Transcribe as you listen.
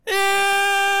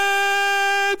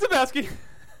BASKEY.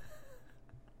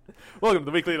 Welcome to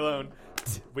the Weekly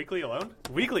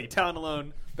Talent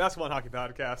Alone Basketball and Hockey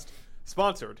Podcast,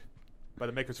 sponsored by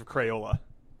the makers of Crayola.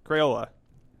 Crayola,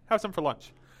 have some for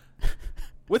lunch.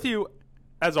 With you,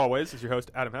 as always, is your host,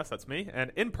 Adam Hess. That's me.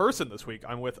 And in person this week,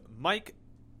 I'm with Mike.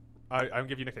 I'm going to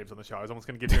give you nicknames on the show. I was almost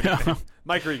going to give you a nickname.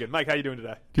 Mike Regan. Mike, how you doing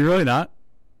today? Do you really not?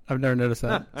 I've never noticed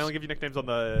that. I only give you nicknames on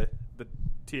the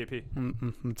TAP.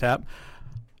 Tap.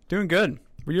 Doing good.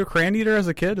 Were you a crayon eater as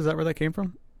a kid? Is that where that came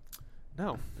from?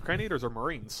 No. Crayon eaters are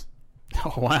Marines.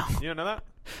 Oh, wow. You don't know that?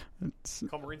 It's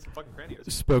Call Marines and fucking crayon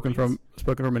eaters. spoken from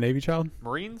a Navy child?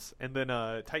 Marines and then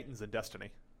Titans and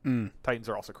Destiny. Mm. Titans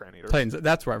are also crayon eaters. Titans.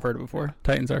 That's where I've heard it before. Yeah.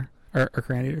 Titans are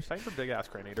crayon eaters. Titans are big-ass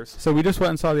crayon eaters. So we just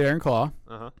went and saw the Iron Claw.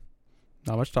 Uh-huh.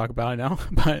 Not much to talk about, I know,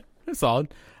 but it's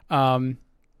solid. Can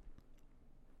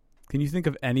you think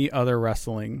of any other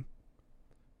wrestling,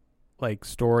 like,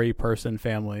 story, person,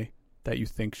 family that you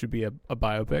think should be a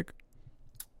biopic?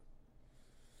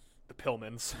 The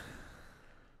Pillmans.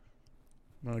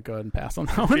 I'm going to go ahead and pass on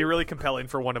that It'd one. be really compelling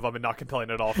for one of them and not compelling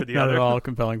at all for the Not other. at all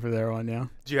compelling for their one, yeah.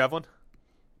 Do you have one?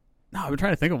 No, I've been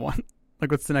trying to think of one.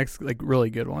 Like, what's the next, like, really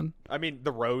good one? I mean,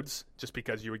 the Rhodes, just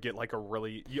because you would get like a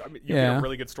really, you get Yeah. a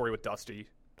really good story with Dusty,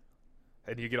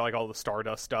 and you get like all the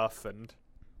Stardust stuff, and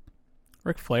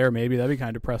Ric Flair, maybe. That'd be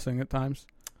kind of depressing at times.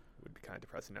 it would be kind of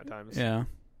depressing at times. Yeah.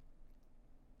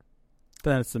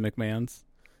 Then it's the McMahons.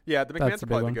 Yeah, the That's McMahon's a big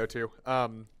probably one. the go-to.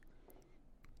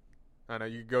 I know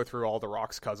you could go through all the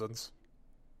Rock's cousins.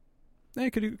 Hey,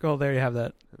 could you go there? You have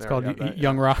that. It's There called you have that,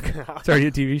 Young yeah. Rock. It's already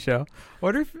a TV show. I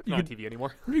wonder if you Not on could. TV anymore.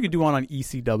 I wonder if you could do one on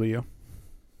ECW.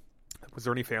 Was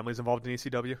there any families involved in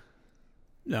ECW?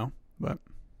 No, but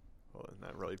Well, then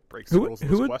that really breaks Who the would- rules of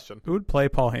who this would- question. who would play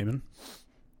Paul Heyman?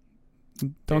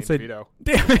 Don't Dane say. DeVito.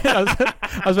 Damn it!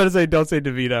 I was about to say. Don't say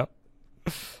DeVito.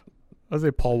 I was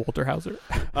say Paul Walterhauser.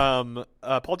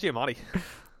 Paul Giamatti.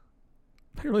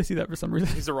 I can really see that for some reason.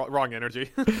 He's the wrong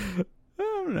energy. I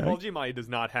don't know. Paul Giamatti does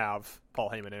not have Paul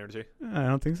Heyman energy. I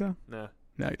don't think so. No.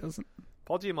 No, he doesn't.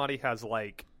 Paul Giamatti has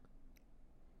like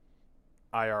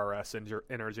IRS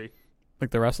energy. Like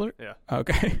the wrestler? Yeah.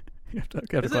 Okay. you have to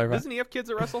clarify. Doesn't he have kids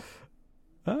that wrestle?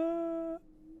 Uh,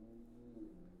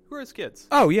 Who are his kids?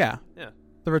 oh, yeah. Yeah.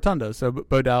 The Rotundas. So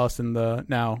Bo Dallas and the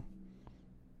now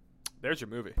There's your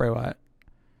movie. Bray Wyatt.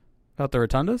 About the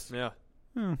Rotundas? Yeah.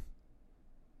 Hmm.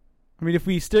 I mean, if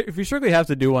we strictly have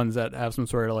to do ones that have some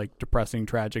sort of like depressing,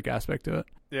 tragic aspect to it.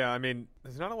 Yeah, I mean,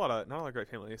 there's not a lot of great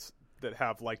families that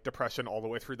have like depression all the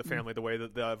way through the family the way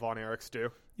that the Von Erichs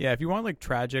do. Yeah, if you want like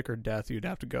tragic or death, you'd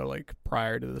have to go like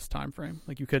prior to this time frame.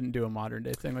 Like you couldn't do a modern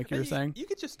day thing, like you were saying. You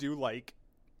could just do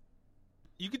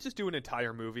an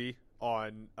entire movie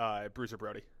on Bruiser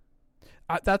Brody.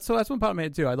 That's one part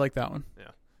made too. I'd like that one. Yeah,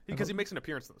 because he makes an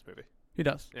appearance in this movie. He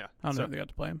does. Yeah, I don't know if they got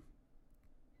to play him.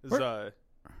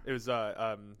 It was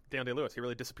Daniel Day-Lewis. He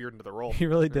really disappeared into the role. He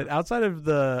really did. Yeah. Outside of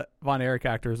the Von Erich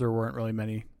actors, there weren't really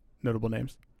many notable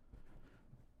names.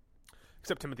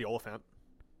 Except Timothy Olyphant.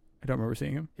 I don't remember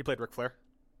seeing him. He played Ric Flair.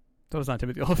 That was not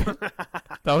Timothy Olyphant.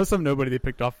 That was some nobody they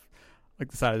picked off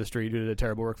like the side of the street who did a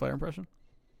terrible Ric Flair impression.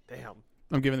 Damn.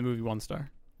 I'm giving the movie 1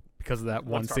 star because of that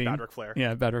one Star, scene. bad Ric Flair.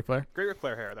 Yeah, bad Ric Flair. Great Ric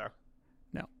Flair hair though.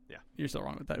 No. Yeah. You're still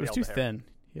wrong with that. It was Nailed too the hair. thin.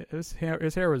 Yeah,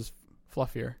 his hair was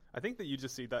fluffier. I think that you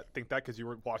just think that because you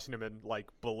were watching him in like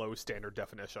below standard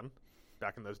definition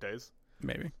back in those days.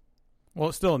 Maybe. Well,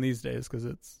 it's still in these days because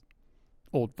it's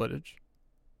old footage.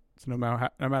 So no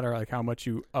matter like how much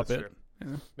you up That's it. true.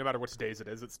 Yeah. No matter which days it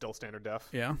is, it's still standard def.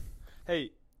 Yeah.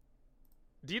 Hey,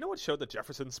 do you know what show the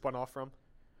Jeffersons spun off from?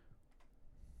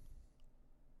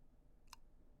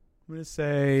 I'm gonna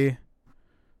say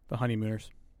the Honeymooners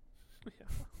Yeah.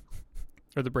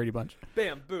 or the Brady Bunch.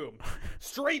 Bam, boom,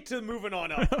 straight to moving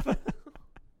on up.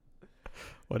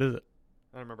 What is it?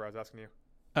 I don't remember. I was asking you.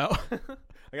 Oh, I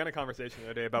got in a conversation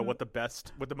the other day about what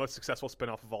the most successful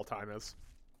spin-off of all time is.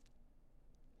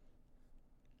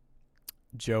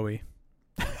 Joey.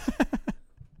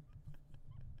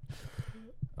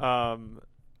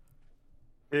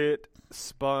 It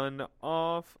spun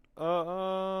off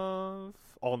of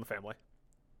All in the Family.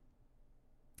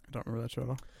 I don't remember that show at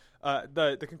all.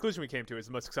 The conclusion we came to is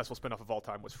the most successful spin-off of all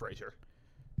time was Frasier.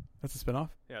 That's a spinoff?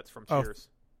 Yeah, it's from Oh. Cheers.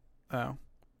 Oh.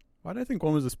 Why did I think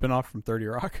one was a spinoff from 30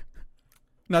 Rock?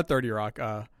 Not 30 Rock.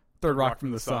 Third Rock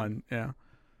from the Sun. Yeah.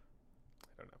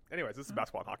 I don't know. Anyways, this is a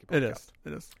basketball and hockey podcast. It is.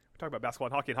 It is. We're talking about basketball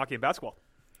and hockey and basketball.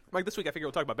 Mike, this week I figure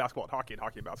we'll talk about basketball and hockey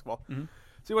and basketball. Mm-hmm.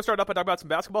 So you want to start up and talk about some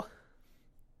basketball?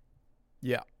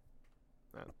 Yeah.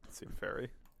 That seemed very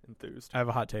enthused. I have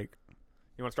a hot take.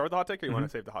 You want to start with the hot take or you want to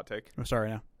save the hot take? I'm sorry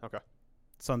now. Okay.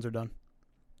 Suns are done.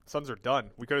 Suns are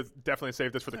done. We could have definitely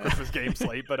saved this for the Christmas game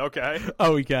slate, but okay.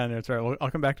 Oh, we can. That's right. Well, I'll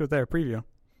come back to it there. Preview.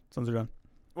 Suns are done.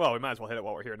 Well, we might as well hit it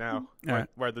while we're here now. Right.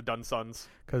 Where the done Suns.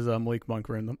 Because Malik Monk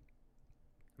ruined them.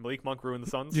 Malik Monk ruined the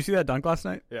Suns? Did you see that dunk last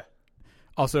night? Yeah.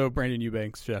 Also, Brandon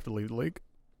Eubanks should have to leave the league.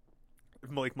 If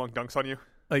Malik Monk dunks on you,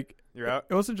 like, you're out?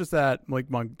 It wasn't just that Malik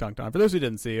Monk dunked on. For those who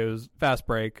didn't see, it was fast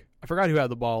break. I forgot who had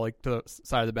the ball, like, to the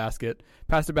side of the basket.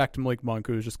 Passed it back to Malik Monk,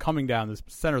 who was just coming down the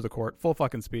center of the court, full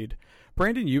fucking speed.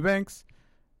 Brandon Eubanks,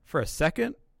 for a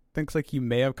second, thinks like he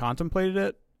may have contemplated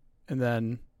it, and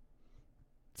then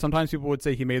sometimes people would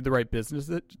say he made the right business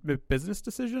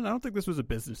decision. I don't think this was a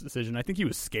business decision. I think he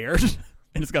was scared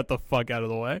and just got the fuck out of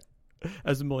the way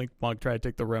as Malik Monk tried to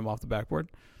take the rim off the backboard.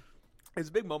 It's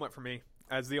a big moment for me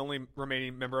as the only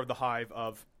remaining member of the Hive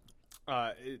of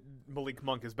Malik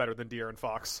Monk is better than De'Aaron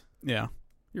Fox. Yeah,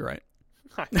 you're right.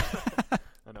 I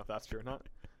don't know if that's true or not.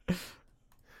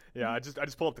 Yeah, I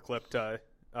just pulled up the clip to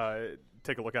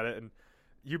take a look at it, and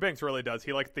Eubanks really does.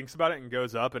 He like thinks about it and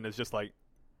goes up and is just like,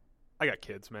 I got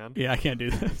kids, man. Yeah, I can't do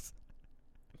this.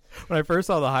 When I first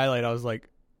saw the highlight, I was like,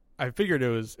 I figured it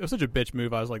was such a bitch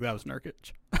move. I was like, that was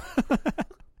Nurkic.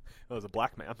 It was a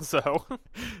black man, so.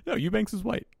 No, Eubanks is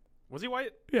white. Was he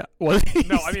white? Yeah. Was he?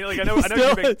 No, I mean, like, I know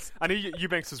Eubanks. I knew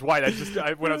Eubanks is white.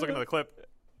 When I was looking at the clip,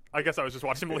 I guess I was just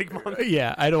watching Malik Monk.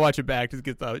 Yeah, I had to watch it back to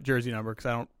get the jersey number because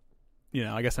I don't,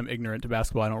 I guess I'm ignorant to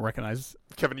basketball. I don't recognize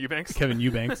Kevin Eubanks.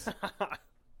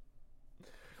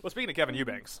 Well, speaking of Kevin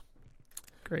Eubanks,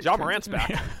 great. John Morant's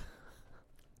back.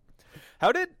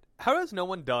 How has no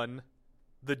one done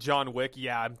the John Wick?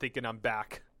 Yeah, I'm thinking I'm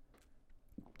back.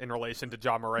 In relation to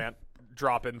John Morant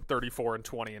dropping 34 and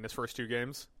 20 in his first 2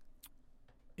 games.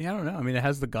 Yeah, I don't know. I mean, it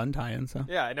has the gun tie-in, so.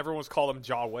 Yeah, and everyone was calling him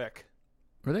Jaw Wick.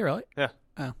 Were they really? Yeah.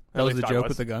 Oh, that was the joke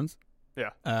with the guns. Yeah.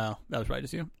 Oh, that was right.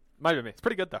 Just you. Might be me. It's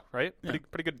pretty good though, right? Yeah.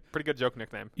 Pretty good joke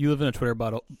nickname. You live in a Twitter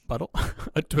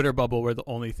a Twitter bubble where the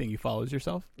only thing you follow is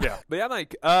yourself. Yeah, but yeah,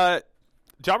 Mike.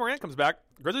 John Morant comes back.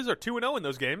 Grizzlies are 2-0 in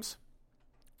those games.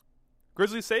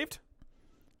 Grizzlies saved.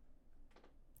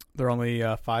 They're only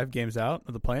 5 games out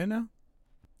of the play-in now.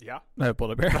 Yeah, I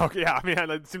pulled up here. Okay, yeah, I mean,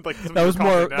 it seemed like that was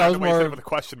more. That was more with a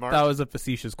question mark. That was a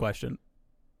facetious question.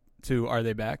 To are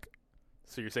they back?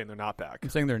 So you're saying they're not back? I'm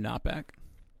saying they're not back.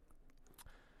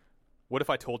 What if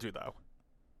I told you though,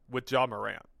 with John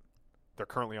Morant, they're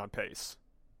currently on pace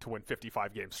to win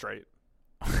 55 games straight?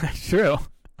 True.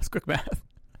 That's quick math.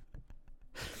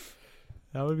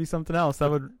 That would be something else.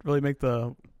 That would really make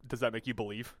the. Does that make you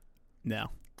believe? No.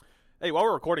 Hey, while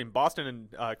we're recording, Boston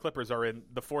and Clippers are in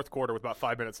the fourth quarter with about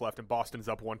 5 minutes left, and Boston's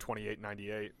up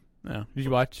 128-98. No. Did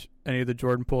you watch any of the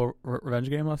Jordan Poole revenge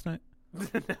game last night?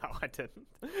 No, I didn't.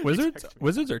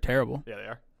 Wizards are terrible. Yeah, they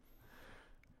are.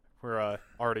 We're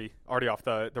already off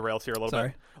the rails here a little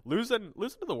bit. Losing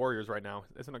to the Warriors right now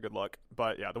isn't a good look.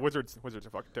 But yeah, the Wizards are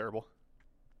fucking terrible.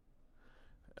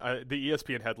 The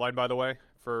ESPN headline, by the way,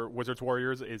 for Wizards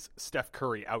Warriors is Steph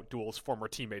Curry outduels former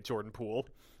teammate Jordan Poole.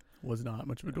 Was not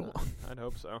much of a duel. I'd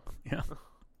hope so. Yeah.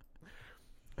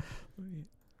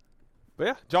 But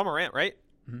yeah, John Morant, right?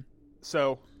 Mm-hmm.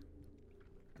 So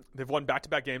they've won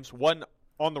back-to-back games. One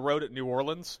on the road at New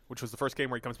Orleans, which was the first game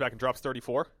where he comes back and drops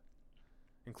 34,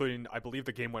 including, I believe,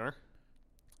 the game winner.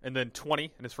 And then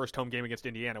 20 in his first home game against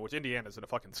Indiana, which Indiana's in a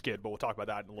fucking skid, but we'll talk about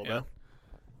that in a little bit.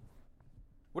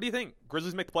 What do you think?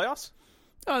 Grizzlies make the playoffs?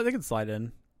 Oh, they can slide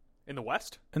in. In the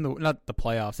West? Not the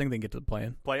playoffs. I think they can get to the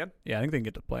play-in. Play-in? Yeah, I think they can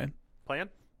get to the play-in. Play-in?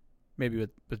 Maybe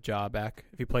with Ja back.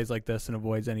 If he plays like this and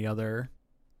avoids any other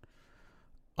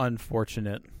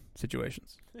unfortunate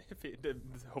situations.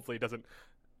 Hopefully he doesn't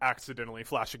accidentally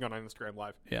flash a gun on Instagram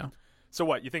Live. Yeah. So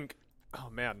what? You think, oh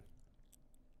man.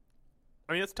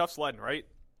 I mean, it's tough sledding, right?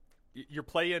 You're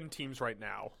playing teams right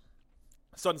now.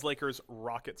 Suns, Lakers,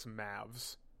 Rockets,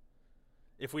 Mavs.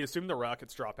 If we assume the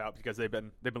Rockets drop out because they've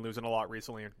been losing a lot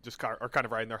recently and just are kind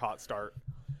of riding their hot start,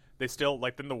 they still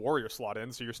then the Warriors slot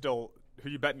in. So you're still who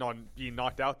you betting on being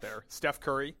knocked out there? Steph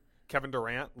Curry, Kevin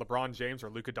Durant, LeBron James,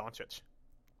 or Luka Doncic?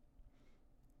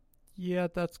 Yeah,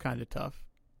 that's kind of tough.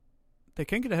 They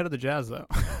can get ahead of the Jazz though.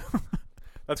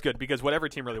 That's good because what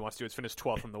every team really wants to do is finish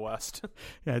 12th in the West.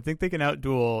 Yeah, I think they can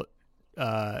outduel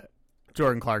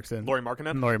Jordan Clarkson, Lauri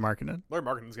Markkanen. Lauri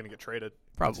Markkanen's going to get traded.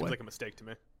 Probably. That seems like a mistake to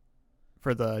me.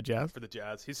 For the Jazz? For the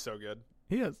Jazz. He's so good.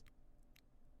 He is.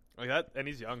 Like that, and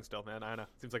he's young still, man. I don't know.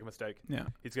 Seems like a mistake. Yeah.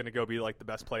 He's going to go be like the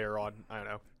best player on, I don't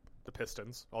know, the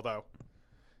Pistons. Although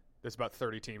there's about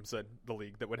 30 teams in the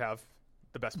league that would have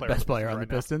the best player on right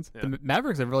the Pistons. Yeah. The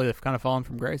Mavericks have really kind of fallen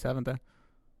from grace, haven't they?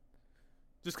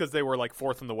 Just because they were like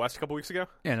 4th in the West a couple weeks ago?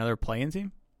 Yeah, another play-in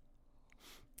team.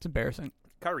 It's embarrassing.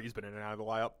 Kyrie's been in and out of the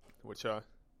lineup, which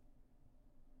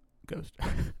good coast.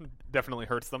 Definitely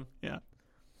hurts them. Yeah.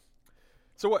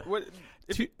 So what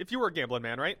if you were a gambling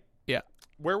man, right? Yeah.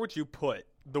 Where would you put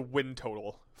the win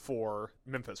total for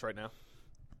Memphis right now?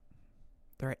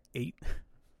 They're at 8.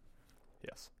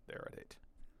 Yes, they're at 8.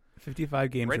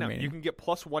 55 games right now, remaining. you can get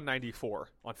plus 194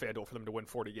 on FanDuel for them to win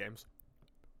 40 games.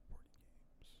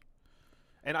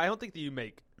 And I don't think that you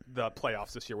make the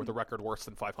playoffs this year with a record worse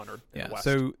than 500 in the West.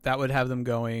 So that would have them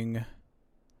going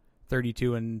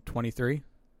 32-23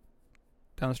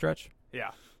 down the stretch.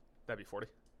 Yeah, that'd be 40.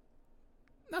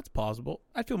 That's plausible.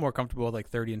 I feel more comfortable with like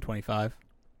 30-25.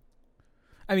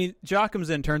 I mean, Ja comes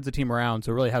in, turns the team around,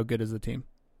 so really how good is the team?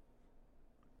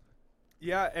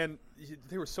 Yeah, and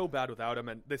they were so bad without him,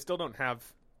 and they still don't have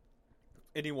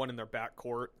anyone in their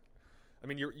backcourt. I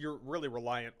mean, you're really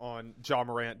reliant on Ja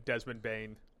Morant, Desmond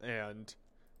Bane, and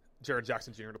Jaren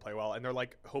Jackson Jr. to play well, and they're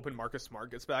like hoping Marcus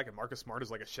Smart gets back, and Marcus Smart is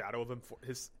like a shadow of him for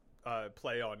his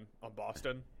play on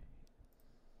Boston.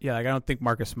 Yeah, like I don't think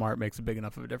Marcus Smart makes a big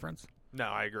enough of a difference. No,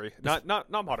 I agree. Not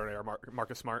modern era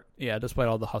Marcus Smart. Yeah, despite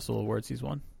all the hustle awards he's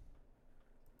won.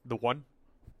 The one?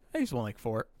 He's won like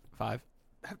 4, 5.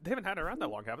 They haven't had it around that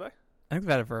long, have they? I think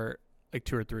they've had it for like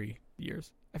 2 or 3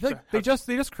 years. I feel So like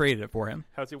they just created it for him.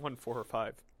 How's he won 4 or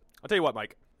 5? I'll tell you what,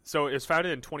 Mike. So it was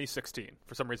founded in 2016.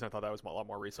 For some reason, I thought that was a lot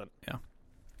more recent. Yeah.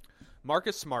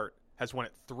 Marcus Smart has won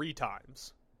it 3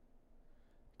 times.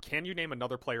 Can you name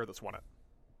another player that's won it?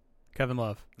 Kevin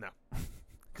Love. No.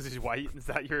 Because he's white? Is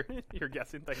that your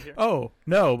guessing thing here? Oh,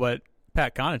 no, but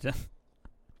Pat Connaughton.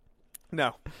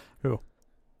 No. Who?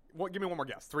 Well, give me one more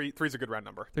guess. Three's a good round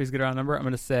number. 3's a good round number. I'm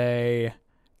going to say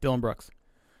Dylan Brooks.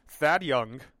 Thad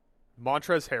Young,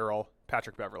 Montrezl Harrell,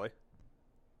 Patrick Beverly,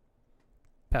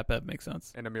 Pat Bev makes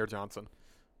sense. and Amir Johnson.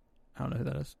 I don't know who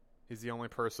that is. He's the only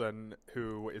person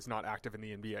who is not active in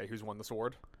the NBA who's won this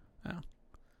award.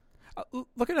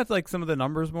 Looking at like some of the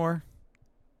numbers more,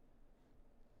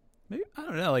 maybe I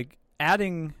don't know. Like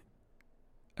adding,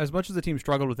 as much as the team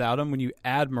struggled without him, when you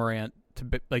add Morant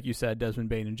to, like you said, Desmond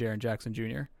Bane and Jaren Jackson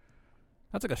Jr.,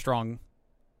 that's like a strong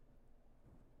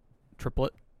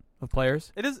triplet of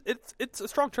players. It is. It's a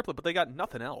strong triplet, but they got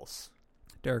nothing else.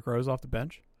 Derrick Rose off the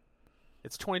bench.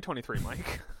 It's 2023,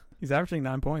 Mike. He's averaging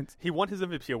 9 points. He won his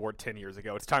MVP award 10 years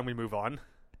ago. It's time we move on.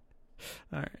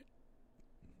 All right.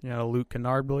 You're not a Luke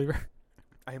Kennard believer?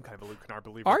 I am kind of a Luke Kennard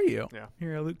believer. Are you? Yeah.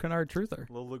 You're a Luke Kennard truther.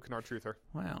 A little Luke Kennard truther.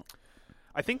 Wow.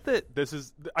 I think that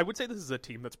I would say this is a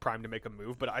team that's primed to make a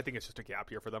move, but I think it's just a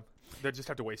gap year for them. They just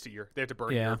have to waste a year. They have to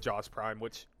burn a year of Jaws prime,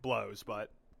 which blows,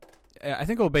 but I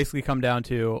think it'll basically come down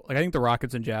to, like, I think the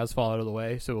Rockets and Jazz fall out of the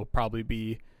way, so it'll probably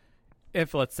be,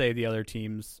 if let's say the other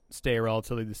teams stay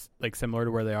relatively like similar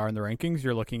to where they are in the rankings,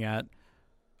 you're looking at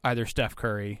either Steph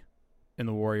Curry in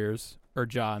the Warriors or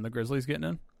Ja and the Grizzlies getting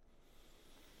in.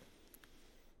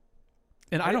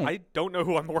 And I don't know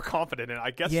who I'm more confident in.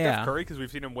 I guess Steph Curry, because we've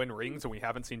seen him win rings and we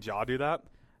haven't seen Ja do that.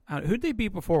 Who'd they beat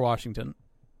before Washington?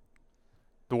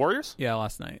 The Warriors? Yeah,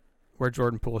 last night, where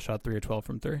Jordan Poole shot 3 of 12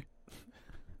 from 3.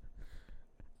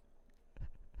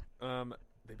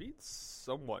 They beat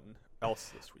someone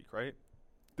else this week, right?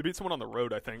 They beat someone on the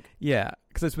road, I think. Yeah,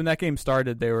 because when that game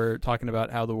started, they were talking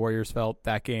about how the Warriors felt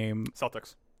that game.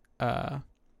 Celtics.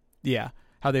 Yeah,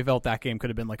 how they felt that game could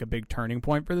have been like a big turning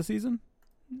point for the season.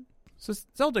 So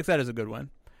Celtics, that is a good win.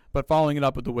 But following it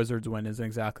up with the Wizards win isn't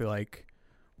exactly like,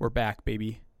 we're back,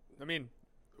 baby. I mean,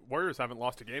 Warriors haven't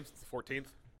lost a game since the 14th.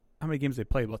 How many games they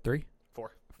played? What, 3?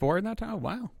 4. 4 in that time? Oh,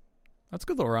 wow. That's a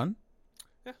good little run.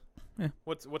 Yeah.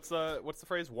 What's the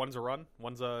phrase? One's a run.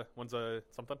 One's a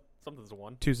something. Something's a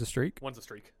one. 2's a streak. 1's a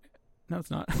streak. No,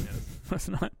 it's not. No, it's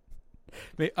not.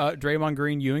 Draymond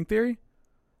Green Ewing theory?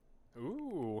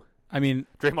 Ooh. I mean,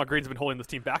 Draymond Green's been holding this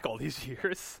team back all these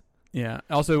years. Yeah.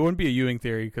 Also, it wouldn't be a Ewing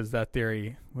theory because that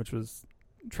theory, which was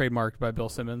trademarked by Bill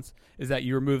Simmons, is that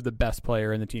you remove the best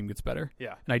player and the team gets better.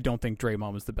 Yeah. And I don't think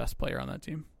Draymond was the best player on that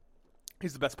team.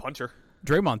 He's the best puncher.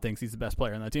 Draymond thinks he's the best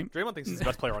player on that team. Draymond thinks he's the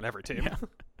best player on every team. Yeah.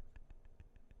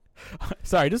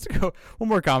 Sorry, just to go one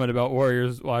more comment about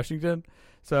Warriors Washington.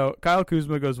 So Kyle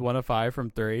Kuzma goes 1 of 5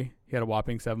 from 3. He had a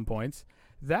whopping 7 points.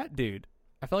 That dude,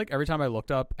 I felt like every time I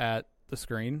looked up at the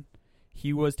screen,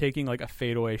 he was taking like a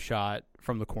fadeaway shot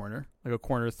from the corner, like a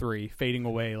corner 3, fading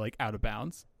away like out of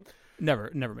bounds.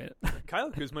 Never made it. Kyle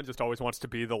Kuzma just always wants to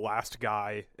be the last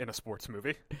guy in a sports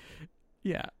movie.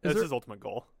 Yeah. That's his ultimate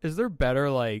goal. Is there better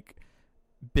like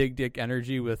big dick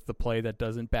energy with the play that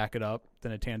doesn't back it up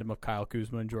than a tandem of Kyle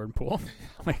Kuzma and Jordan Poole?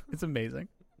 Like, it's amazing.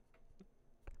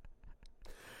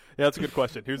 Yeah, that's a good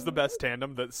question. Who's the best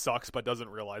tandem that sucks but doesn't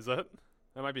realize it?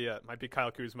 That might be it. Might be Kyle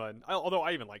Kuzma. And, although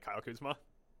I even like Kyle Kuzma.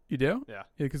 You do? Yeah.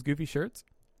 You like his goofy shirts?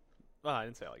 I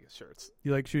didn't say I like his shirts.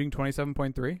 You like shooting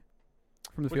 27.3?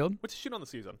 from the field. What's he shooting on the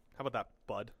season? How about that,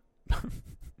 bud?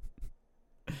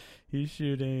 He's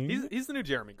shooting. He's the new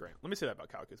Jeremy Grant. Let me say that about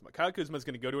Kyle Kuzma. Kyle Kuzma is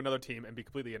going to go to another team and be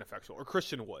completely ineffectual. Or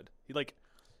Christian Wood.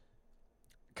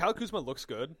 Kyle Kuzma looks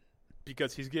good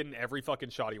because he's getting every fucking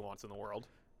shot he wants in the world.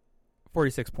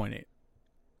 46.8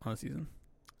 on the season.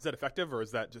 Is that effective or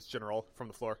is that just general from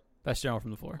the floor? That's general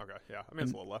from the floor. Okay, yeah. I mean,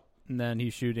 it's a little low. And then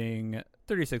he's shooting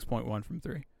 36.1 from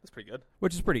 3. That's pretty good.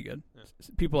 Which is pretty good. Yeah.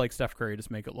 People like Steph Curry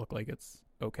just make it look like it's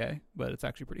okay, but it's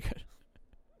actually pretty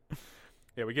good.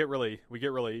 Yeah, we get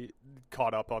really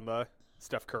caught up on the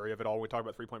Steph Curry of it all when we talk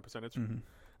about 3-point percentage. Mm-hmm.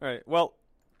 All right, well,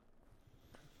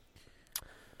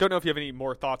 don't know if you have any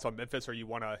more thoughts on Memphis or you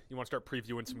want to start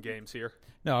previewing some games here.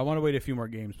 No, I want to wait a few more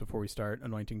games before we start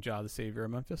anointing Ja the savior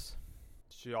of Memphis.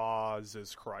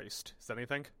 Jesus Christ. Is that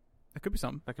anything? That could be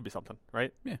something. That could be something,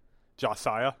 right? Yeah.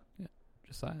 Josiah? Yeah,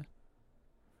 Josiah.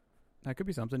 That could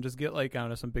be something. Just get, like, I don't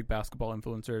know, some big basketball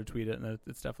influencer to tweet it, and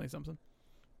it's definitely something.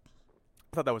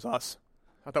 I thought that was us.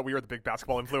 I thought we were the big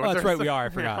basketball influencers. Oh, that's right, we are. I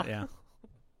forgot, yeah.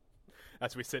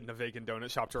 As we sit in a vacant donut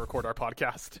shop to record our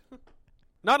podcast.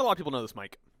 Not a lot of people know this,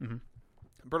 Mike. Mm-hmm.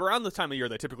 But around this time of year,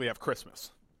 they typically have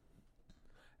Christmas.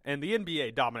 And the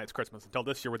NBA dominates Christmas until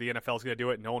this year where the NFL is going to do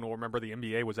it. No one will remember the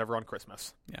NBA was ever on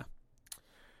Christmas. Yeah.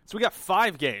 So we got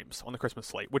 5 games on the Christmas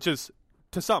slate, which is,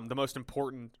 to some, the most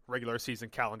important regular season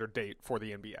calendar date for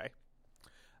the NBA.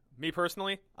 Me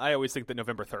personally, I always think that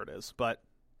November 3rd is, but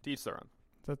to each their own.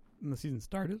 Is that when the season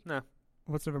started? No.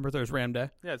 What's November 3rd? It's Ram Day?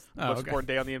 Yeah, it's the most important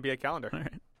day on the NBA calendar. All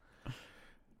right.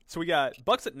 So we got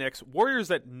Bucks at Knicks,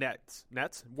 Warriors at Nets,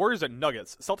 Warriors at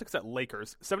Nuggets, Celtics at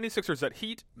Lakers, 76ers at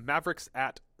Heat, Mavericks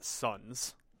at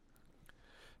Suns.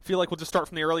 Feel like we'll just start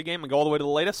from the early game and go all the way to the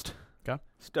latest. Okay.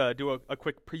 Just do a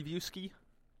quick preview ski.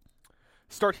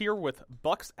 Start here with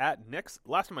Bucks at Knicks.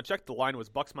 Last time I checked, the line was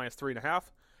Bucks minus 3.5.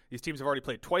 These teams have already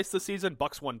played twice this season.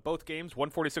 Bucks won both games,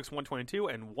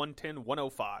 146-122 and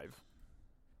 110-105.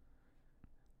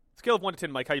 Scale of 1 to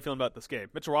 10, Mike, how you feeling about this game?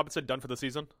 Mitchell Robinson done for the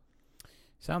season?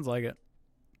 Sounds like it.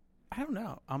 I don't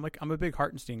know. I'm a big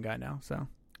Hartenstein guy now, so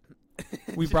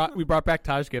we brought back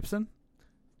Taj Gibson.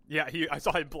 Yeah, I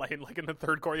saw him playing like in the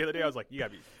third quarter the other day. I was like, you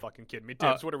gotta be fucking kidding me,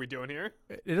 Tibbs. What are we doing here?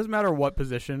 It doesn't matter what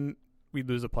position we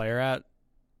lose a player at.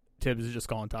 Tibbs is just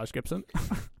calling Taj Gibson.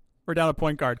 We're down a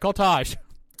point guard. Call Taj.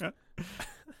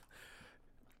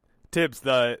 Tibbs,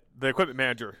 the equipment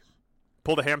manager,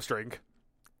 pulled a hamstring.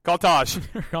 Call Taj.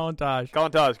 Calling Taj.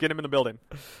 Calling Taj. Get him in the building.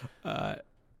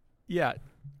 Yeah.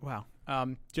 Wow.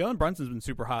 Jalen Brunson's been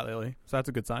super hot lately, so that's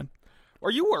a good sign.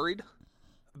 Are you worried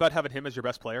about having him as your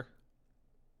best player?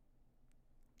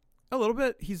 A little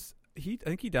bit. I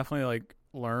think he definitely like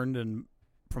learned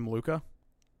from Luka.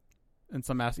 In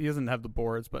some he doesn't have the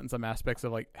boards, but in some aspects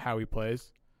of like how he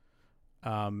plays,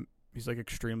 he's like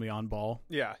extremely on ball.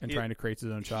 Yeah, and trying to create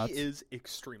his own shots. He is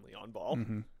extremely on ball.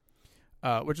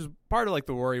 Mm-hmm. Which is part of like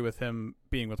the worry with him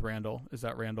being with Randall is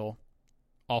that Randall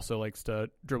also likes to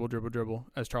dribble,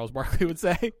 as Charles Barkley would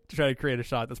say, to try to create a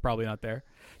shot that's probably not there.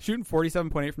 Shooting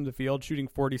 47.8 from the field, shooting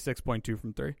 46.2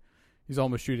 from 3. He's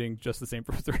almost shooting just the same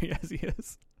from 3 as he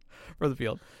is for the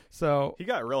field. So he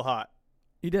got real hot.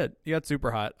 He did. He got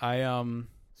super hot. I don't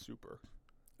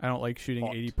like shooting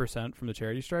hot. 80% from the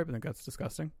charity stripe. I think that's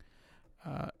disgusting.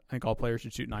 I think all players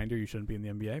should shoot 90 or you shouldn't be in the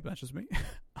NBA, but that's just me.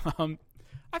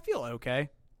 I feel okay.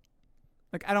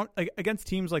 Like I don't like against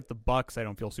teams like the Bucks, I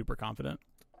don't feel super confident.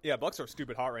 Yeah, Bucks are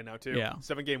stupid hot right now too. Yeah.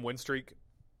 7-game win streak.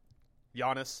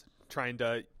 Giannis trying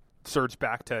to surge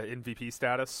back to MVP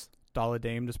status. Dollar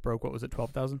Dame just broke, what was it,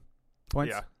 12,000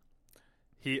 points? Yeah.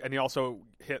 He also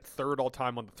hit third all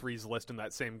time on the threes list in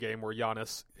that same game where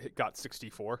Giannis got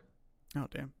 64. Oh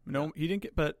damn! No, he didn't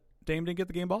get. But Dame didn't get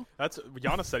the game ball. That's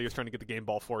Giannis said he was trying to get the game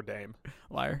ball for Dame.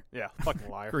 Liar. Yeah, fucking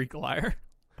liar. Greek liar.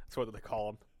 That's what they call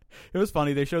him. It was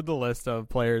funny. They showed the list of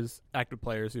players, active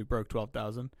players who broke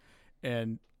 12,000,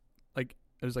 and like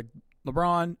it was like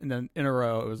LeBron, and then in a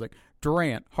row it was like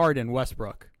Durant, Harden,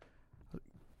 Westbrook.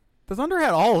 The Thunder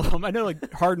had all of them. I know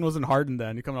like Harden wasn't Harden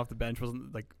then. He coming off the bench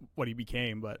wasn't like what he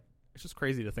became, but it's just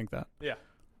crazy to think that. Yeah.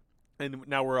 And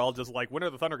now we're all just like, when are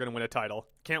the Thunder going to win a title?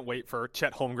 Can't wait for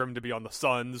Chet Holmgren to be on the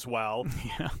Suns while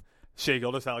Shai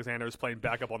Gilgeous-Alexander is playing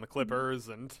backup on the Clippers.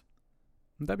 And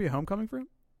wouldn't that be a homecoming for him?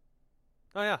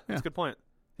 Oh, yeah. That's a good point.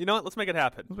 You know what? Let's make it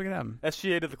happen. Let's make it happen.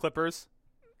 SGA to the Clippers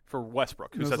for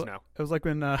Westbrook. Who says no? It was like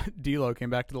when D'Lo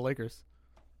came back to the Lakers.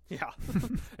 Yeah.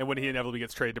 And when he inevitably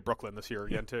gets traded to Brooklyn this year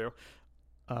again, too.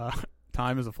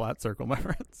 Time is a flat circle, my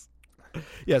friends.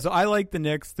 Yeah, so I like the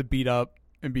Knicks to beat up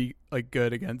and be like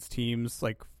good against teams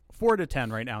like 4 to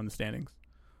 10 right now in the standings.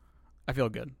 I feel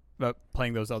good about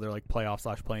playing those other like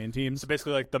playoff/play-in teams. So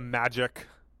basically like the Magic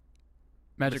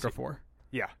or 4.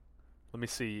 Yeah. Let me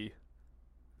see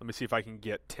if I can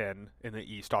get 10 in the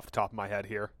East off the top of my head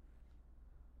here.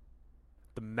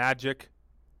 The Magic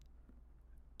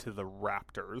to the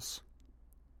Raptors.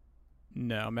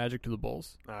 No, Magic to the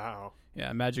Bulls. Oh.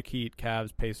 Yeah, Magic, Heat,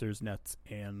 Cavs, Pacers, Nets,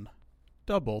 and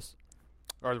Bulls.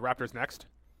 Are the Raptors next?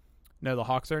 No, the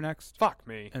Hawks are next. Fuck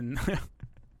me. And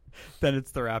then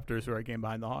it's the Raptors who are a game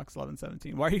behind the Hawks,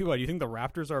 11-17. Why are you? What, do you think the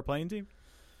Raptors are a playing team?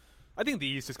 I think the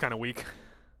East is kind of weak.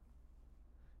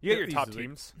 You got your top Easily.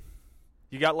 teams.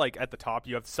 You got, like, at the top,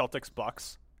 you have Celtics,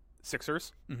 Bucks,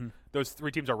 Sixers. Mm-hmm. Those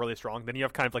three teams are really strong. Then you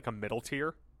have kind of like a middle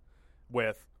tier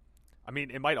with, I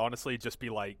mean, it might honestly just be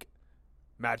like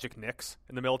Magic, Knicks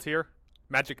in the middle tier.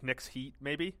 Magic, Knicks, Heat,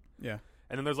 maybe. Yeah.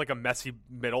 And then there's like a messy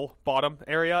middle bottom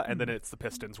area, and then it's the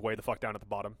Pistons way the fuck down at the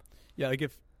bottom. Yeah, like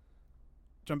if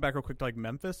jump back real quick to like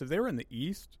Memphis, if they were in the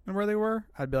East and where they were,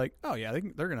 I'd be like, oh yeah,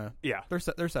 they're gonna they're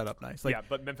set up nice. Like, yeah,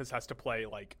 but Memphis has to play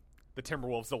like the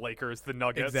Timberwolves, the Lakers, the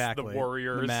Nuggets, exactly. the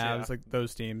Warriors, the Mavs, like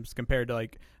those teams compared to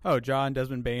like, oh, Ja and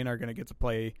Desmond Bane are gonna get to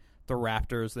play the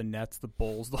Raptors, the Nets, the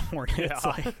Bulls, the Hornets. Yeah.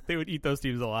 Like, they would eat those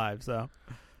teams alive. So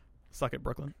suck it,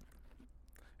 Brooklyn.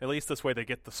 At least this way they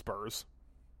get the Spurs,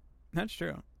 That's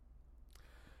true.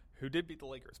 who did beat the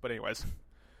Lakers. But anyways,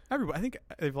 Everybody, I think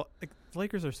the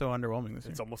Lakers are so underwhelming this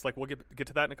year. it's almost like we'll get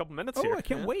to that in a couple minutes Oh, here. I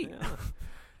can't wait.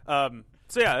 Yeah.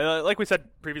 So yeah, like we said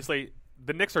previously,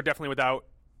 the Knicks are definitely without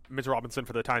Mitch Robinson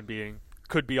for the time being.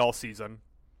 Could be all season.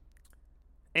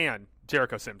 And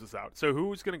Jericho Sims is out. So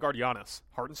who's going to guard Giannis?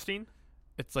 Hartenstein?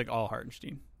 It's like all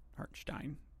Hartenstein.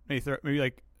 Maybe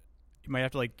like you might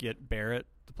have to like get Barrett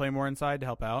to play more inside to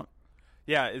help out.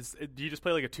 Yeah. Do you just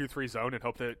play like a 2-3 zone and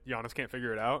hope that Giannis can't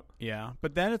figure it out? Yeah,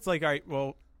 but then it's like, all right,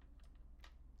 well,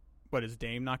 what is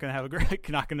Dame not going to have a great?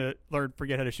 Not going to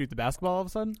forget how to shoot the basketball all of a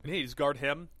sudden? Yeah, you just guard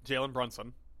him, Jalen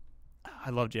Brunson. I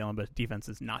love Jalen, but defense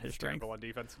is not his strength. Terrible on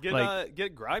defense.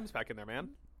 Get Grimes back in there, man.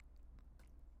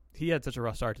 He had such a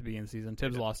rough start to begin the season.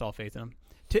 Tibbs lost all faith in him.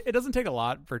 It doesn't take a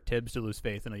lot for Tibbs to lose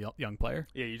faith in a young player.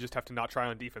 Yeah, you just have to not try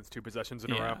on defense 2 possessions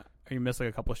in a row. Or you miss like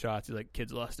a couple of shots, you're like,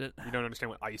 kids lost it. You don't understand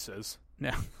what ice is.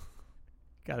 No.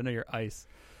 Got to know your ice.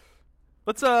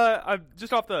 Let's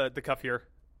just off the cuff here.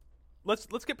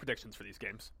 Let's get predictions for these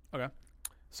games. Okay.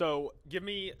 So give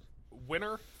me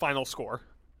winner, final score.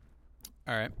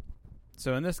 All right.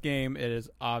 So in this game, it is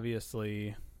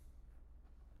obviously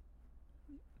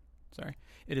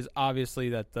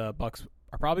that the Bucks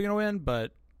are probably going to win,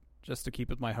 but just to keep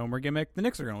with my homer gimmick, the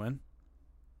Knicks are going to win.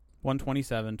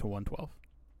 127-112.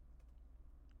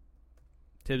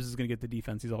 Tibbs is going to get the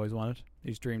defense he's always wanted.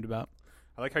 He's dreamed about.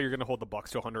 I like how you're going to hold the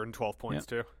Bucks to 112 points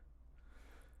too.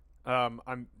 I'm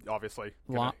obviously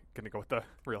going to go with the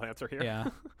real answer here. Yeah.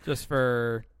 Just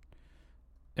for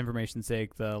information's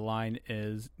sake, the line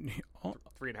is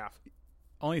 3.5.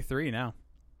 Only 3 now.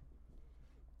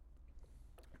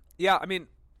 Yeah, I mean,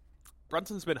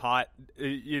 Brunson's been hot.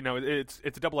 It's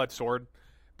a double-edged sword.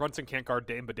 Brunson can't guard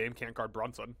Dame, but Dame can't guard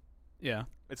Brunson. Yeah.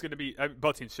 It's going to be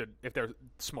both teams should, if they're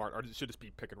smart, or should just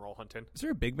be pick and roll hunting. Is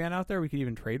there a big man out there we could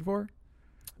even trade for?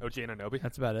 OG Anunoby.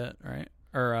 That's about it, right?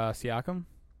 Or Siakam?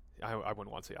 I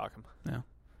wouldn't want Siakam. No.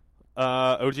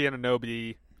 OG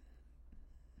Anunoby.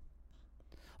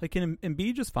 Like, can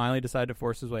Embiid just finally decide to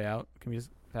force his way out? Can we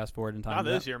just fast forward in time? Not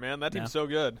this year, man. That team's so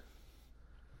good.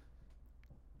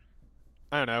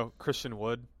 I don't know. Christian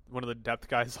Wood, one of the depth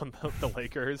guys on the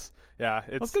Lakers. Yeah,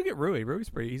 let's go get Rui. Rui's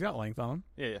pretty. He's got length on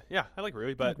him. Yeah. I like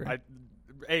Rui, but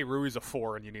Rui's a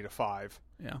 4 and you need a 5.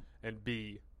 Yeah. And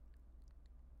B,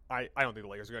 I don't think the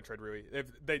Lakers are going to trade Rui.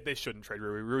 They shouldn't trade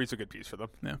Rui. Rui's a good piece for them.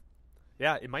 Yeah.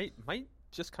 Yeah, it might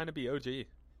just kind of be OG. And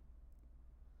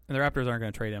the Raptors aren't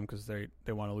going to trade him because they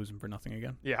want to lose him for nothing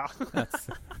again. Yeah.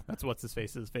 That's what's his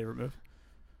face's favorite move.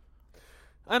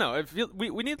 I know.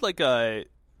 We need like a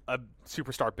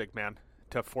superstar big man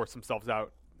to force themselves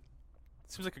out.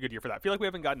 Seems like a good year for that. I feel like we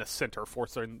haven't gotten a center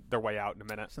forcing their way out in a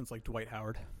minute since like Dwight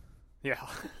Howard. Yeah.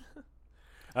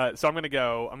 So I'm gonna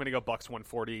go Bucks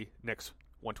 140, Knicks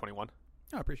 121.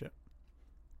 I appreciate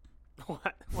it.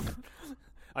 What?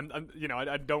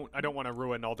 I don't want to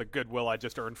ruin all the goodwill I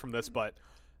just earned from this, but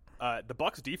the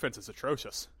Bucks defense is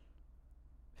atrocious.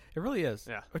 It really is.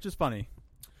 Yeah. Which is funny.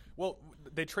 Well,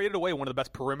 they traded away one of the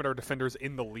best perimeter defenders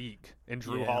in the league in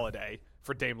Drew Holiday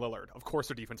for Dame Lillard. Of course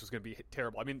their defense was going to be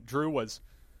terrible. I mean, Drew was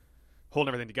holding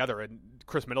everything together, and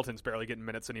Chris Middleton's barely getting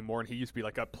minutes anymore, and he used to be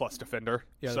like a plus defender.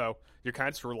 Yeah. So you're kind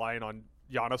of just relying on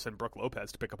Giannis and Brook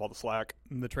Lopez to pick up all the slack.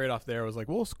 And the trade-off there was like,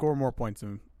 we'll score more points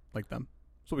than like them.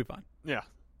 So we'll be fine. Yeah.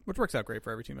 Which works out great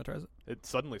for every team that tries it. It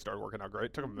suddenly started working out great.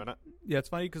 It took them a minute. Yeah, it's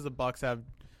funny because the Bucks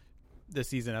this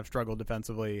season have struggled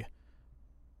defensively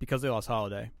because they lost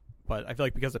Holiday. But I feel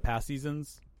like because of past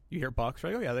seasons, You hear Bucks,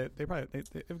 you're like, oh yeah, they have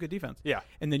a good defense. Yeah.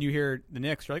 And then you hear the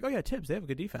Knicks, you're like, oh yeah, Tibbs, they have a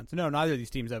good defense. No, neither of these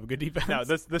teams have a good defense. No,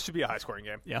 this should be a high-scoring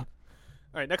game. Yeah. All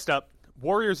right, next up,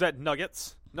 Warriors at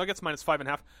Nuggets. Nuggets minus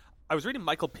 5.5. I was reading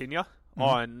Michael Pena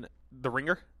on The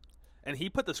Ringer, and he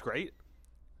put this great.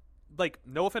 Like,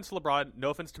 no offense to LeBron, no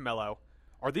offense to Melo.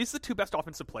 Are these the two best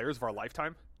offensive players of our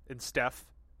lifetime in Steph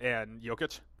and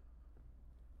Jokic?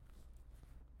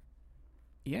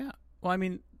 Yeah. Well, I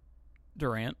mean,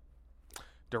 Durant's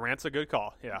Durant's a good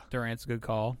call, yeah. Durant's a good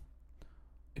call.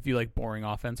 If you like boring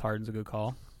offense, Harden's a good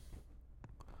call.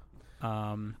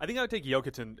 I think I would take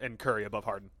Jokic and Curry above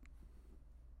Harden.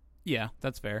 Yeah,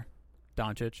 that's fair.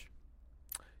 Doncic.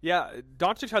 Yeah,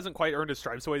 Doncic hasn't quite earned his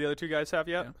stripes the way the other two guys have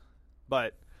yet. Yeah.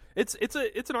 But it's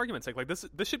an argument sake. Like this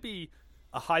should be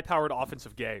a high-powered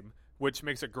offensive game, which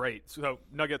makes it great. So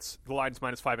Nuggets, the line's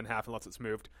minus 5.5 unless it's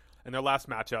moved. And their last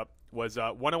matchup was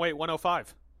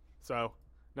 108-105. So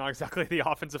not exactly the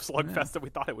offensive slugfest that we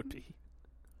thought it would be.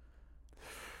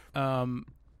 -6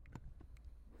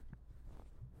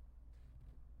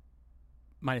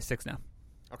 now.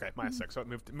 Okay, -6. So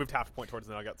it moved half a point towards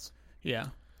the Nuggets. Yeah.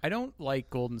 I don't like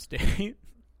Golden State.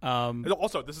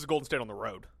 Also, this is Golden State on the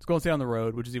road. It's Golden State on the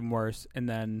road, which is even worse. And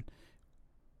then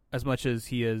as much as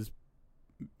he has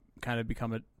kind of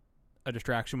become a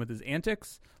distraction with his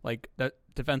antics, like that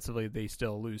defensively they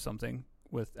still lose something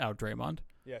without Draymond.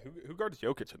 Yeah, who guards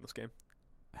Jokic in this game?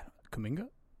 Kuminga?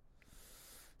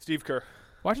 Steve Kerr.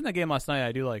 Watching that game last night,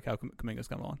 I do like how Kuminga's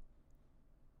coming along.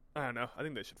 I don't know. I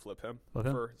think they should flip him Flip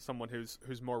him? for someone who's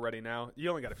more ready now. You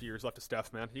only got a few years left to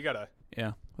Steph, man. You gotta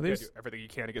Yeah. Well, do everything you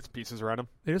can to get some pieces around him.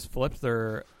 they just flipped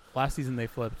their last season. They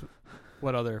flipped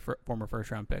what other former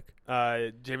first round pick?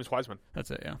 James Wiseman.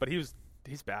 That's it. Yeah, But he's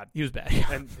bad. he was bad.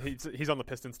 Yeah. And he's on the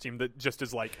Pistons team that just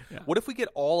is like, Yeah. what if we get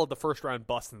all of the first round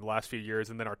busts in the last few years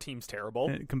and then our team's terrible?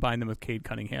 And combine them with Cade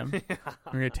Cunningham. We're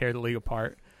gonna tear the league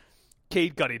apart.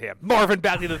 Cade Cunningham, Marvin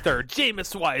Bagley III,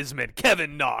 Jameis Wiseman,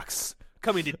 Kevin Knox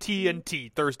coming to TNT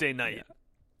Thursday night. Yeah.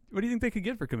 What do you think they could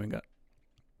get for Kuminga?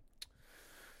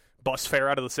 Bus fare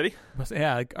out of the city?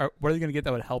 Yeah, like, what are they going to get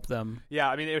that would help them?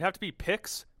 Yeah, I mean, it would have to be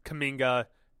Picks, Kuminga,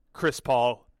 Chris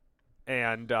Paul,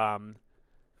 and Klay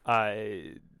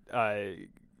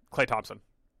Thompson.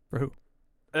 For who?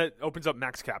 It opens up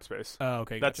max cap space. Oh,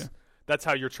 okay, gotcha. That's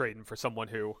how you're trading for someone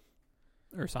who...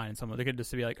 Or signing someone. They could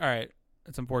just be like, all right,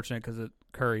 it's unfortunate because of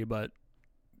Curry, but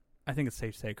I think it's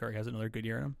safe to say Curry has another good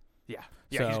year in him. Yeah,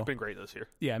 So- he's been great this year.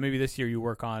 Yeah, maybe this year you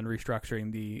work on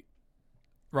restructuring the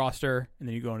roster, and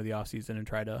then you go into the offseason and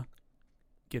try to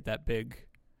get that big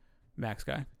max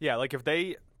guy. Yeah, like if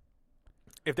they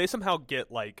somehow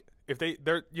get like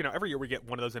they're every year we get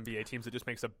one of those NBA teams that just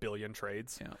makes a billion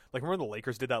trades. Yeah. Like remember the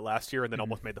Lakers did that last year and then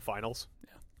almost made the finals.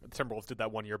 Yeah. The Timberwolves did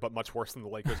that one year, but much worse than the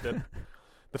Lakers did.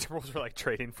 The Timberwolves were like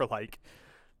trading for like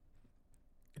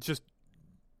just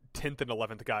 10th and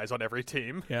 11th guys on every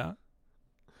team. Yeah.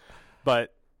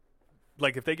 But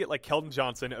like if they get like Keldon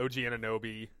Johnson, OG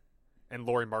Anunoby, and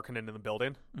Lauri Markkanen in the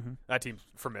building, that team's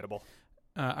formidable.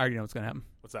 I already know what's going to happen.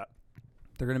 What's that?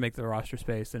 They're going to make the roster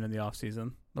space, and in the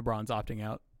offseason, LeBron's opting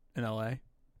out in LA.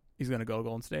 He's going to go to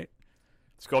Golden State.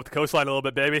 Let's go up the coastline a little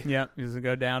bit, baby. Yeah, he's going to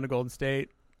go down to Golden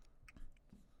State.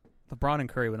 LeBron and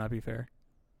Curry would not be fair.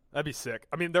 That'd be sick.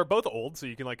 I mean, they're both old, so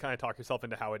you can like kind of talk yourself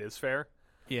into how it is fair.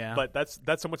 Yeah. But that's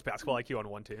so much basketball IQ on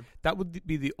one team. That would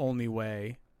be the only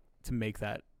way to make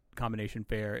that combination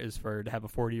fair is to have a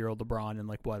 40-year-old LeBron and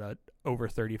like a over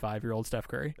 35-year-old Steph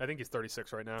Curry. I think he's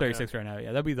 36 right now. 36 right now.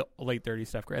 Yeah, that'd be the late 30s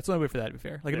Steph Curry. That's the only way for that to be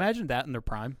fair. Like imagine that in their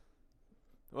prime.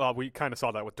 Well, we kind of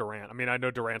saw that with Durant. I mean, I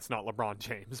know Durant's not LeBron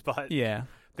James, but yeah,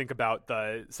 think about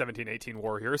the 17-18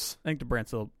 Warriors. I think DeBrant's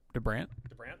still DeBrant.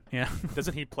 DeBrant? Yeah.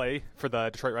 Doesn't he play for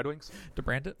the Detroit Red Wings?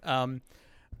 DeBrant it. I'm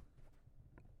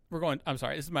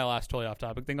sorry, this is my last totally off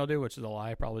topic thing I'll do, which is a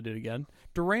lie. I probably did it again.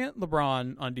 Durant,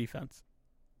 LeBron on defense.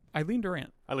 I lean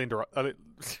Durant. I lean LeBron.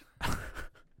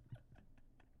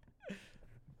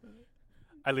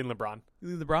 You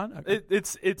lean LeBron? Okay.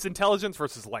 It's intelligence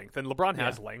versus length, and LeBron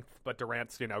has length, but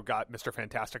Durant's got Mr.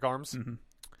 Fantastic arms. Mm-hmm.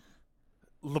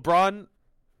 LeBron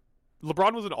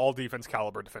was an all defense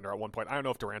caliber defender at one point. I don't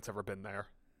know if Durant's ever been there.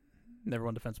 Never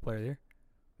won Defensive Player of the Year.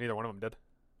 Neither one of them did.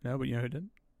 No, but you know who did?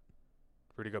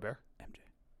 Rudy Gobert. MJ.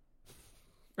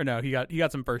 Or no, he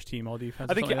got some first team all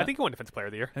defense. I think he won Defensive Player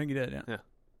of the Year. I think he did. Yeah.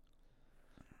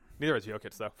 Neither is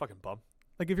Jokic though. Fucking bum.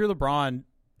 Like if you're LeBron,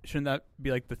 shouldn't that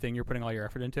be like the thing you're putting all your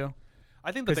effort into?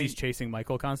 I think because he's chasing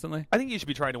Michael constantly. I think you should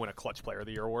be trying to win a Clutch Player of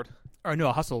the Year award. Or no,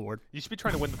 a Hustle award. You should be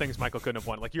trying to win the things Michael couldn't have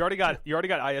won. Like you already got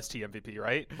IST MVP,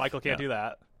 right? Michael can't do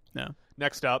that. No.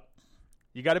 Next up,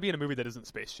 you got to be in a movie that isn't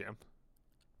Space Jam.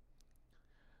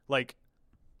 Like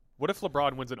What if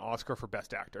LeBron wins an Oscar for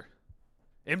Best Actor?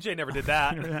 MJ never did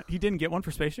that. He didn't get one for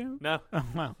Space Jam? No. Oh,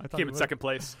 wow. I thought Came in second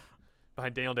place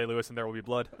behind Daniel Day-Lewis and There Will Be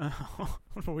Blood.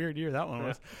 What a weird year that one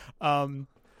was. I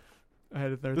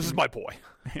had a third This thing. is my boy.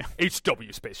 Yeah.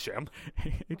 HW Space Jam.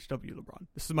 HW LeBron.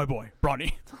 This is my boy,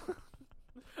 Bronny.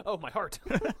 Oh, my heart.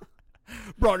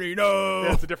 Bronny, no!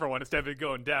 Yeah, it's a different one. Instead of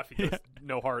going deaf, he goes,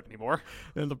 no heart anymore.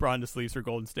 Then LeBron just leaves for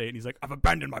Golden State, and he's like, I've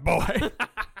abandoned my boy.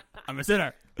 I'm a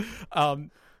sinner.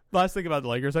 Last thing about the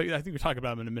Lakers, I think we'll talk about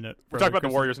them in a minute. We're talking about the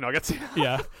Warriors Nuggets.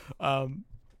 Yeah. All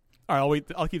right,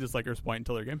 I'll keep this Lakers point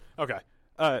until their game. Okay.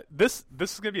 This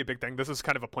is going to be a big thing. This is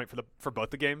kind of a point for both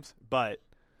the games, but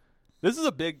this is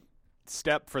a big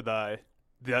step for the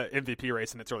MVP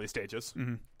race in its early stages.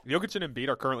 Mm-hmm. Jokic and Embiid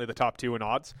are currently the top 2 in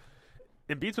odds.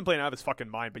 Embiid's been playing out of his fucking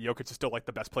mind, but Jokic is still like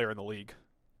the best player in the league.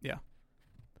 Yeah.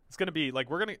 It's going to be like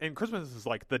and Christmas is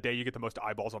like the day you get the most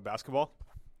eyeballs on basketball.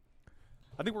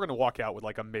 I think we're going to walk out with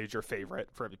like a major favorite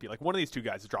for MVP. Like one of these two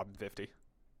guys is dropping 50.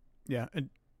 Yeah, and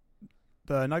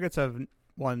the Nuggets have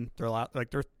won their last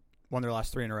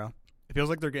 3 in a row. It feels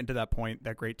like they're getting to that point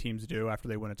that great teams do after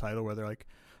they win a title, where they're like,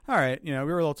 all right, we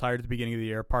were a little tired at the beginning of the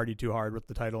year, partied too hard with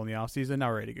the title in the offseason. Now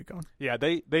we're ready to get going. Yeah,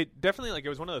 they definitely, like, it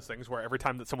was one of those things where every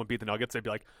time that someone beat the Nuggets, they'd be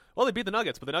like, well, they beat the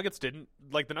Nuggets, but the Nuggets didn't.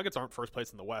 Like, the Nuggets aren't first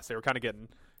place in the West. They were kind of getting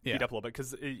beat up a little bit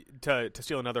because to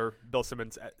steal another Bill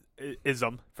Simmons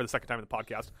ism for the second time in the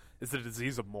podcast is the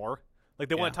disease of more. Like,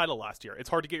 they won a title last year. It's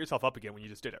hard to get yourself up again when you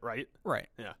just did it, right? Right.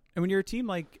 Yeah. And when you're a team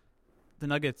like the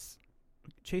Nuggets,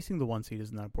 chasing the 1 seed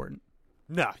isn't that important.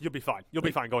 No, you'll be fine. You'll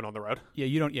be fine going on the road. Yeah,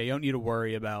 you don't need to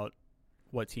worry about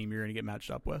what team you're going to get matched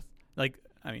up with. Like,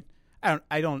 I mean,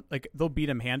 I don't like they'll beat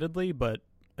them handedly, but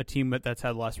a team that's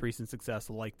had less recent success,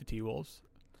 like the T-Wolves,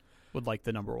 would like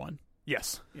the number 1.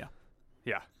 Yes. Yeah.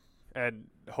 Yeah. And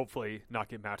hopefully not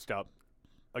get matched up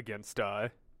against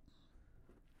like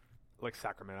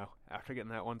Sacramento after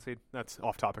getting that 1 seed. That's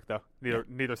off topic though.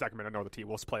 Neither Sacramento nor the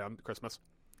T-Wolves play on Christmas.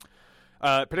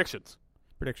 Predictions.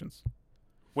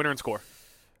 Winner and score.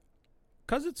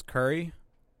 Because it's Curry,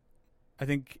 I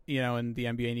think, and the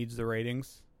NBA needs the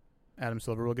ratings, Adam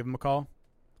Silver will give him a call.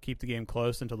 Keep the game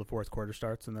close until the fourth quarter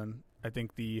starts, and then I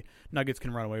think the Nuggets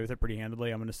can run away with it pretty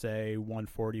handily. I'm going to say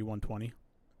 140, 120.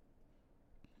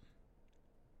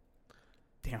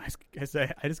 Damn,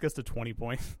 I just guessed a 20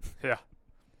 point. Yeah.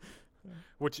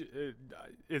 Which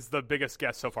is the biggest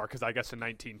guess so far because I guessed a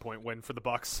 19-point win for the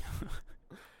Bucks.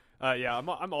 Yeah,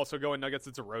 I'm also going Nuggets.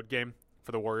 It's a road game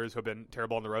for the Warriors, who have been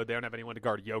terrible on the road. They don't have anyone to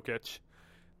guard Jokic.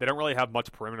 They don't really have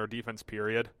much perimeter defense,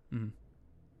 period. Mm-hmm.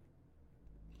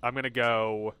 I'm going to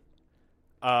go,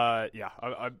 I'm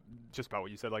just about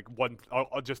what you said. Like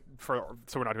I'll just, so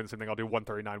we're not doing the same thing, I'll do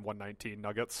 139, 119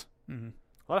 Nuggets. Mm-hmm.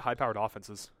 A lot of high-powered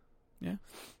offenses. Yeah.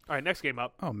 All right, next game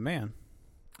up. Oh, man.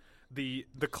 The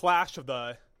clash of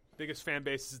the biggest fan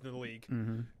bases in the league.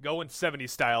 Mm-hmm. Going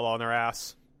 70s style on their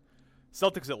ass.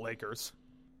 Celtics at Lakers.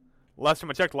 Last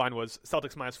time I checked, the line was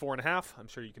Celtics minus 4.5. I'm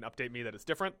sure you can update me that it's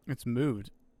different. It's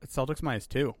moved. It's Celtics minus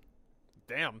 2.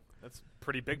 Damn, that's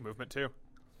pretty big movement too.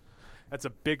 That's a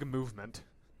big movement.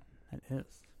 It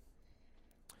is.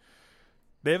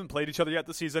 They haven't played each other yet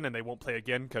this season, and they won't play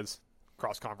again because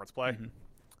cross-conference play. Mm-hmm.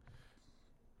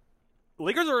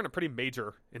 Lakers are in a pretty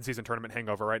major in-season tournament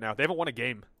hangover right now. They haven't won a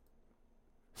game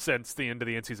since the end of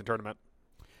the in-season tournament.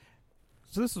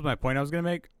 So this is my point I was going to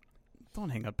make. Don't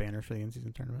hang up banners for the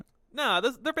in-season tournament. Nah,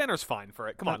 their banner's fine for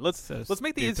it. Come on, let's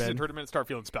make the in-season stupid. tournament start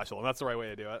feeling special, and that's the right way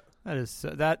to do it.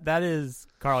 That is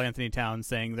Karl Anthony Towns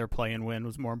saying their play-in win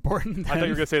was more important than... I thought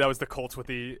you were going to say that was the Colts with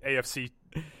the AFC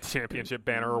championship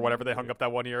banner or whatever they hung up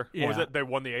that one year. Yeah. What was it? They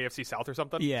won the AFC South or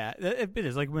something? Yeah, it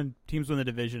is. Like when teams win the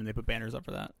division, they put banners up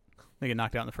for that. They get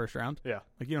knocked out in the first round. Yeah.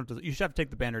 Like you should have to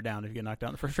take the banner down if you get knocked out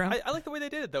in the first round. I like the way they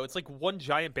did it, though. It's like one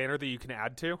giant banner that you can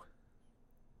add to.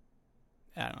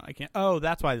 I don't know. I can't... Oh,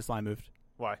 that's why this line moved.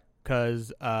 Why?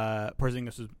 Because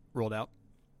Porzingis was rolled out.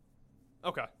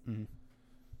 Okay. Mm-hmm.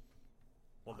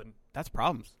 Well, then... That's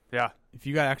problems. Yeah. If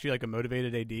you got actually like a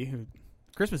motivated AD who...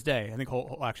 Christmas Day, I think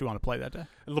he'll actually want to play that day.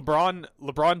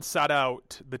 LeBron sat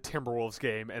out the Timberwolves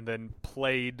game and then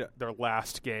played their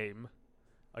last game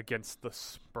against the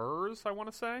Spurs, I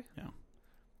want to say. Yeah.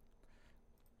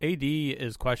 AD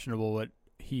is questionable what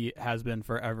he has been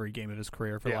for every game of his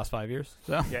career for the last 5 years.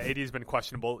 So yeah, AD's been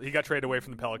questionable. He got traded away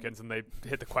from the Pelicans and they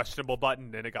hit the questionable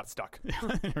button and it got stuck. They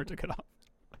never took it off.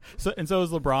 So is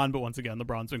LeBron, but once again,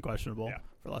 LeBron's been questionable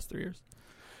for the last 3 years.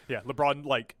 Yeah,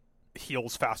 LeBron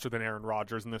heals faster than Aaron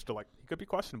Rodgers, and they're still he could be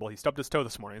questionable. He stubbed his toe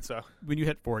this morning, so when you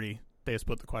hit 40, they just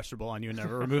put the questionable on you and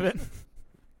never remove it.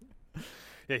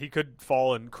 Yeah, he could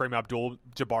fall and Kareem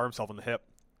Abdul-Jabbar himself in the hip.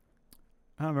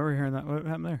 I don't remember hearing that. What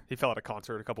happened there? He fell at a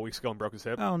concert a couple weeks ago and broke his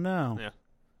hip. Oh, no. Yeah.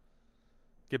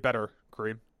 Get better,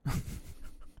 Kareem. I'll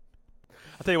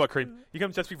tell you what, Kareem. You come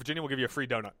to Chesapeake, Virginia, we'll give you a free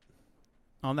donut.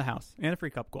 On the house. And a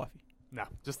free cup of coffee. No,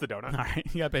 just the donut. All right.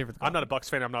 You got to pay for the coffee. I'm not a Bucks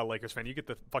fan. I'm not a Lakers fan. You get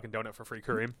the fucking donut for free,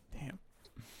 Kareem. Damn.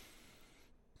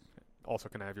 Also,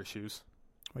 can I have your shoes?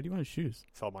 Why do you want his shoes?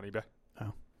 Sell them on eBay.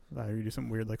 Oh. I thought you do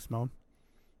something weird like smell them.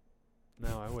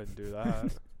 No, I wouldn't do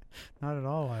that. Not at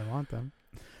all. I want them.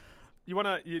 You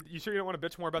wanna? You sure you don't want to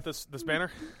bitch more about this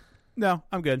banner? No,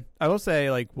 I'm good. I will say,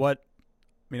 like, I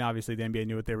mean, obviously the NBA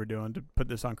knew what they were doing to put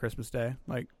this on Christmas Day.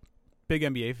 Like, big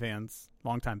NBA fans,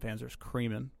 longtime fans are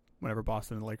screaming whenever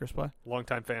Boston and the Lakers play.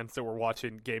 Longtime fans that were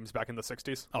watching games back in the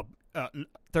 60s. Oh,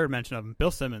 third mention of him.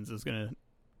 Bill Simmons is going to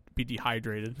be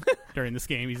dehydrated during this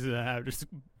game. He's going to have just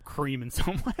creaming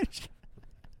so much.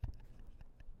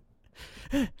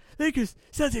 Lakers,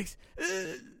 Celtics.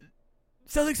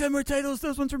 Celtics have more titles.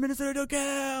 Those ones for Minnesota don't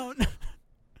count.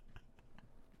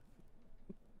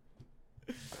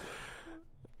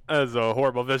 That's a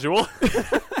horrible visual.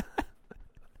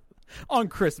 On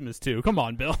Christmas, too. Come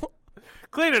on, Bill.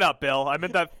 Clean it up, Bill. I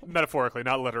meant that metaphorically,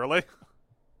 not literally.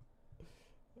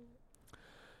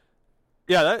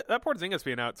 Yeah, that Porzingis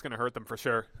being out is going to hurt them for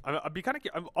sure. I'll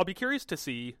be curious to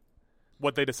see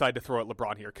what they decide to throw at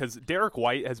LeBron here, because Derek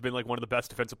White has been like one of the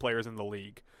best defensive players in the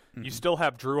league. Mm-hmm. You still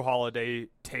have Drew Holiday,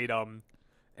 Tatum,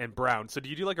 and Brown. So do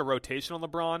you do like a rotation on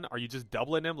LeBron? Are you just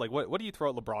doubling him? Like, what do you throw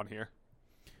at LeBron here?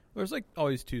 There's like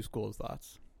always two schools of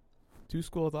thoughts. Two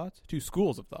schools of thoughts? Two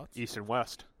schools of thoughts. East and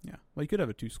West. Yeah. Well, you could have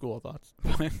a two school of thoughts.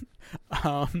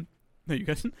 No, you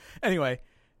couldn't. Anyway,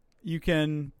 you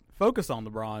can focus on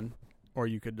LeBron, or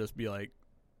you could just be like,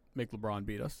 make LeBron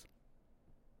beat us.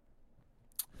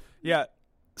 Yeah.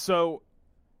 So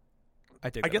I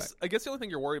guess the only thing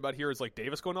you're worried about here is like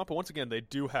Davis going up, but once again, they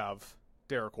do have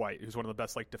Derek White, who's one of the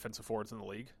best like defensive forwards in the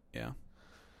league. Yeah.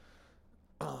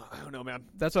 I don't know, man.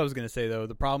 That's what I was going to say, though.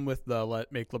 The problem with the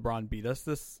make LeBron beat us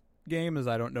this game is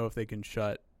I don't know if they can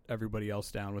shut everybody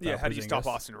else down without how do you Porzingis. stop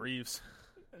Austin Reeves?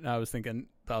 And I was thinking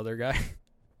the other guy.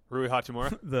 Rui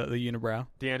Hachimura? the unibrow.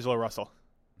 D'Angelo Russell.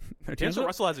 D'Angelo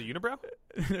Russell has a unibrow?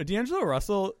 D'Angelo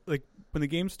Russell, like, when the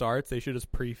game starts, they should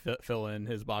just pre-fill in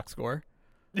his box score.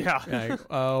 Yeah. Like,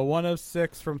 1 of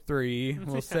 6 from 3.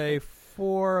 We'll say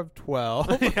 4 of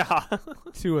 12. Yeah.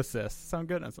 2 assists. Sound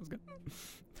good? That sounds good.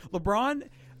 LeBron,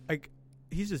 like,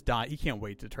 he's just dying. He can't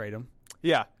wait to trade him.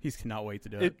 Yeah. He cannot wait to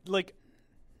do it.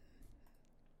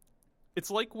 It's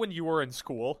like when you were in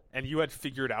school and you had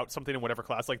figured out something in whatever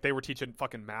class, like they were teaching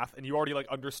fucking math and you already like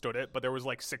understood it, but there was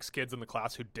like 6 kids in the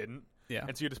class who didn't. Yeah.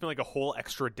 And so you had to spend like a whole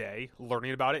extra day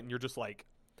learning about it, and you're just like,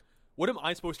 what am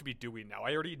I supposed to be doing now?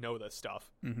 I already know this stuff.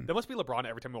 Mm-hmm. That must be LeBron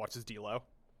every time he watches D-Lo.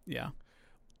 Yeah.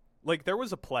 Like, there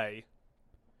was a play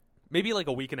maybe like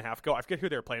a week and a half ago. I forget who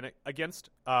they were playing it against.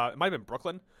 It might have been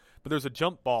Brooklyn, but there's a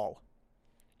jump ball.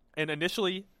 And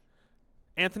initially,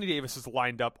 Anthony Davis is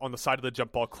lined up on the side of the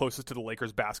jump ball closest to the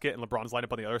Lakers basket, and LeBron's lined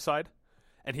up on the other side.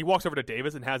 And he walks over to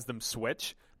Davis and has them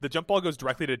switch. The jump ball goes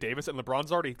directly to Davis, and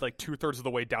LeBron's already like 2/3 of the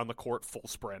way down the court, full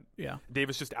sprint. Yeah.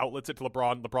 Davis just outlets it to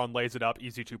LeBron. LeBron lays it up,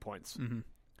 easy 2 points. Mm-hmm.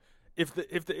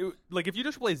 If you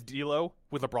just plays D'Lo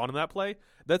with LeBron in that play,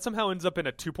 that somehow ends up in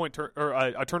a 2-point or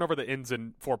a turnover that ends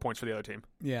in 4 points for the other team.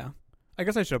 Yeah. I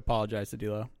guess I should apologize to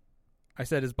D'Lo. I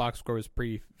said his box score was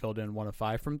pre-filled in 1 of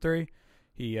 5 from 3.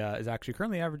 He is actually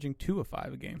currently averaging 2 of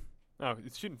 5 a game. Oh,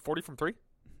 he's shooting 40 from 3?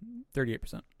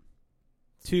 38%.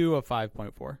 2 of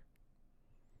 5.4.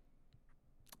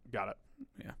 Got it.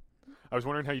 Yeah. I was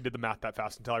wondering how you did the math that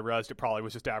fast until I realized it probably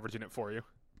was just averaging it for you.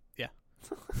 Yeah.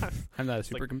 I'm not a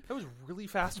super that was really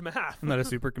fast math. I'm not a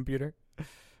supercomputer.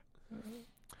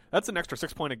 That's an extra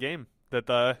 6 point a game that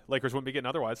the Lakers wouldn't be getting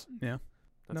otherwise. Yeah.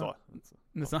 That's all.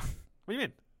 It's not. What do you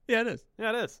mean? Yeah, it is.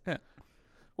 Yeah, it is. Yeah.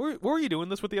 What were you doing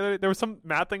this with the other day? There was some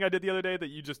math thing I did the other day that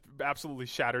you just absolutely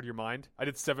shattered your mind. I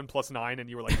did 7 plus 9, and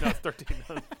you were like, no, it's 13.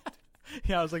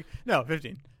 Yeah, I was like, no,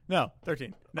 15. No,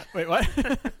 13. No, wait, what?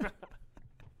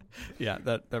 Yeah,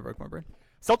 that broke my brain.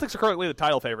 Celtics are currently the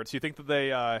title favorites. Do you think that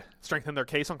they strengthen their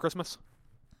case on Christmas?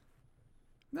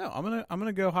 No, I'm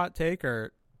gonna go hot take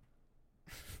or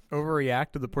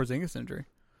overreact to the Porzingis injury.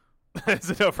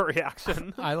 Is it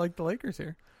overreaction? I like the Lakers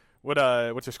here.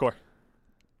 What's your score?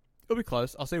 It'll be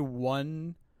close. I'll say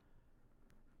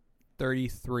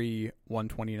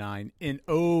 133-129 in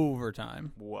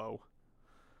overtime. Whoa.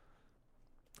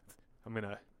 I'm going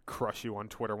to crush you on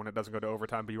Twitter when it doesn't go to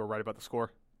overtime, but you were right about the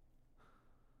score.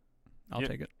 I'll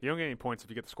take it. You don't get any points if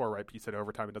you get the score right, but you said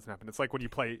overtime, it doesn't happen. It's like when you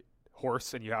play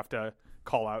horse and you have to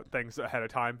call out things ahead of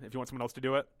time if you want someone else to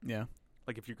do it. Yeah.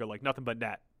 Like if you go like nothing but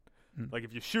net. Like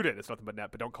if you shoot it, it's nothing but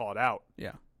net, but don't call it out.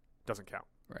 Yeah. doesn't count.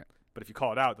 Right. But if you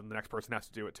call it out, then the next person has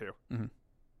to do it too. Mm-hmm.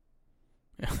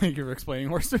 Yeah, thank you for explaining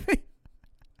worse to me.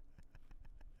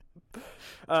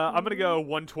 I'm going to go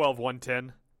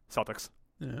 112-110 Celtics.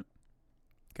 Yeah.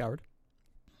 Coward.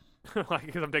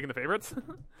 Because I'm taking the favorites?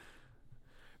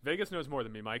 Vegas knows more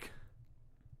than me, Mike.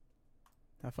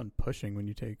 Have fun pushing when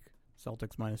you take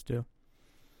Celtics -2.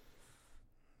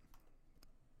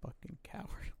 Fucking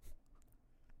coward.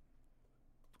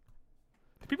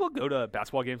 Do people go to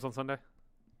basketball games on Sunday?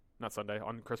 Not Sunday,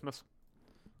 on Christmas?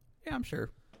 Yeah, I'm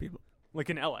sure people. Like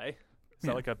in LA? Is Yeah.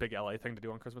 that like a big LA thing to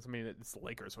do on Christmas? I mean, it's the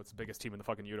Lakers, so it's the biggest team in the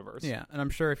fucking universe. Yeah, and I'm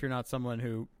sure if you're not someone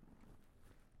who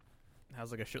has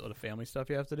like a shitload of family stuff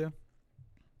you have to do.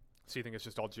 So you think it's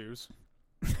just all Jews?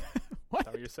 What? Is that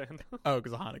what you're saying? Oh,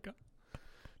 because of Hanukkah.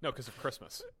 No, because of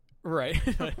Christmas. Right.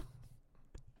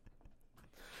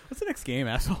 What's the next game,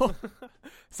 asshole?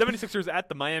 76ers at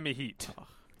the Miami Heat. Oh.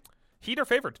 Heat are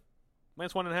favored.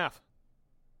 -1.5.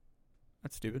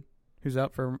 That's stupid. Who's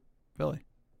out for Philly?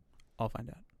 I'll find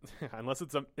out. Unless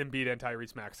it's Embiid and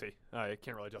Tyrese Maxey. I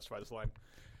can't really justify this line.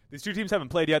 These two teams haven't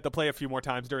played yet. They'll play a few more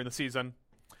times during the season.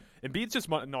 Embiid's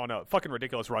just on a fucking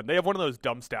ridiculous run. They have one of those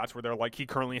dumb stats where they're like, he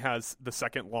currently has the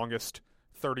second longest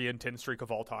 30-10 streak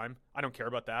of all time. I don't care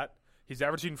about that. He's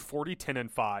averaging 40, 10,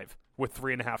 and 5 with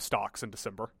 3.5 stocks in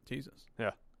December. Jesus.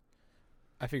 Yeah.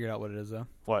 I figured out what it is, though.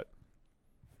 What?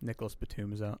 Nicholas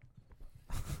Batum is out.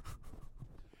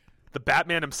 The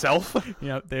Batman himself?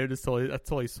 Yeah, they just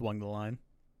totally swung the line.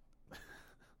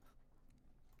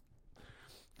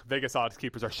 Vegas odds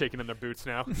keepers are shaking in their boots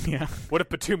now. Yeah. What if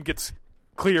Batum gets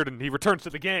cleared and he returns to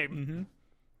the game?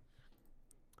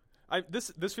 Mm-hmm.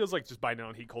 This feels like just biting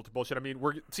on Heat culture bullshit. I mean,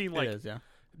 we're seeing like It is, yeah.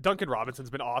 Duncan Robinson's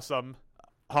been awesome.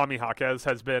 Jaime Jaquez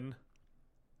has been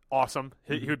awesome.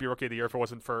 He would be Rookie of the Year if it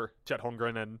wasn't for Chet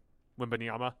Holmgren and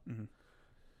Wembanyama. Mm-hmm.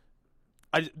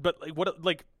 But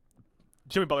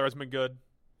Jimmy Butler has been good.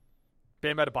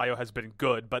 Bam Adebayo has been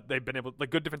good, but they've been able,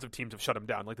 good defensive teams have shut him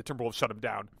down. Like the Timberwolves shut him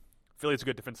down. Philly's a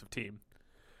good defensive team.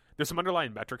 There's some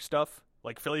underlying metric stuff.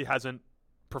 Like Philly hasn't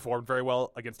performed very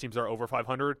well against teams that are over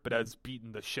 500, but has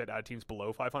beaten the shit out of teams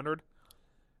below 500.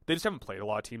 They just haven't played a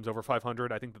lot of teams over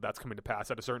 500. I think that's coming to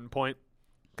pass at a certain point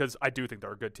because I do think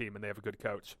they're a good team and they have a good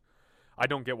coach. I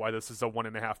don't get why this is a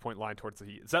 1.5 point line towards the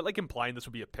Heat. Is that like implying this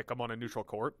would be a pick 'em on a neutral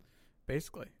court?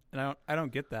 Basically. And I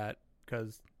don't get that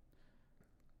because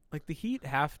like the Heat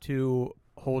have to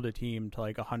hold a team to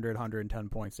like 100, 110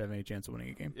 points to have any chance of winning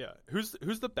a game. Yeah. Who's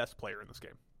the best player in this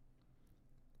game?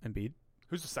 Embiid.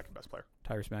 Who's the second best player?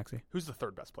 Tyrese Maxey. Who's the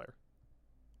third best player?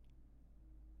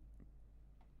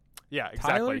 Yeah,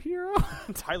 exactly. Tyler Hero?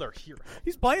 Tyler Hero.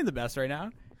 He's playing the best right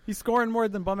now. He's scoring more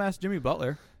than bum-ass Jimmy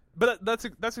Butler. But that's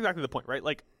exactly the point, right?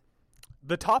 Like,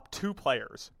 the top two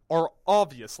players are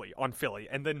obviously on Philly,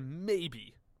 and then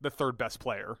maybe the third best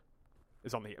player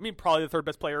is on the Heat. I mean, probably the third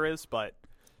best player is, but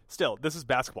still, this is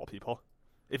basketball, people.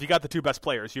 If you got the two best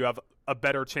players, you have a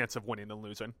better chance of winning than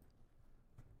losing.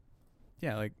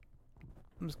 Yeah, like,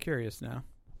 I'm just curious now.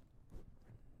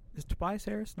 Is Tobias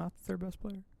Harris not the third best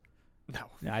player? No.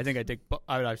 Yeah, I think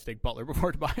I would actually take Butler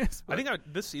before Tobias. But I think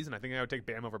this season, I would take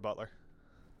Bam over Butler.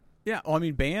 Yeah, well, I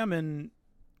mean, Bam and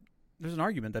there's an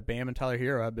argument that Bam and Tyler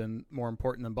Hero have been more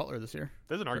important than Butler this year.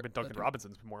 There's an argument Duncan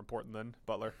Robinson's been more important than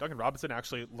Butler. Duncan Robinson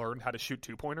actually learned how to shoot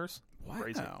 2-pointers. Wow.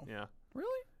 Crazy. Yeah.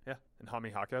 Really? Yeah. And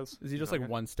Jaime Jaquez. Is he just like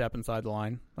one step inside the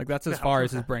line? Like that's as far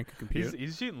as his brain can compute.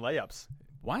 He's shooting layups.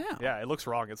 Wow. Yeah, it looks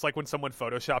wrong. It's like when someone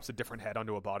photoshops a different head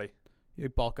onto a body. You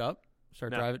bulk up,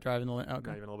 start driving the lane.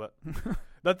 Okay. Not even a little bit.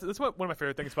 That's one of my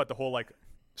favorite things about the whole like,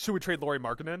 should we trade Lauri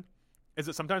Markkanen? Is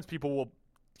that sometimes people will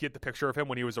get the picture of him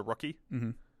when he was a rookie,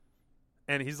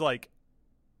 and he's like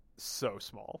so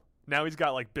small. Now he's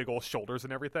got like big old shoulders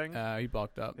and everything. He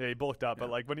bulked up. Yeah, he bulked up. Yeah. But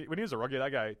like when he was a rookie,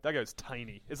 that guy's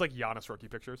tiny. It's like Giannis rookie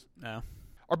pictures. No.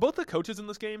 Are both the coaches in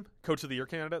this game Coach of the Year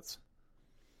candidates?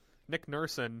 Nick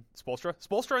Nurse and Spoelstra?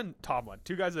 Spoelstra and Tomlin,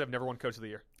 two guys that have never won Coach of the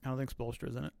Year. I don't think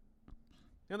Spoelstra's in it.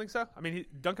 You don't think so? I mean,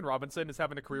 Duncan Robinson is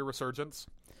having a career resurgence.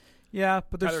 Yeah,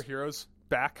 but Tyler Hero's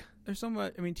back. There's so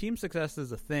much. I mean, team success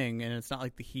is a thing, and it's not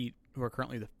like the Heat, who are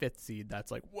currently the 5th seed, that's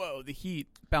like, whoa, the Heat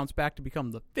bounced back to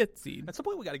become the 5th seed. At some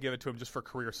point, we got to give it to him just for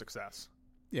career success.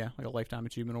 Yeah, like a Lifetime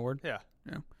Achievement Award. Yeah.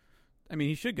 I mean,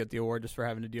 he should get the award just for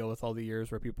having to deal with all the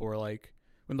years where people were like,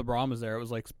 when LeBron was there, it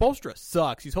was like, Spoelstra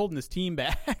sucks. He's holding his team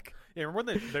back. Yeah,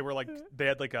 remember when they were like, they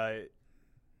had like a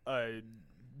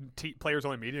players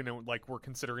only meeting and like were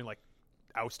considering like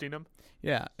ousting him.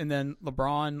 Yeah, and then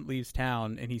LeBron leaves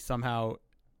town and he somehow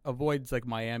avoids like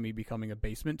Miami becoming a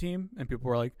basement team, and people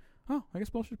were like, "Oh, I guess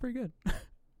Spoelstra's pretty good."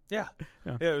 Yeah.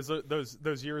 It was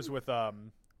those years with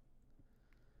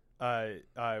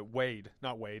Wade,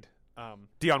 not Wade,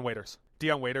 Dion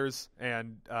Waiters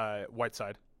and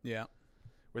Whiteside, Yeah.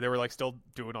 where they were like still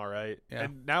doing all right. Yeah.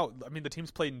 And now, I mean, the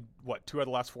team's played in, 2 out of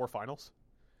the last 4 finals?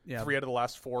 Yeah. 3 out of the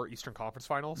last 4 Eastern Conference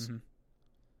finals? Mm-hmm.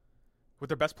 With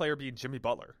their best player being Jimmy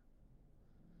Butler,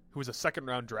 who was a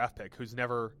second-round draft pick, who's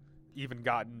never even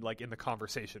gotten like in the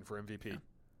conversation for MVP. Yeah.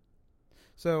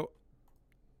 So,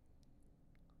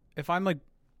 if I'm like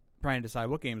trying to decide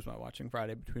what games am I watching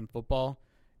Friday between football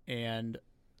and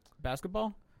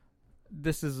basketball,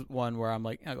 this is one where I'm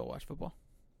like, I'll go watch football.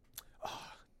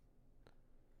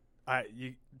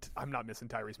 I'm not missing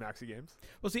Tyrese Maxey games.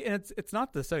 Well, see, and it's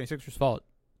not the 76ers' fault.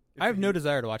 I have no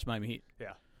desire to watch Miami Heat.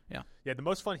 Yeah. Yeah. Yeah, the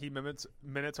most fun Heat minutes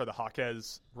are the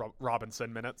Jaquez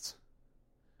Robinson minutes.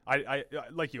 I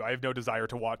like you, I have no desire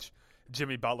to watch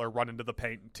Jimmy Butler run into the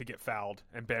paint to get fouled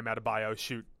and Bam Adebayo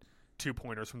shoot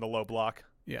 2-pointers from the low block.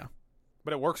 Yeah.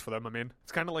 But it works for them. I mean,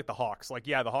 it's kind of like the Hawks. Like,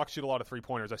 yeah, the Hawks shoot a lot of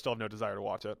 3-pointers. I still have no desire to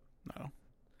watch it. No.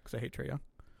 Because I hate Trae Young.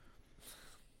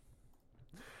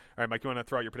 All right, Mike, you want to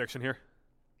throw out your prediction here?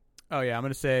 Oh, yeah. I'm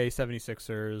going to say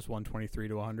 76ers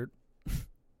 123-100. I think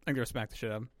they're going to smack the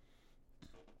shit out of them.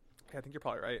 Yeah, I think you're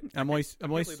probably right. I'm only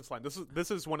leave this line.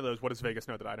 This is one of those what does Vegas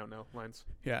know that I don't know lines.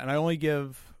 Yeah, and I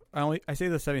say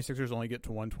the 76ers only get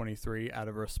to 123 out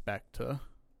of respect to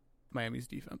Miami's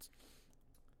defense.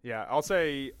 Yeah, I'll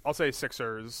say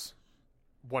Sixers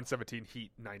 117,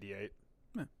 Heat 98.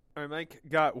 Yeah. All right, Mike,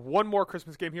 got one more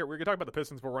Christmas game here. We're going to talk about the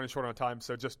Pistons, but we're running short on time,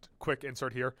 so just quick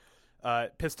insert here.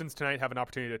 Pistons tonight have an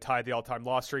opportunity to tie the all-time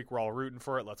loss streak. We're all rooting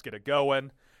for it. Let's get it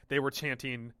going. They were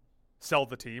chanting, "Sell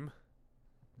the team,"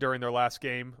 during their last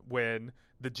game when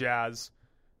the Jazz,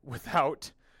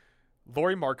 without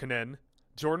Lauri Markkanen,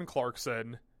 Jordan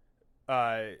Clarkson,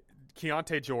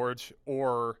 Keontae George,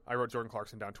 or I wrote Jordan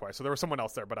Clarkson down twice, so there was someone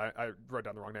else there, but I wrote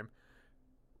down the wrong name.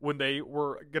 When they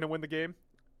were going to win the game,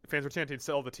 fans were chanting,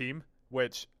 "Sell the team,"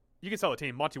 which you can sell the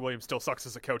team. Monty Williams still sucks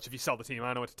as a coach if you sell the team. I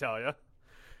don't know what to tell you.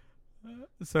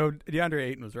 So DeAndre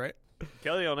Ayton was right.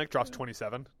 Kelly Olynyk drops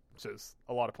 27, which is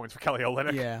a lot of points for Kelly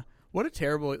Olynyk. Yeah. What a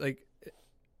terrible,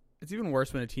 it's even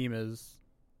worse when a team is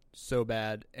so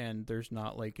bad and there's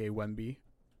not like a Wemby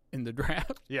in the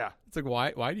draft. Yeah. It's like,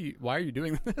 why are you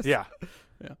doing this? Yeah.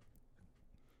 Yeah.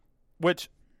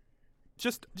 Which,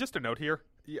 just a note here.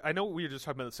 I know we were just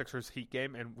talking about the Sixers Heat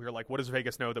game, and we were like, what does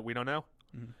Vegas know that we don't know?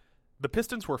 Mm-hmm. The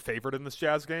Pistons were favored in this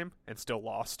Jazz game and still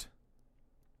lost.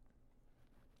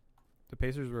 The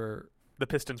Pistons were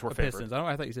favored. Pistons.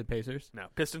 I thought you said Pacers. No,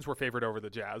 Pistons were favored over the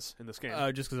Jazz in this game.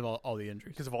 Just because of all the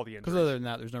injuries. Because of all the injuries. Because other than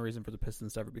that, there's no reason for the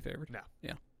Pistons to ever be favored. No.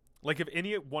 Yeah. Like if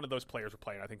any one of those players were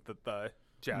playing, I think that the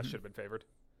Jazz should have been favored.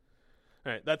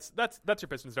 All right, that's your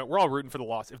Pistons note. We're all rooting for the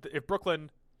loss. If Brooklyn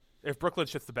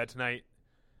shits the bed tonight,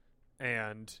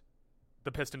 and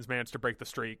the Pistons manage to break the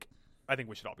streak, I think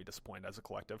we should all be disappointed as a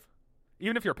collective.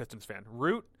 Even if you're a Pistons fan,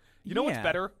 root. You know what's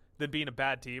better than being a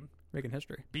bad team? Making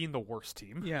history. Being the worst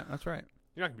team. Yeah, that's right.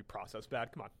 You're not going to be processed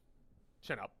bad. Come on.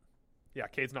 Chin up. Yeah,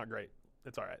 Cade's not great.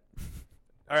 It's all right.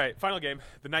 All right, final game.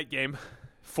 The night game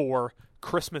for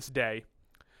Christmas Day.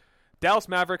 Dallas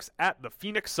Mavericks at the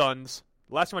Phoenix Suns.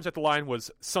 Last time I checked the line was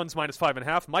Suns minus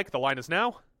 5.5. Mike, the line is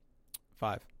now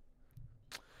 5.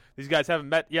 These guys haven't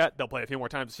met yet. They'll play a few more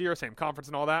times this year, same conference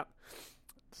and all that.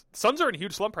 Suns are in a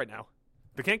huge slump right now.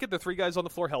 They can't get their 3 guys on the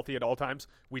floor healthy at all times.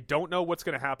 We don't know what's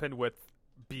going to happen with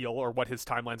Beal or what his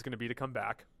timeline is going to be to come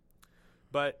back.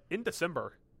 But in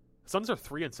December, Suns are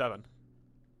 3-7.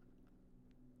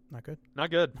 Not good.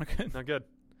 Not good. Not good. Not good.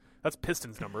 That's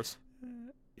Pistons numbers.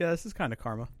 Yeah, this is kind of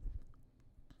karma.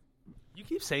 You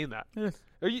keep saying that. It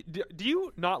is. Do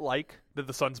you not like that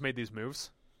the Suns made these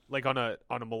moves? Like on a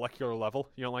molecular level?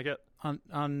 You don't like it? I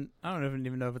don't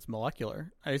even know if it's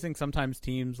molecular. I just think sometimes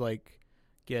teams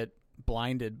get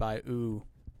blinded by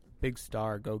big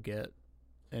star, go get,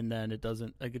 and then it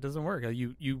doesn't work.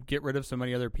 You get rid of so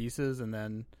many other pieces, and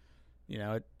then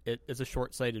it's a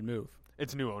short-sighted move.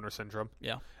 It's new owner syndrome.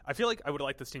 Yeah, I feel like I would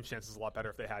like this team's chances a lot better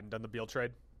if they hadn't done the Beal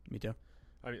trade. Me too.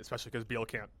 I mean, especially because Beal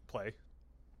can't play.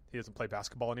 He doesn't play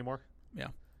basketball anymore. Yeah,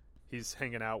 he's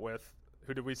hanging out with,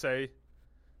 who did we say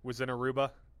was in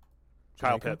Aruba?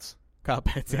 Kyle Pitts.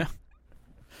 Yeah.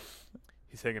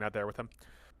 He's hanging out there with him.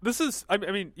 This is, I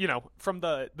mean, from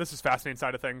this is fascinating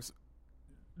side of things,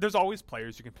 there's always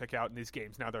players you can pick out in these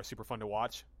games now that are super fun to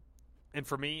watch. And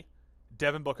for me,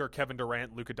 Devin Booker, Kevin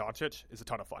Durant, Luka Doncic is a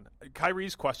ton of fun.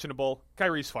 Kyrie's questionable.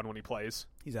 Kyrie's fun when he plays.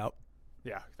 He's out.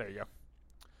 Yeah, there you go.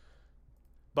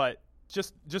 But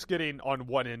just getting on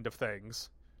one end of things,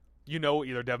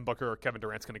 either Devin Booker or Kevin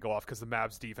Durant's going to go off because the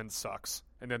Mavs defense sucks.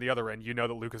 And then the other end,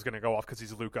 that Luka's going to go off because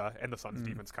he's Luka and the Suns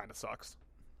defense kind of sucks.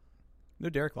 No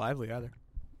Derek Lively either.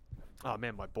 Oh,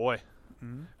 man, my boy.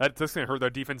 Mm-hmm. That's going to hurt their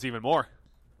defense even more.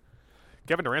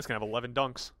 Kevin Durant's going to have 11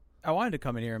 dunks. I wanted to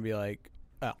come in here and be like,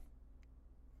 oh,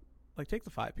 like take the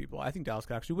 5 people. I think Dallas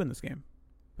could actually win this game.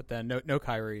 But then no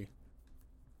Kyrie.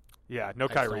 Yeah, no I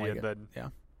just don't Kyrie, like and it. then Yeah.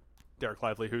 Derek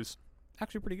Lively, who's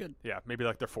Actually pretty good. yeah, maybe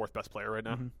like their 4th best player right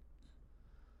now. Mm-hmm.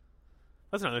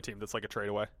 That's another team that's like a trade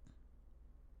away.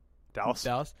 Dallas.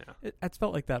 Yeah. It's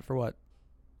felt like that for what?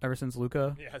 Ever since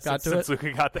Luka got since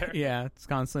Luka got there. Yeah, it's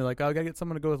constantly like, oh, I gotta get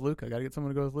someone to go with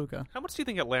Luka. How much do you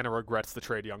think Atlanta regrets the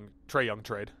Trae Young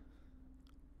trade?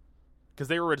 Because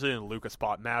they were originally in the Luka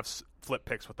spot. Mavs flip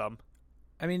picks with them.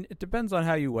 I mean, it depends on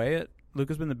how you weigh it.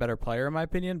 Luka's been the better player in my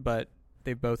opinion, but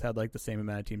they've both had like the same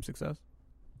amount of team success.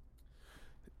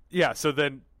 Yeah, so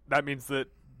then that means that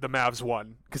the Mavs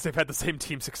won because they've had the same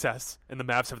team success, and the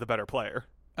Mavs have the better player.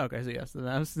 Okay, so yes, the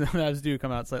Mavs do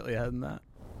come out slightly ahead in that.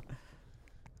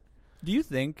 Do you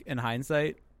think, in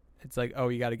hindsight, it's like, oh,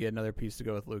 you got to get another piece to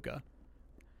go with Luka?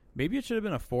 Maybe it should have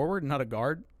been a forward, not a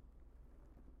guard.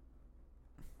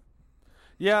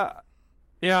 Yeah.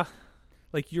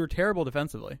 Like, you were terrible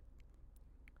defensively,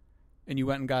 and you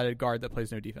went and got a guard that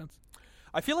plays no defense.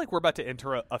 I feel like we're about to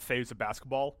enter a phase of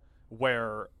basketball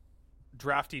where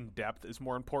drafting depth is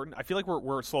more important. I feel like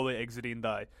we're slowly exiting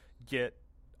the get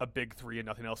a big 3 and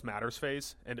nothing else matters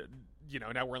phase, and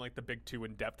now we're in like the big 2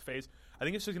 in depth phase. I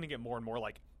think it's just going to get more and more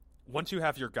like once you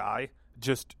have your guy,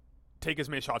 just take as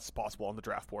many shots as possible on the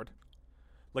draft board.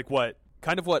 Like what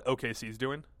OKC is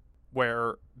doing,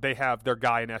 where they have their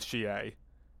guy in SGA,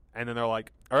 and then they're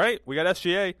like, all right, we got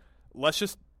SGA, let's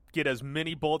just get as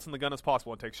many bullets in the gun as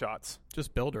possible and take shots.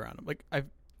 Just build around them. Like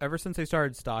ever since they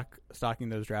started stocking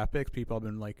those draft picks, people have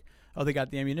been like, oh, they got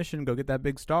the ammunition, go get that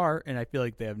big star, and I feel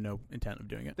like they have no intent of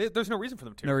doing it. There's no reason for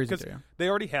them to. No reason to, yeah. They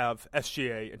already have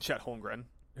SGA and Chet Holmgren,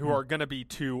 who are going to be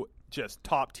 2 just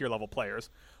top-tier level players.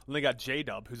 And they got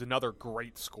J-Dub, who's another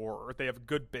great scorer. They have a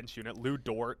good bench unit. Lou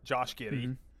Dort, Josh Giddey.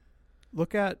 Mm-hmm.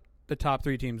 Look at the top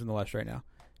 3 teams in the West right now.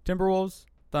 Timberwolves,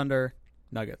 Thunder,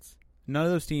 Nuggets. None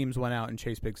of those teams went out and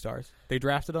chased big stars. They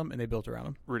drafted them, and they built around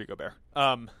them. Rudy Gobert.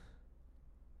 I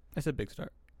said big star.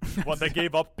 Well, they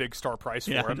gave up big star price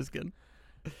for him. I'm just kidding.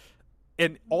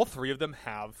 And all 3 of them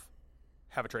have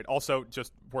a trade. Also,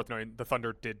 just worth noting, the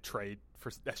Thunder did trade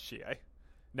for SGA.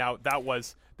 Now,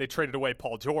 they traded away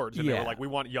Paul George, and they were like, we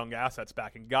want young assets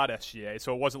back, and got SGA.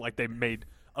 So it wasn't like they made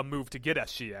a move to get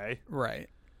SGA. Right.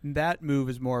 That move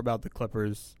is more about the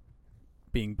Clippers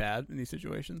being bad in these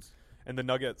situations. And the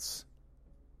Nuggets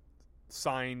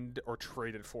signed or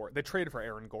traded for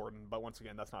Aaron Gordon, but once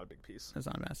again, that's not a big piece. That's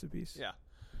not a massive piece. Yeah.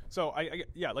 So like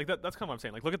that's kind of what I'm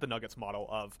saying. Like, look at the Nuggets model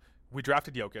of we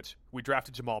drafted Jokic, we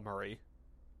drafted Jamal Murray,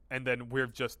 and then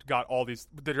we've just got all these.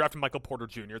 They drafted Michael Porter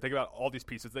Jr. They got all these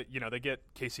pieces that they get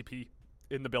KCP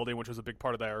in the building, which was a big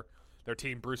part of their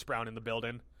team. Bruce Brown in the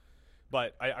building.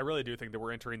 But I really do think that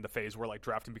we're entering the phase where like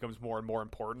drafting becomes more and more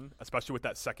important, especially with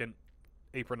that second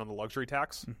apron on the luxury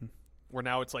tax, where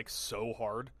now it's like so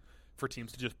hard for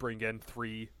teams to just bring in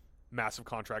 3 massive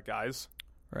contract guys.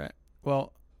 Right.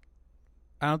 Well,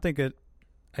 I think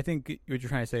what you're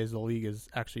trying to say is the league is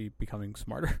actually becoming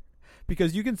smarter.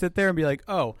 Because you can sit there and be like,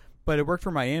 oh, but it worked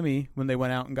for Miami when they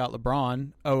went out and got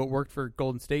LeBron. Oh, it worked for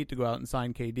Golden State to go out and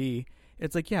sign KD.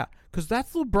 It's like, yeah, because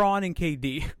that's LeBron and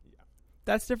KD. Yeah.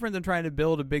 That's different than trying to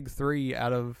build a big 3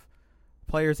 out of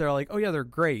players that are like, oh, yeah, they're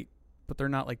great, but they're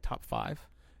not like top 5.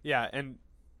 Yeah, and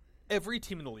every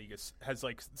team in the league has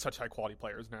like such high quality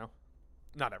players now.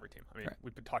 Not every team. I mean,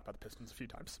 we've been talking about the Pistons a few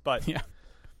times, but yeah,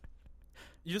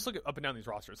 you just look up and down these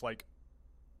rosters. Like,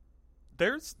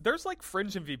 there's like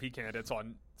fringe MVP candidates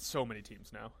on so many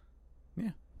teams now. Yeah,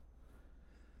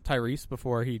 Tyrese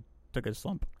before he took a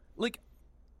slump. Like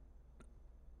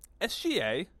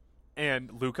SGA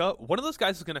and Luka, one of those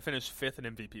guys is going to finish 5th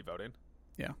in MVP voting.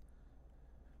 Yeah.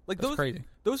 Like that's crazy.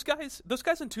 Those guys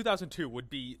in 2002 would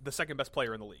be the second best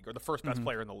player in the league or the first best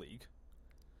player in the league,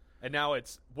 and now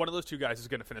it's one of those 2 guys is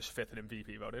going to finish 5th in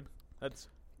MVP voted.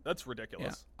 That's ridiculous.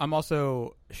 Yeah. I'm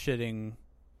also shitting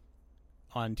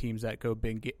on teams that go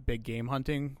big game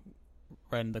hunting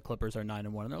when the Clippers are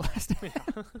 9-1 in their last.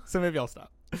 So maybe I'll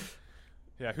stop.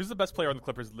 Yeah, who's the best player on the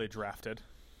Clippers that they drafted?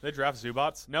 They draft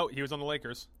Zubats? No, he was on the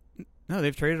Lakers. No,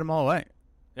 they've traded them all away.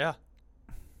 Yeah.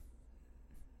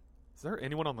 Is there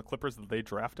anyone on the Clippers that they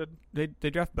drafted? They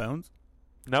draft Bones?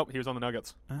 Nope, he was on the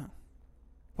Nuggets. Oh.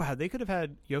 Wow, they could have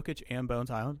had Jokic and Bones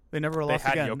Island. They never lost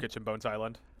again. They had Jokic and Bones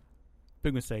Island.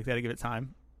 Big mistake. They had to give it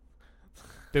time.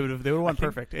 They would have won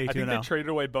perfect. I think they traded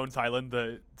away Bones Island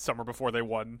the summer before they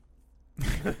won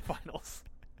the finals.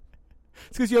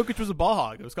 It's because Jokic was a ball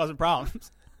hog. It was causing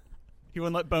problems. He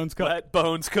wouldn't let Bones cook. Let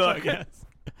Bones cook. Yes.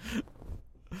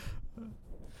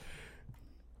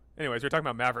 Anyways, we're talking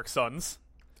about Mavericks Suns.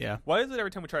 Yeah. Why is it every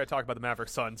time we try to talk about the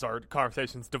Mavericks Suns, our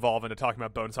conversations devolve into talking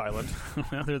about Bones Island?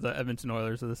 They're the Edmonton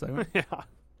Oilers of the segment. Yeah.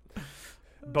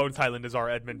 Bones Island is our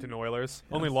Edmonton Oilers.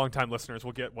 Yes. Only longtime listeners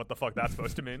will get what the fuck that's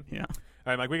supposed to mean. Yeah. All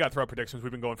right, Mike, we got throw predictions.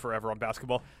 We've been going forever on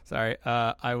basketball. Sorry.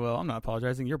 I will. I'm not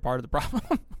apologizing. You're part of the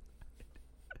problem.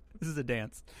 This is a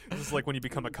dance. This is like when you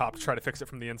become a cop to try to fix it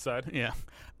from the inside. Yeah.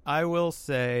 I will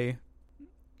say,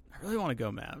 I really want to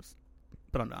go Mavs,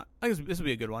 but I'm not. I guess this will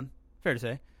be a good one. Fair to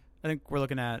say. I think we're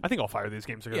looking at. I think all 5 of these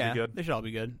games are going to be good. They should all be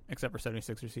good, except for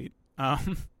 76ers Heat.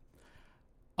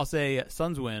 I'll say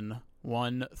Suns win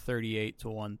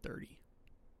 138-130.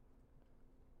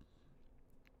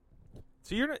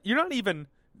 So you're not even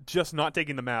just not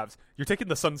taking the Mavs. You're taking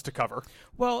the Suns to cover.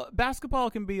 Well,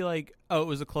 basketball can be like, oh, it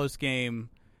was a close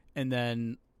game, and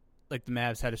then like the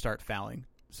Mavs had to start fouling.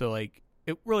 So like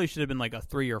it really should have been like a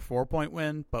 3 or 4 point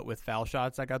win, but with foul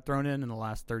shots that got thrown in the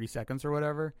last 30 seconds or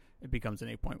whatever, it becomes an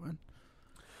 8-point win.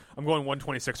 I'm going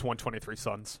 126-123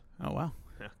 Suns. Oh wow.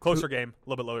 Yeah. Closer game, a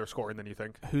little bit lower scoring than you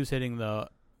think. Who's hitting the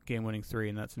game-winning 3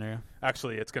 in that scenario?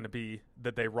 Actually, it's going to be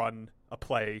that they run a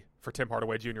play for Tim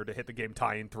Hardaway Jr. to hit the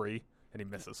game-tying 3, and he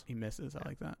misses. He misses. I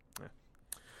like that. Yeah.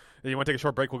 You want to take a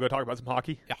short break? We'll go talk about some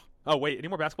hockey? Yeah. Oh, wait. Any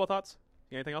more basketball thoughts?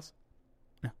 Anything else?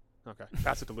 No. Okay.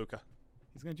 Pass it to Luca.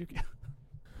 He's going to juke you.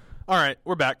 All right.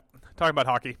 We're back. Talking about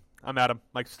hockey. I'm Adam.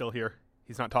 Mike's still here.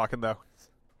 He's not talking, though.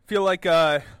 Feel like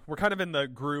we're kind of in the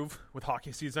groove with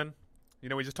hockey season. You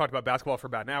know, we just talked about basketball for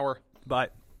about an hour,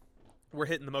 but we're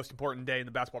hitting the most important day in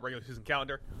the basketball regular season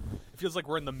calendar. It feels like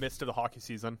we're in the midst of the hockey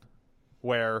season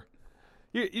where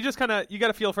you just kind of, you got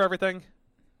a feel for everything.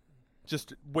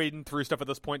 Just wading through stuff at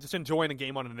this point, just enjoying a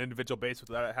game on an individual basis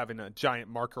without having a giant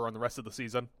marker on the rest of the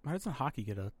season. Why doesn't hockey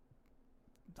get a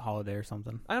holiday or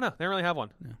something? I don't know. They don't really have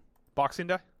one. Yeah. Boxing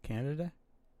Day? Canada Day?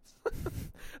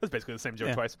 That's basically the same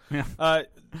joke twice. Yeah.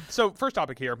 So first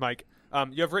topic here, Mike.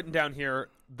 You have written down here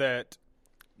that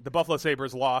the Buffalo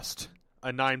Sabres lost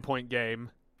a 9-point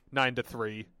game,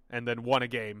 9-3, and then won a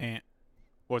game.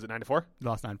 What was it, 9-4?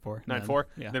 Lost 9-4. 9-4?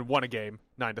 Yeah. Then won a game,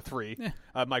 9-3.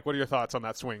 Yeah. Mike, what are your thoughts on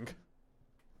that swing?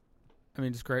 I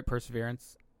mean, just great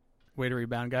perseverance. Way to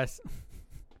rebound, guys.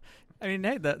 I mean,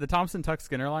 hey, the Thompson Tuck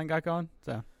Skinner line got going.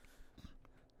 So,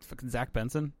 fucking Zach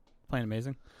Benson playing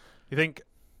amazing. You think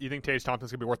Tage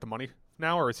Thompson's gonna be worth the money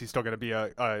now, or is he still gonna be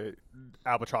a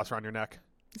albatross around your neck?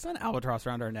 He's not an albatross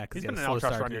around our neck. He's been an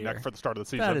albatross around your neck for the start of the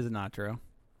season. That is not true.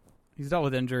 He's dealt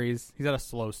with injuries. He's had a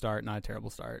slow start, not a terrible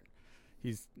start.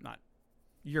 He's not.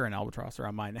 You're an albatross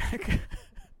around my neck.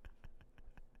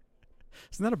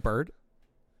 Isn't that a bird?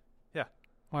 Yeah.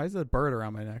 Why is it a bird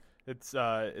around my neck? It's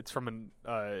from an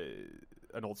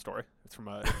old story. It's from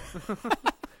a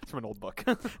it's from an old book.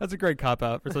 That's a great cop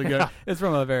out for something good. It's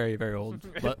from a very, very old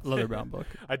leather bound book.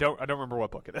 I don't remember what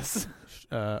book it is.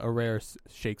 A rare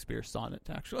Shakespeare sonnet,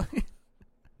 actually.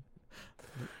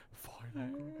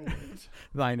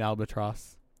 Thine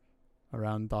albatross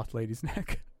around doth lady's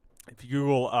neck. If you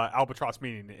Google albatross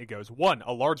meaning, it goes 1,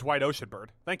 a large white ocean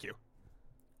bird. Thank you.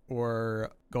 Or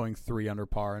going 3 under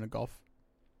par in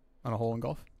a hole in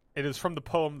golf. It is from the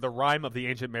poem The Rime of the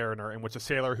Ancient Mariner, in which a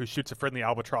sailor who shoots a friendly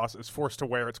albatross is forced to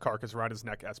wear its carcass around his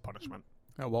neck as punishment.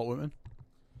 Walt Whitman.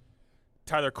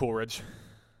 Tyler Coleridge.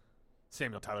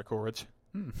 Samuel Tyler Coleridge.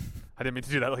 I didn't mean to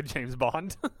do that like James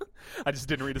Bond. I just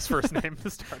didn't read his first name to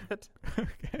start it.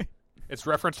 Okay. It's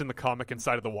referenced in the comic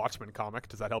inside of the Watchmen comic.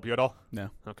 Does that help you at all?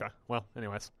 No. Okay. Well,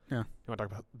 anyways. Yeah. You want to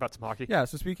talk about some hockey? Yeah,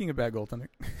 so speaking of bad goaltending.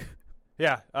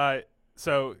 Yeah.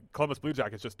 So Columbus Blue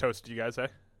Jackets just toasted you guys, eh?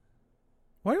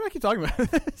 Why do I keep talking about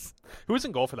this? Who was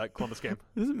in goal for that Columbus game?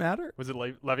 Does it matter? Was it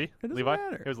Levy? It doesn't Levi?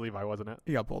 matter. It was Levi, wasn't it?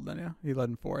 He got pulled then, yeah. He led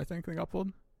in 4, I think. They got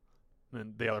pulled.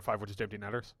 And the other 5 were just empty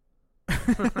netters.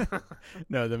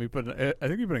 No, then I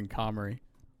think we put in Comrie,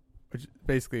 which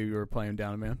basically we were playing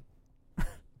down a man.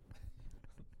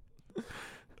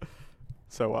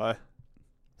 So,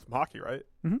 some hockey, right?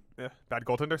 Mm-hmm. Yeah. Bad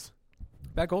goaltenders?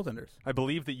 Bad goaltenders. I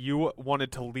believe that you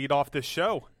wanted to lead off this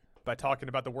show by talking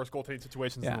about the worst goaltending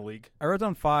situations in the league. I wrote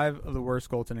down 5 of the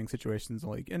worst goaltending situations in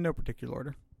the league, in no particular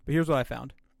order. But here's what I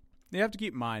found. You have to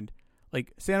keep in mind,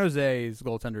 like, San Jose's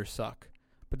goaltenders suck.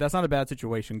 But that's not a bad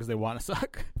situation because they want to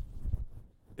suck.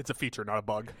 It's a feature, not a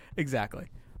bug.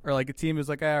 Exactly. Or like a team is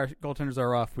like, our goaltenders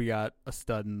are rough. We got a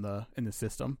stud in the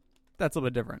system. That's a little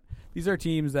bit different. These are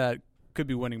teams that could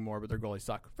be winning more, but their goalies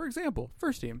suck. For example,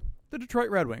 first team, the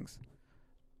Detroit Red Wings.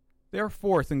 They are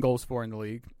 4th in goals for in the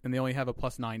league, and they only have a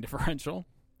 +9 differential.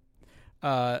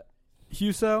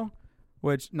 Husso,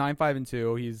 which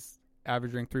 9-5-2, he's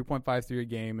averaging 3.53 a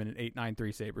game and an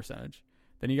 .893 save percentage.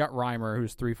 Then you got Reimer,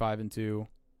 who's 3-5-2,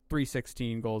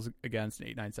 316 goals against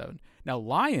and .897. Now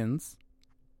Lions,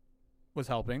 was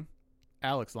helping.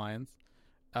 Alex Lyons.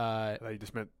 You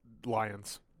just meant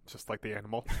lions, just like the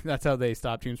animal. That's how they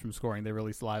stop teams from scoring. They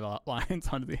release live lions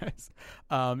onto the ice.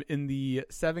 In the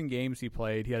 7 games he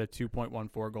played, he had a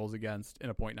 2.14 goals against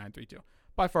and a .932.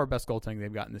 By far best goaltending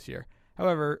they've gotten this year.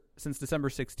 However, since December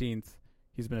 16th,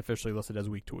 he's been officially listed as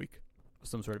week to week with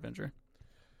some sort of injury.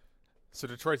 So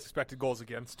Detroit's expected goals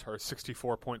against are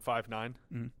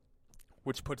 64.59,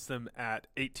 which puts them at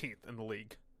 18th in the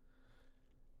league.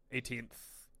 18th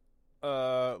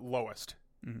lowest.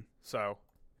 So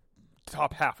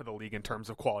top half of the league in terms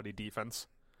of quality defense.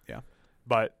 Yeah.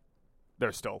 But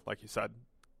they're still, like you said,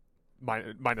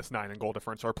 -9 in goal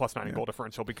differential or +9 in goal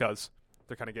differential because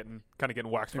they're kind of getting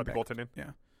waxed by the goaltending.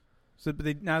 Yeah. So but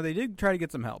they did try to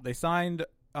get some help. They signed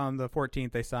on the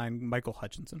 14th. They signed Michael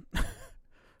Hutchinson,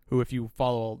 who, if you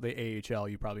follow the AHL,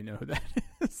 you probably know who that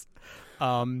is.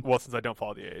 Well, since I don't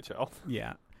follow the AHL.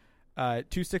 Yeah.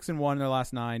 2-6-1 in their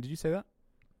last 9. Did you say that?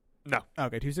 No.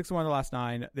 Okay, 2-6-1 in their last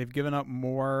 9. They've given up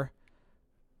 4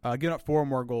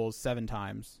 more goals 7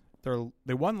 times.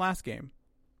 They won last game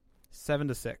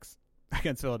 7-6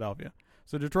 against Philadelphia.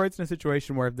 So Detroit's in a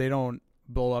situation where if they don't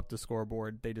blow up the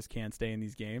scoreboard, they just can't stay in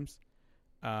these games.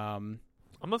 I'm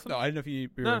listening. No, I didn't know if you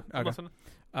were... No, I'm okay.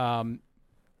 listening.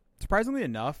 Surprisingly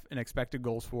enough, in expected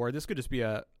goals for, this could just be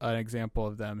an example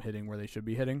of them hitting where they should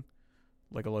be hitting,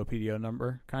 like a low PDO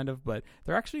number, kind of. But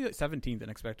they're actually 17th in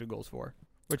expected goals for,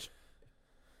 which...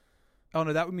 Oh,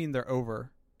 no, that would mean they're over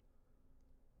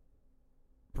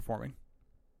performing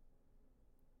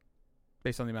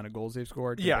based on the amount of goals they've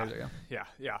scored. Yeah.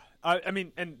 I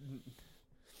mean, and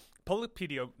public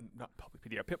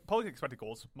expected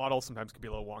goals models sometimes can be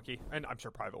a little wonky, and I'm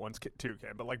sure private ones too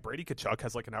can. But like Brady Tkachuk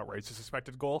has like an outrageous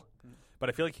expected goal, but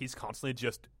I feel like he's constantly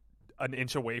just an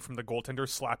inch away from the goaltender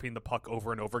slapping the puck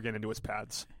over and over again into his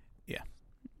pads. Yeah.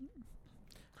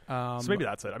 So maybe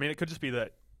that's it. I mean, it could just be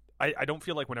that I don't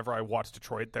feel like whenever I watch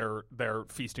Detroit, they're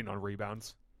feasting on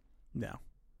rebounds. No.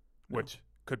 Which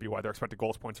could be why their expected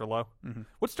goals points are low.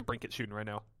 What's DeBrincat shooting right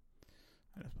now?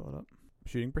 I just pull it up.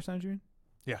 Shooting percentage, you mean?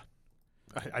 Yeah.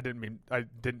 I didn't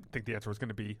think the answer was going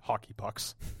to be hockey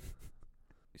pucks.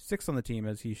 6th on the team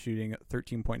as he's shooting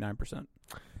 13.9%.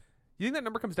 You think that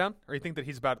number comes down, or you think that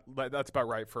that's about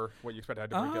right for what you expect to have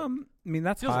DeBrincat? I mean,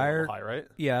 that's Feels higher. A little high, right?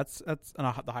 Yeah, that's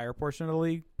the higher portion of the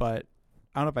league, but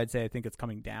I don't know if I'd say I think it's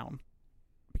coming down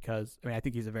because I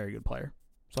think he's a very good player.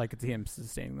 So I could see him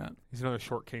sustaining that. He's another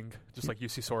short king, just like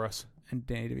UC Soros. And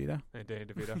Danny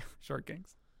DeVito. Short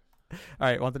kings. All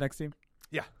right, want the next team?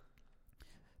 Yeah.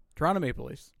 Toronto Maple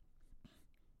Leafs.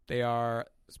 They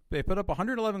put up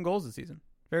 111 goals this season.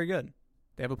 Very good.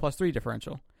 They have a +3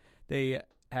 differential. They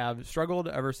have struggled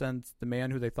ever since the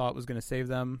man who they thought was going to save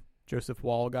them, Joseph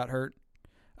Woll, got hurt.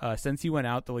 Since he went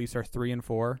out, the Leafs are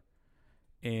 3-4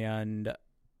 and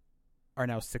are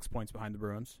now 6 points behind the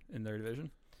Bruins in their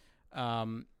division.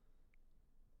 Semyon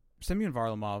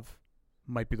Varlamov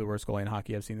might be the worst goalie in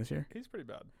hockey I've seen this year. He's pretty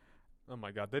bad. Oh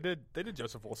my god, they did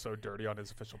Joseph Woll so dirty on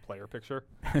his official player picture.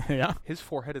 Yeah, his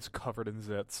forehead is covered in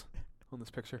zits on this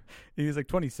picture. He's like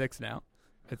 26 now,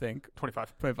 I think.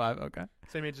 25. Okay.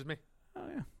 Same age as me. Oh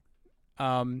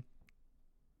yeah.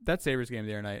 That Sabres game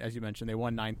the other night, as you mentioned, they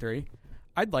won 9-3.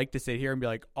 I'd like to sit here and be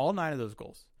like, all 9 of those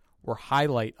goals were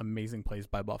highlight amazing plays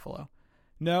by Buffalo.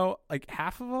 No, like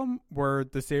half of them were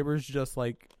the Sabres just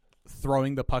like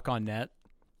throwing the puck on net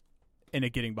and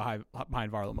it getting behind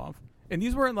Varlamov. And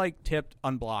these weren't like tipped,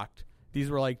 unblocked. These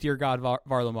were like, dear God,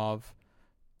 Varlamov,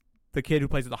 the kid who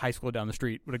plays at the high school down the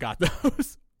street would have got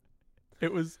those.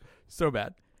 It was so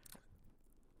bad.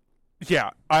 Yeah,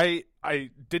 I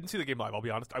didn't see the game live, I'll be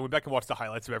honest. I went back and watched the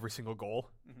highlights of every single goal.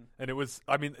 And it was,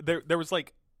 I mean, there was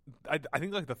like, I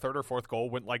think like the 3rd or 4th goal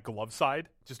went like glove side,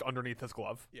 just underneath his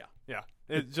glove. Yeah.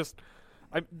 It's just,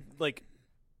 I'm like,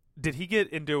 did he get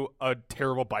into a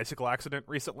terrible bicycle accident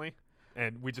recently?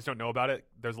 And we just don't know about it.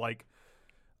 There's like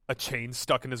a chain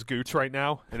stuck in his gooch right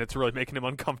now, and it's really making him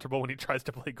uncomfortable when he tries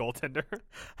to play goaltender.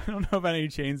 I don't know about any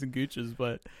chains and gooches,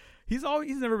 but he's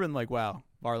never been like, wow,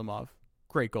 Varlamov,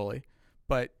 great goalie.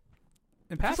 But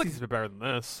in past, like he's been better than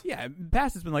this. Yeah, in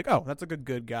past it's been like, oh, that's a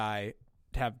good guy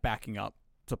to have backing up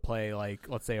to play like,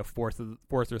 let's say, a fourth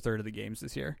or 3rd of the games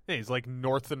this year. Yeah, he's like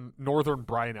northern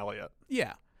Brian Elliott.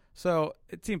 Yeah, so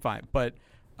it seemed fine. But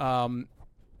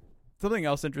something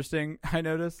else interesting I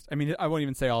noticed. I mean, I won't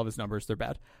even say all of his numbers; they're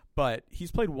bad. But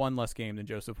he's played 1 less game than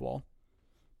Joseph Woll.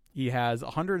 He has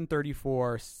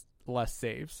 134 less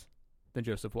saves than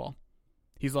Joseph Woll.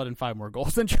 He's let in 5 more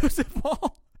goals than Joseph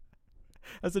Woll.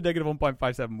 That's a negative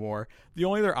 1.57 more. The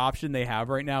only other option they have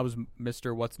right now is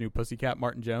Mr. What's New Pussycat,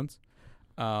 Martin Jones.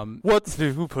 What's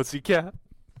new, Pussycat?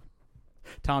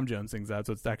 Tom Jones sings that,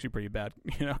 so it's actually pretty bad,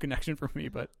 connection for me.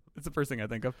 But it's the first thing I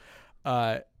think of.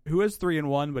 Who is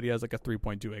 3-1, but he has like a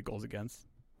 3.28 goals against,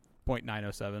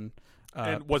 .907.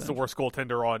 And was the worst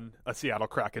goaltender on a Seattle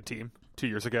Kraken team 2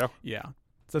 years ago. Yeah.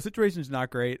 So the situation's not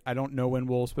great. I don't know when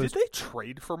Wolves. Did they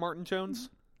trade for Martin Jones?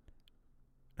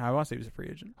 I want to say he was a free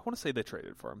agent. I want to say they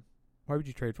traded for him. Why would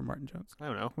you trade for Martin Jones? I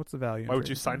don't know. What's the value? Why would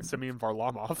you sign Semyon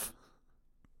Varlamov?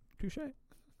 Touche.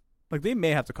 Like they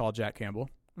may have to call Jack Campbell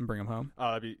and bring him home.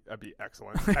 That'd be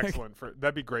excellent. Excellent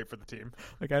that'd be great for the team.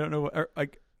 Like I don't know.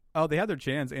 They had their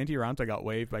chance. Antti Raanta got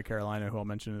waived by Carolina, who I'll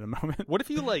mention in a moment. What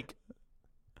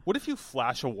if you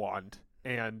flash a wand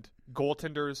and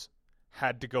goaltenders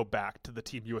had to go back to the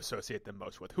team you associate them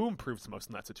most with? Who improves most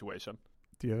in that situation?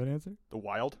 Do you have an answer? The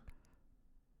Wild.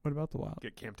 What about the Wild?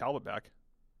 Get Cam Talbot back.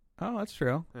 Oh, that's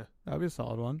true. Yeah. That would be a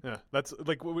solid one. Yeah, that's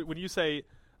like when you say,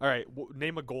 all right,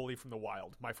 name a goalie from the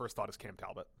Wild. My first thought is Cam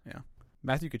Talbot. Yeah.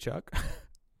 Matthew Tkachuk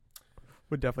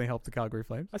would definitely help the Calgary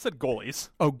Flames. I said goalies.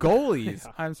 Oh, goalies.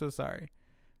 Yeah. I'm so sorry.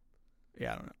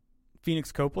 Yeah, I don't know.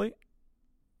 Phoenix Copley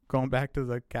going back to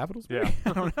the Capitals? Yeah.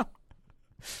 I don't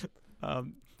know.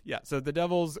 Yeah, so the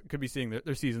Devils could be seeing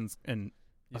their seasons in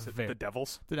You said the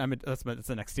Devils? That's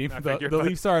the next team. I The figured,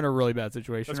 Leafs are in a really bad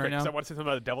situation right now. I want to say something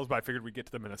about the Devils, but I figured we'd get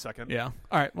to them in a second. Yeah.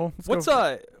 All right. Well,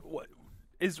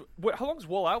 how long's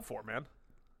Wool out for, man?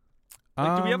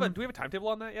 Like, do we have a timetable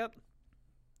on that yet?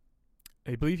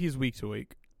 I believe he's week to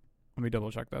week. Let me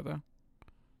double check that though.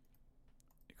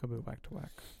 He could be whack to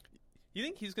whack. You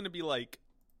think he's going to be like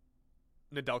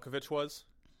Nedeljkovic was,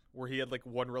 where he had like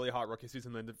one really hot rookie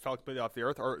season and then fell completely off the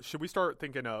earth, or should we start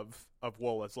thinking of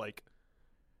Wool as like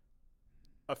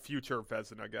a future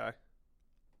Vezina guy?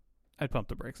 I'd pump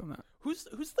the brakes on that. Who's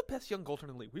the best young goaltender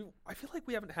in the league? I feel like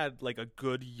we haven't had like a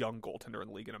good young goaltender in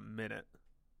the league in a minute.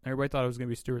 Everybody thought it was going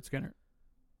to be Stuart Skinner.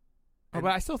 But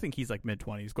I still think he's like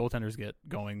mid-20s. Goaltenders get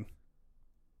going.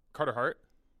 Carter Hart?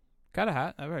 Got a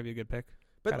hat. That might be a good pick.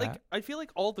 But like, I feel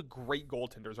like all the great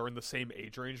goaltenders are in the same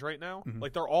age range right now. Mm-hmm.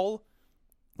 Like they're all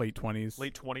late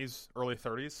 20s, early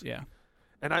 30s. Yeah.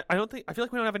 And I feel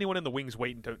like we don't have anyone in the wings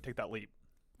waiting to take that leap.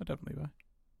 I'll definitely buy.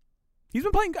 He's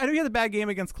been playing. I know he had a bad game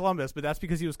against Columbus, but that's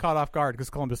because he was caught off guard because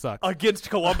Columbus sucks. Against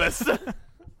Columbus.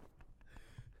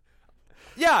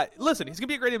 Yeah, listen, he's going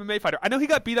to be a great MMA fighter. I know he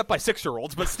got beat up by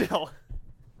 6-year-olds, but still.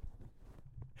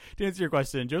 To answer your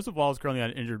question, Joseph Wall is currently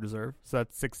on injured reserve, so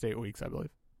that's 6 to 8 weeks, I believe.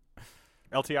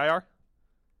 LTIR?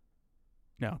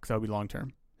 No, because that would be long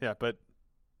term. Yeah, but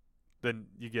then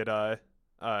you get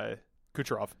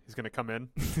Kucherov. He's going to come in.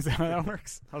 Is that how that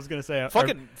works? I was going to say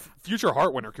fucking future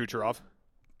Hart winner Kucherov.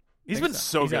 He's been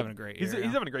so good. He's having a great year.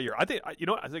 He's having a great year. I think I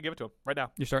say give it to him right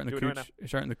now. You're starting the Cooch. Right You're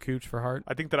starting the Cooch for Hart.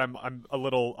 I think that I'm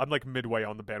like midway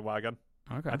on the bandwagon.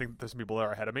 Okay. I think there's some people that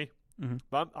are ahead of me. Mm-hmm.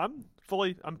 But I'm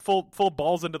full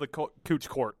balls into the Cooch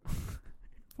court.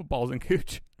 Full balls in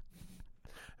Cooch.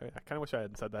 I kind of wish I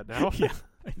hadn't said that now. Yeah.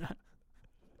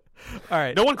 All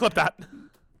right. No one clip that.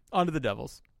 On to the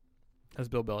Devils, as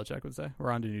Bill Belichick would say. We're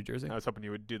on to New Jersey. I was hoping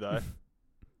you would do the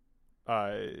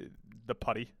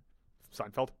putty,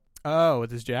 Seinfeld. Oh, with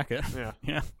his jacket. Yeah.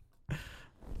 Yeah.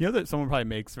 You know that someone probably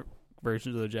makes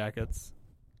versions of the jackets,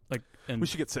 and we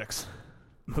should get 6.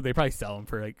 They probably sell them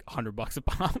for like $100 a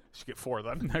pop. Should get 4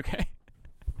 then. Okay.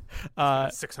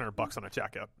 $600 on a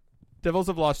jacket. Devils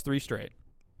have lost 3 straight,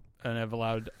 and have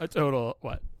allowed a total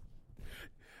what?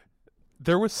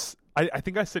 There was. I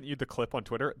think I sent you the clip on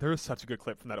Twitter. There was such a good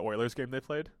clip from that Oilers game they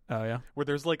played. Oh yeah. Where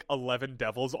there's like 11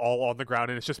 Devils all on the ground,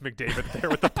 and it's just McDavid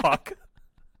there with the puck.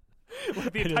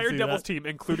 Like the entire Devils team,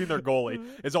 including their goalie,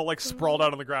 is all like sprawled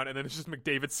out on the ground, and then it's just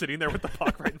McDavid sitting there with the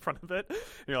puck right in front of it. And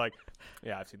you're like,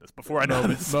 yeah, I've seen this before. I know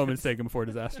this. Moments taken before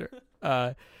disaster.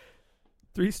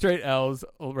 3 straight L's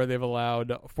where they've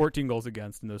allowed 14 goals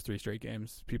against in those 3 straight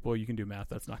games. People, you can do math.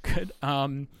 That's not good.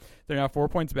 They're now 4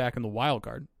 points back in the wild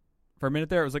card. For a minute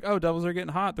there, it was like, oh, Devils are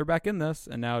getting hot. They're back in this.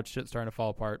 And now it's shit starting to fall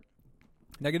apart.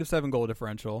 -7 goal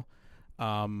differential.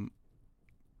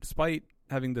 Despite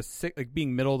having the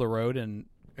being middle of the road in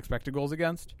expected goals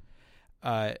against,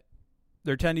 their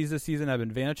attendees this season have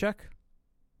been Vanacek,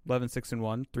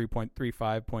 11-6-1,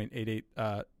 3.35,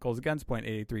 0.88 goals against,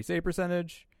 0.883 save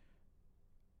percentage.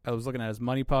 I was looking at his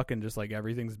money puck and just like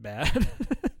everything's bad.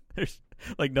 There's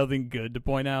like nothing good to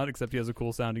point out except he has a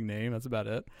cool sounding name. That's about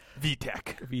it.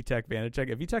 VTech Vanacek.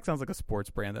 Yeah, VTech sounds like a sports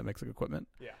brand that makes like equipment.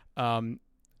 Yeah. And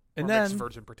or then makes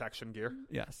Virgin protection gear.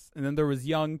 Yes. And then there's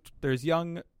young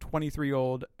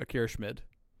 23-year-old Akira Schmid,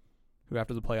 who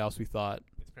after the playoffs we thought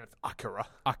it's pronounced Akira.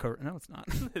 No, it's not.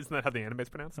 Isn't that how the anime's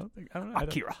pronounced? I don't know.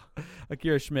 Akira.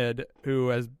 Akira Schmid, who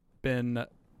has been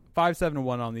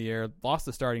 5-7-1 on the year, lost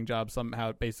the starting job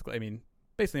somehow. Basically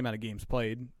the amount of games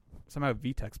played, somehow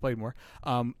VTech's played more.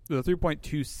 With a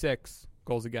 3.26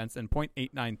 goals against and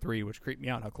 .893, which creeped me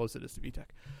out how close it is to VTech.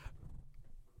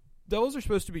 Devils are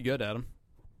supposed to be good, Adam.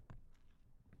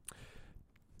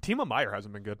 Timo Meier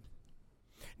hasn't been good.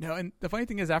 No, and the funny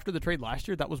thing is, after the trade last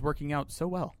year, that was working out so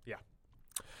well.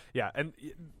 Yeah, and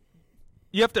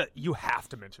you have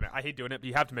to mention it. I hate doing it, but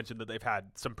you have to mention that they've had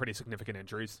some pretty significant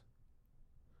injuries.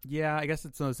 Yeah, I guess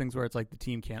it's one of those things where it's like the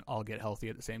team can't all get healthy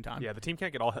at the same time. Yeah, the team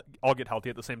can't all get healthy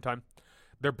at the same time.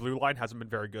 Their blue line hasn't been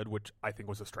very good, which I think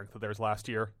was a strength of theirs last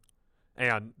year.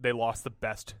 And they lost the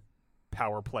best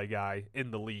power play guy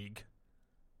in the league,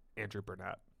 Andrew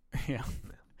Burnett.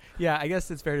 Yeah, I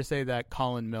guess it's fair to say that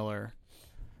Colin Miller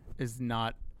is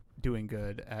not doing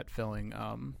good at filling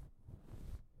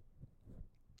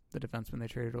the defenseman they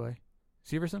traded away.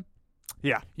 Severson?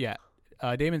 Yeah.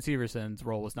 Damon Severson's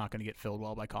role was not going to get filled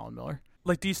well by Colin Miller.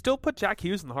 Like, do you still put Jack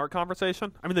Hughes in the Hart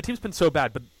conversation? I mean, the team's been so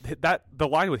bad, but the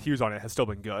line with Hughes on it has still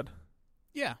been good.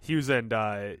 Yeah. Hughes and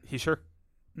Heischer,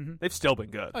 they've still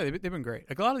been good. Oh, they've been great.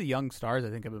 Like, a lot of the young stars, I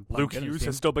think, have been playing Luke good. Hughes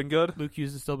has still been good. Luke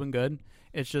Hughes has still been good.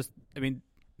 It's just, I mean,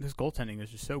 this goaltending is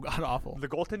just so god-awful. The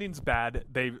goaltending's bad.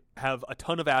 They have a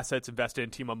ton of assets invested in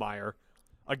Timo Meier,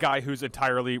 a guy who's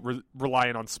entirely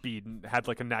reliant on speed and had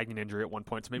like a nagging injury at one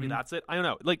point. So maybe that's it. I don't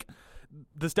know. Like,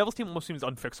 this Devils team almost seems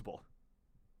unfixable.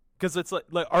 Because it's like,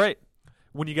 all right,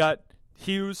 when you got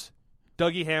Hughes,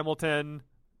 Dougie Hamilton,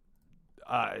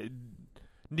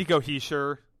 Nico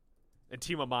Heischer, and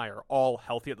Timo Meier all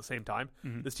healthy at the same time,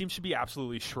 this team should be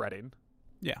absolutely shredding.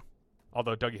 Yeah.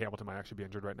 Although Dougie Hamilton might actually be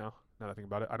injured right now that I think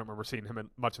about it. I don't remember seeing him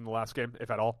much in the last game,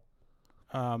 if at all.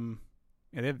 Yeah,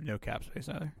 they have no cap space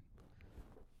either.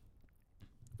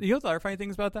 You know what the other funny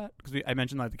things about that? Because I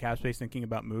mentioned like the cap space thinking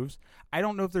about moves. I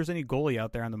don't know if there's any goalie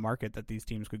out there on the market that these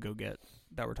teams could go get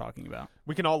that we're talking about.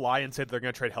 We can all lie and say that they're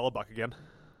going to trade Hellebuck again.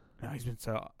 No, he's been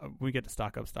so... we get to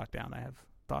stock up, stock down. I have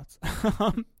thoughts.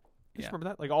 Just remember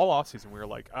that? Like all offseason, we were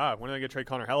like, when are they going to trade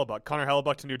Connor Hellebuck? Connor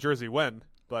Hellebuck to New Jersey, when?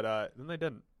 But then they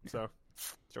didn't. So,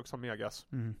 joke's on me, I guess.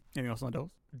 Anything else on the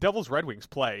Devils? Devils Red Wings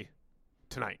play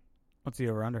tonight. What's the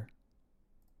over-under?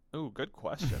 Oh, good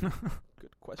question.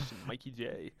 Good question, Mikey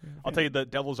J. I'll tell you the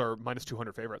Devils are minus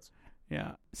 200 favorites.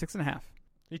 Yeah, 6.5. Are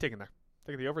you taking there?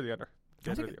 Taking the over or the under?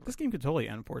 I think this game could totally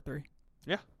end 4-3.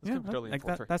 Yeah, this game could totally end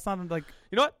 4-3. That's not like...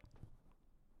 You know what?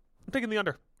 I'm taking the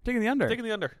under. Taking the under. Taking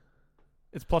the under.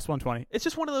 It's plus 120. It's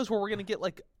just one of those where we're going to get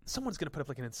like... Someone's going to put up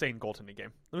like an insane goaltending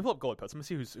game. Let me pull up goalie posts. Let me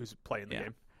see who's playing the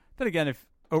game. Then again, if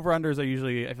over-unders are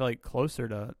usually, I feel like, closer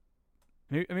to...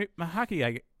 I mean,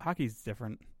 hockey's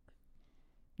different.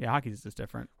 Yeah, hockey's just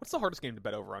different. What's the hardest game to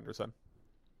bet over-unders then?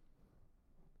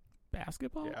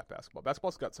 Basketball? Yeah, basketball.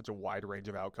 Basketball's got such a wide range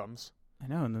of outcomes. I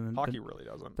know. And then hockey really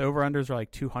doesn't. The over-unders are like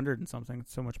 200 and something.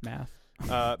 It's so much math.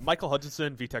 Michael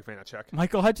Hutchinson, Vitek Vanacek.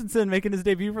 Michael Hutchinson making his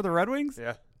debut for the Red Wings?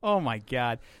 Yeah. Oh, my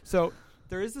God. So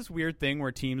there is this weird thing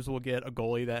where teams will get a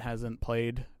goalie that hasn't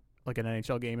played like an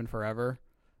NHL game in forever,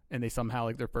 and they somehow,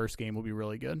 like, their first game will be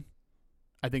really good.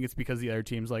 I think it's because the other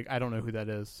team's like, I don't know who that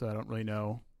is, so I don't really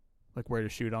know like where to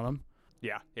shoot on him.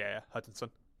 Yeah, Hutchinson.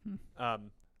 I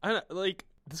don't know, like,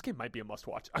 this game might be a must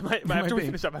watch. I might after we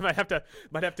finish up, I might have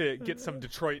to get some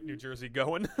Detroit, New Jersey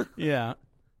going. Yeah.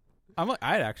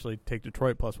 I'd actually take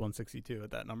Detroit plus 162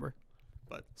 at that number.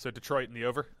 But so Detroit in the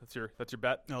over. That's your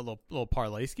bet. No, a little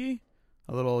parlay-ski,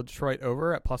 a little Detroit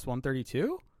over at plus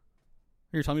 132.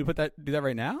 You're telling me to do that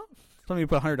right now? Telling me to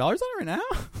put $100 on it right now?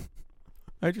 Is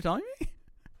that what you're telling me?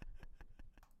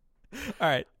 All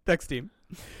right, next team.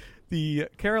 The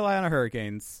Carolina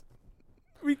Hurricanes.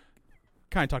 We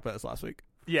kind of talked about this last week.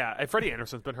 Yeah, Freddie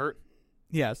Anderson's been hurt.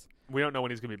 Yes. We don't know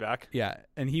when he's going to be back. Yeah,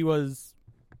 and he was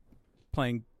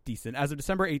playing decent. As of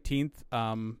December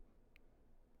 18th,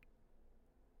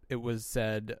 it was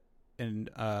said, and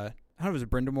I don't know if it was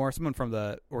Brindamore, someone from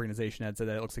the organization had said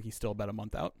that it looks like he's still about a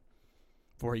month out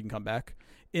before he can come back.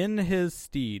 In his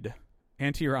stead,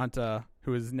 Antti Raanta,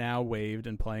 who is now waived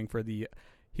and playing for the...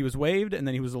 He was waived, and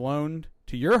then he was loaned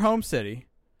to your home city,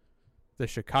 the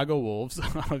Chicago Wolves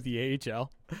of the AHL.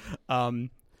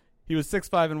 He was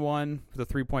 6-5-1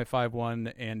 with a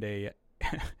 3.51 and a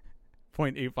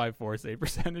 .854 save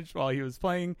percentage while he was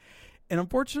playing. And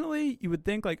unfortunately, you would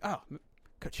think like, oh,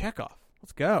 Kochetkov,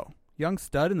 let's go. Young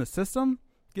stud in the system,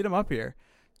 get him up here.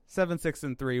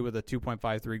 7-6-3 with a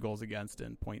 2.53 goals against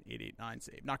and .889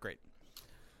 save. Not great.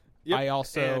 Yep.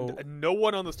 And no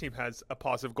one on this team has a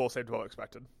positive goal saved well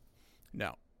expected.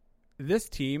 No. This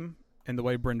team and the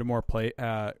way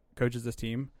Brindamore coaches this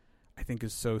team, I think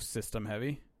is so system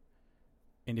heavy.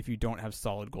 And if you don't have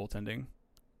solid goaltending,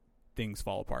 things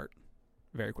fall apart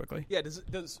very quickly. Yeah,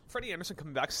 does Freddie Anderson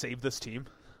coming back save this team?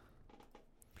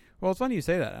 Well, it's funny you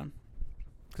say that, Em.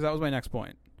 because that was my next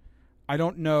point. I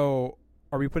don't know.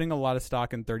 Are we putting a lot of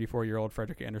stock in 34-year-old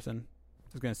Frederick Anderson?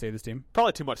 Who's going to save this team?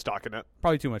 Probably too much stock in it.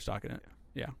 Probably too much stock in it.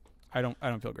 Yeah. I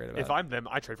don't feel great about it. If I'm them,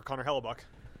 I trade for Connor Hellebuck.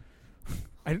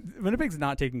 Winnipeg's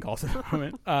not taking calls at the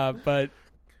moment, but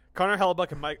Connor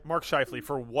Hellebuck and Mark Scheifele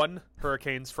for one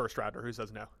Hurricanes first rounder. Who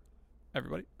says no?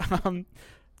 Everybody.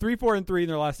 3-4-3 in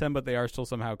their last 10, but they are still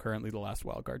somehow currently the last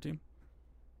wild card team.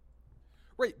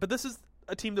 Right, but this is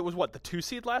a team that was what, the 2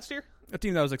 seed last year? A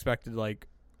team that was expected to like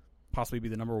possibly be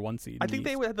the number 1 seed. I think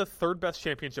they had the third best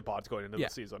championship odds going into the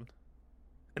season.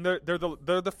 And they're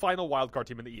the final wild card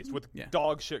team in the East with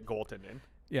dog shit goaltending.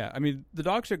 Yeah, I mean the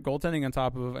dog shit goaltending on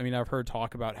top of, I mean, I've heard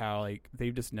talk about how like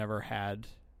they've just never had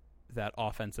that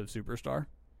offensive superstar.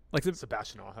 Like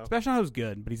Sebastian Aho. Sebastian Aho's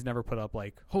good, but he's never put up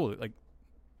like holy, like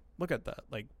look at that,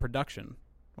 like production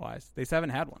wise. They just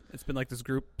haven't had one. It's been like this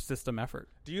group system effort.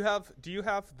 Do you have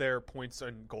their points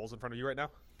and goals in front of you right now?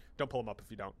 Don't pull them up if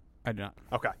you don't. I do not.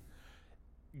 Okay.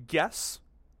 Guess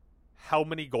how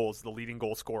many goals the leading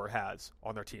goal scorer has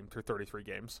on their team through 33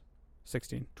 games?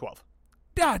 16. 12.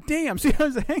 God damn. See what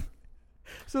I'm saying?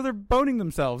 So they're boning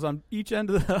themselves on each end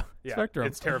of the spectrum.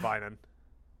 It's Teravainen.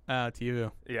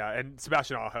 TU. Yeah, and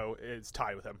Sebastian Aho is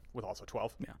tied with him with also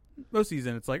 12. Yeah. Most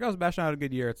season, it's like, oh, Sebastian had a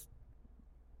good year. It's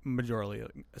majorly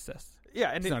assists.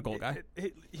 Yeah, and he's not a goal guy.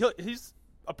 He's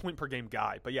a point per game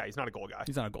guy, but yeah, he's not a goal guy.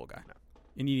 He's not a goal guy. No.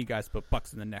 You need guys to put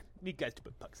pucks in the net. Need guys to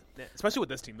put pucks in the net. Especially with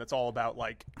this team that's all about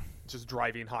like just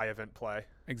driving high event play.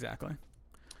 Exactly.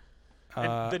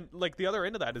 And then like the other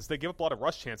end of that is they give up a lot of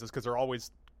rush chances because they're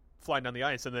always flying down the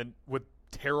ice, and then with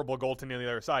terrible goaltending on the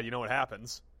other side, you know what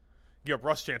happens. You have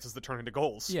rush chances that turn into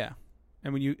goals. Yeah.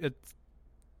 And when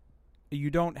you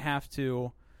don't have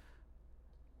to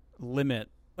limit,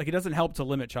 like it doesn't help to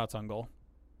limit shots on goal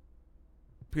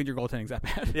because your goaltending's that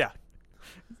bad. Yeah.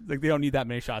 Like they don't need that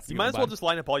many shots. You might as well just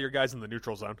line up all your guys in the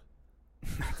neutral zone.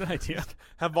 That's an idea.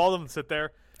 Have all of them sit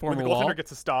there. Form when the goaltender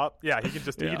gets a stop, he can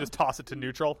just Yeah. he can just toss it to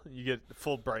neutral. You get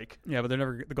full break. Yeah, but the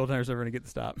goaltender's never going to get the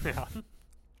stop. Yeah.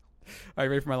 Are you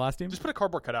ready for my last team? Just put a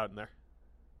cardboard cutout in there.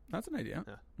 That's an idea.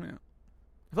 Yeah.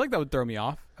 I feel like that would throw me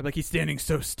off. I'd be like, he's standing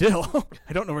so still.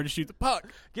 I don't know where to shoot the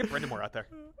puck. Get Brindamore out there.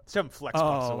 Just have him flex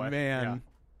pucks away. Oh, man. Yeah.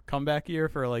 Comeback year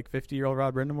for like 50-year-old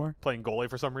Rod Brindamore. Playing goalie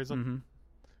for some reason.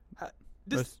 Mm-hmm.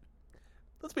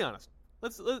 Let's be honest.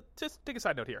 Let's just take a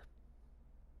side note here.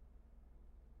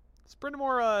 Is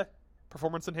Brindamore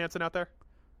performance enhancing out there?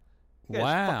 You guys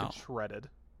Wow. fucking shredded.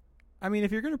 I mean,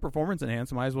 if you're going to performance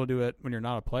enhance, might as well do it when you're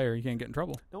not a player. You can't get in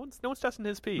trouble. No one's testing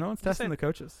his pee. No one's testing the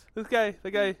coaches. The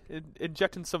guy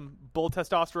injecting some bull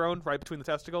testosterone right between the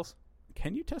testicles.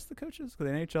 Can you test the coaches? Could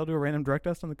the NHL do a random drug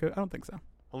test on the coach? I don't think so.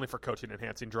 Only for coaching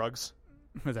enhancing drugs.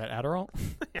 Was that Adderall?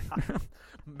 Yeah.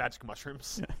 Magic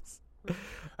mushrooms. Yes.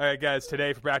 All right, guys.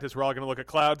 Today for practice, we're all going to look at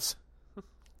clouds. All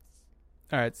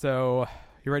right, so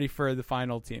you ready for the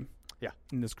final team? Yeah.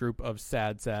 In this group of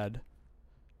sad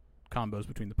combos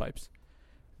between the pipes.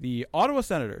 The Ottawa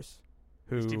Senators,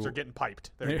 who These teams are getting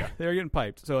piped. There you go. they're getting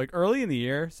piped. So like early in the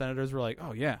year, Senators were like,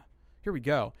 "Oh yeah, here we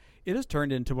go." It has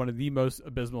turned into one of the most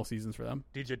abysmal seasons for them.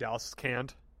 DJ Dallas is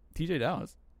canned. TJ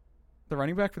Dallas, the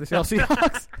running back for the Seattle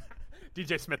Seahawks.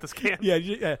 DJ Smith is canned.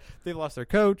 Yeah. They lost their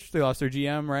coach. They lost their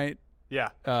GM. Right. Yeah.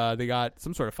 They got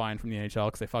some sort of fine from the NHL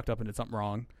because they fucked up and did something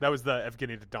wrong. That was the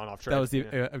Evgeny Dodonov trade. That was the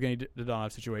Evgeny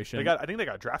Dodonov situation. I think they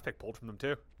got a draft pick pulled from them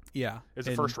too. Yeah. It was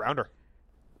a first rounder.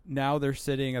 Now they're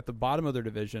sitting at the bottom of their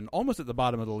division, almost at the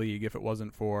bottom of the league if it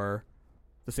wasn't for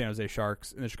the San Jose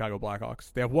Sharks and the Chicago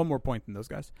Blackhawks. They have one more point than those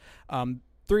guys.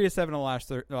 3-7 in the last.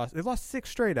 They've lost 6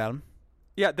 straight, Adam.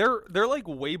 Yeah, they're like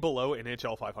way below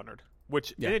NHL 500,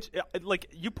 which like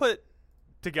you put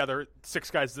together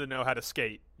 6 guys that know how to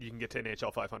skate, you can get to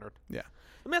NHL 500. Yeah.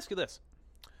 Let me ask you this.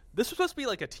 This was supposed to be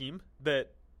like a team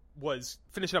that was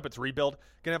finishing up its rebuild,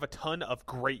 going to have a ton of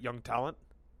great young talent.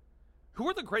 Who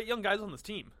are the great young guys on this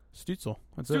team? Stützle.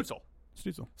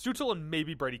 Stützle and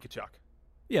maybe Brady Tkachuk.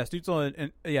 Yeah, Stützle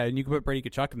and you can put Brady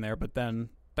Tkachuk in there, but then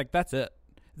like that's it.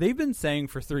 They've been saying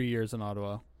for 3 years in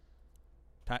Ottawa,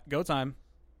 go time,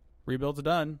 rebuild's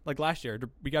done. Like last year,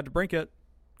 we got DeBrincat,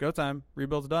 go time,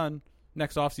 rebuild's done.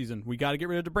 Next offseason, we got to get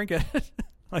rid of DeBrincat.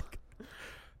 like,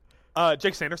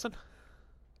 Jake Sanderson.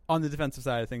 On the defensive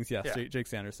side of things, yes, Yeah. Jake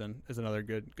Sanderson is another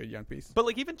good young piece. But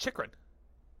like even Chychrun.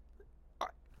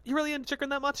 You really into Chychrun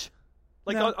that much?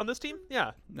 Like No. on this team?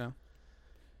 Yeah. No.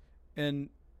 And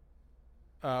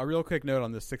a real quick note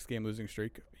on this 6-game losing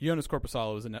streak. Jonas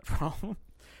Korpisalo is a net problem.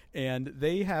 And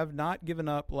they have not given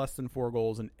up less than 4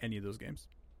 goals in any of those games.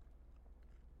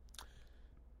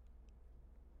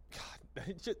 God,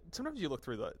 sometimes you look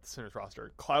through the Senators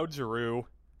roster. Claude Giroux,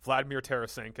 Vladimir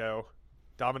Tarasenko,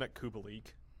 Dominic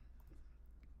Kubalik.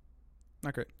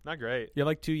 Not great. Not great. You have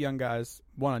like two young guys,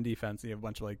 one on defense, and you have a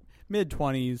bunch of like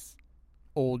mid-20s,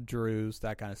 old Drews,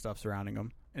 that kind of stuff surrounding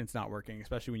them, and it's not working,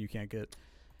 especially when you can't get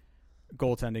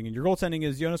goaltending. And your goaltending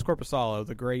is Jonas Korpisalo,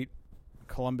 the great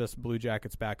Columbus Blue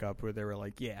Jackets backup, where they were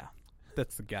like, yeah,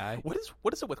 that's the guy. What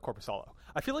is it with Korpisalo?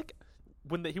 I feel like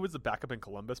when he was the backup in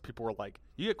Columbus, people were like,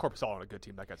 you get Korpisalo on a good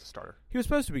team, that guy's a starter. He was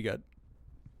supposed to be good.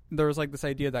 There was like this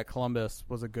idea that Columbus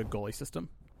was a good goalie system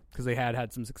because they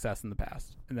had some success in the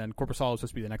past. And then Korpisalo was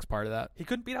supposed to be the next part of that. He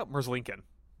couldn't beat out Merzlinkin.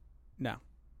 No.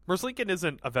 Merzlinkin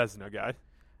isn't a Vezina guy.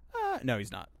 No,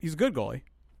 he's not. He's a good goalie.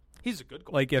 He's a good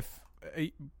goalie.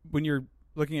 Like when you're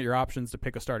looking at your options to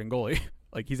pick a starting goalie,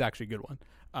 like he's actually a good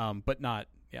one. But not,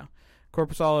 yeah.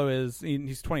 Korpisalo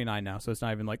he's 29 now, so it's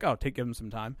not even like, give him some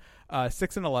time.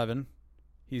 6-11.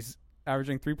 He's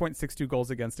averaging 3.62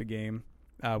 goals against a game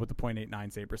with a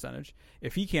 .89 save percentage.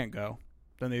 If he can't go,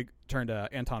 then they turn to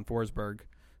Anton Forsberg,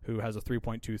 who has a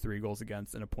 3.23 goals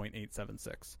against and a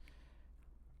 .876.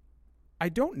 I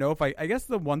don't know if I guess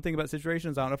the one thing about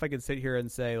situations, I don't know if I could sit here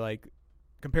and say, like,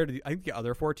 compared to I think the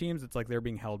other four teams, it's like they're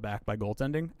being held back by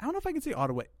goaltending. I don't know if I can say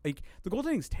Ottawa. Like, the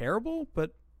goaltending's terrible,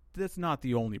 but that's not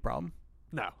the only problem.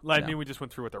 No. I mean, we just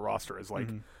went through what the roster is. Like,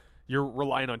 you're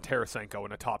relying on Tarasenko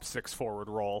in a top 6 forward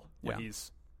role when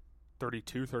he's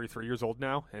 32, 33 years old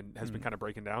now and has been kind of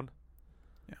breaking down.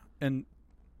 Yeah. And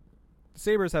the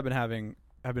Sabres have been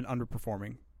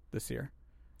underperforming this year.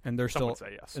 And they're Some would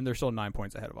say yes. And they're still 9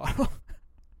 points ahead of Ottawa.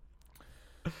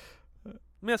 Let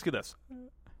me ask you this.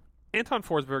 Anton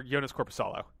Forsberg, Jonas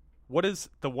Korpisalo. What is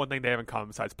the one thing they have in common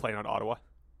besides playing on Ottawa?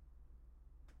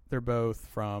 They're both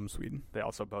from Sweden. They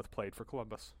also both played for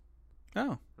Columbus.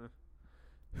 Oh.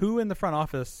 Who in the front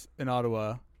office in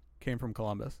Ottawa came from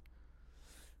Columbus?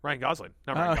 Ryan Gosling.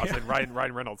 Not Ryan Gosling. Yeah.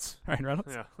 Ryan Reynolds. Ryan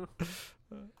Reynolds? Yeah.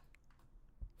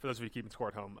 For those of you keeping score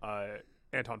at home,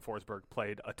 Anton Forsberg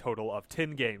played a total of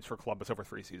 10 games for Columbus over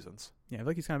 3 seasons. Yeah, I feel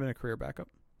like he's kind of been a career backup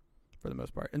for the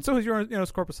most part. And so has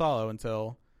Jonas Korpisalo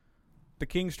until the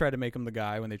Kings tried to make him the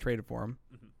guy when they traded for him.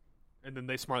 Mm-hmm. And then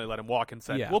they smartly let him walk and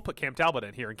said, we'll put Cam Talbot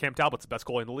in here, and Cam Talbot's the best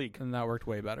goalie in the league. And that worked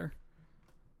way better.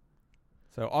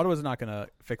 So Ottawa's not going to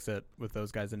fix it with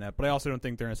those guys in net, but I also don't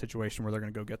think they're in a situation where they're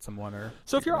going to go get someone.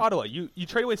 So if you're Ottawa, you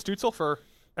trade away Stützle for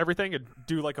everything and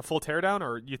do like a full teardown,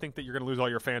 or you think that you're going to lose all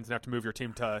your fans and have to move your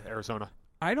team to Arizona?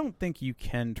 I don't think you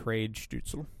can trade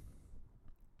Stützle.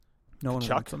 No one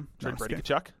wants him. Trade Brady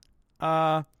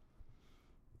Tkachuk?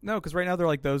 No, because right now they're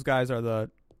like those guys are the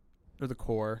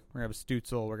core. We're going to have a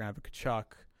Stützle. We're going to have a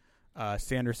Tkachuk.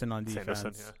 Sanderson on defense.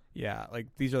 Sanderson, yeah, like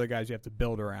these are the guys you have to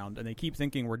build around, and they keep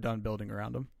thinking we're done building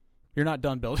around them. You're not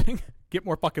done building. Get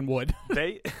more fucking wood.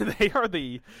 They are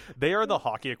the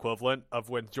hockey equivalent of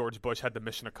when George Bush had the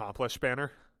mission accomplished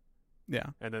banner. Yeah,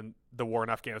 and then the war in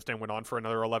Afghanistan went on for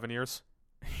another 11 years.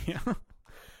 Yeah.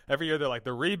 Every year they're like,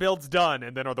 the rebuild's done,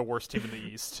 and then are the worst team in the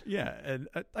East. Yeah, and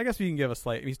I guess we can give a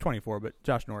slight. He's 24, but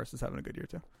Josh Norris is having a good year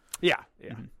too. Yeah.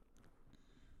 Mm-hmm.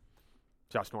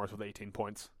 Josh Norris with 18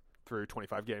 points through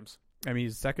 25 games. I mean,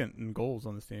 he's second in goals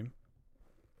on this team.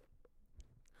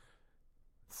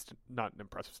 It's not an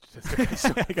impressive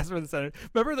statistic. I guess for the Senators.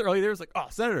 Remember the early there was like,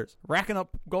 Senators racking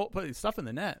up goal, putting stuff in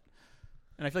the net,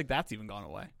 and I feel like that's even gone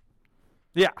away.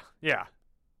 Yeah.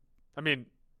 I mean,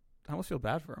 I almost feel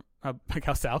bad for him. Like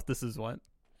how south this is went.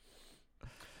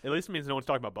 At least it means no one's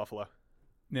talking about Buffalo.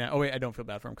 Yeah. Oh wait, I don't feel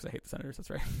bad for him because I hate the Senators. That's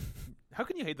right. How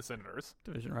can you hate the Senators?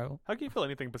 Division rival. How can you feel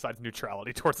anything besides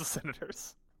neutrality towards the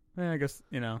Senators? I guess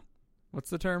what's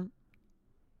the term?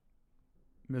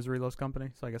 Misery loves company.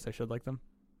 So I guess I should like them.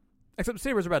 Except the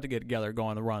Sabres are about to get together, go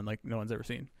on the run like no one's ever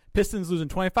seen. Pistons losing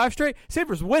 25 straight.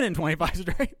 Sabres winning 25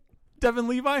 straight. Devin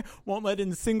Levi won't let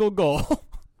in a single goal.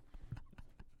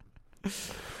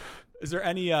 Is there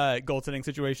any goaltending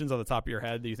situations on the top of your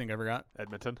head that you think I ever got?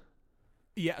 Edmonton.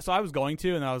 Yeah, so I was going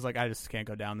to, and I was like, I just can't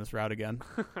go down this route again.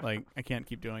 Like, I can't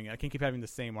keep doing it. I can't keep having the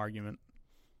same argument.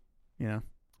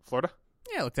 Florida?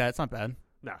 Yeah, look at that. It's not bad.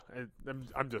 No,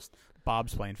 I'm just...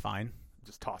 Bob's playing fine.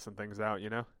 Just tossing things out,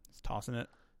 Just tossing it.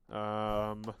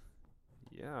 Yeah,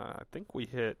 I think we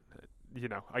hit,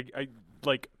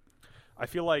 I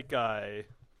feel like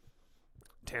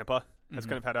Tampa has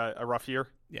kind of had a rough year.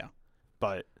 Yeah.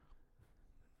 But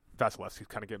Vasilevsky's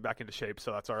kind of getting back into shape,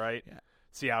 so that's all right. Yeah.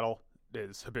 Seattle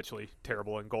is habitually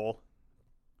terrible in goal.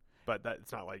 But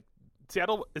it's not like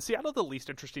is Seattle the least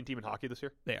interesting team in hockey this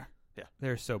year? They are. Yeah.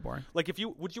 They're so boring. Like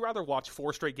would you rather watch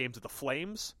 4 straight games of the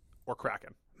Flames or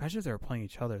Kraken? Imagine if they were playing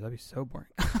each other. That'd be so boring.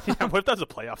 Yeah, what if that was a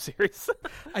playoff series?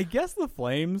 I guess the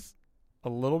Flames a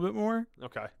little bit more.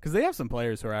 Okay. Because they have some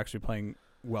players who are actually playing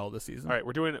well this season. All right,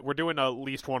 we're doing a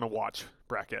least one to watch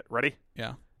bracket. Ready?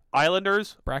 Yeah.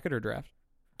 Islanders. Bracket or draft?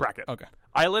 Bracket. Okay.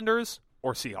 Islanders,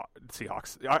 or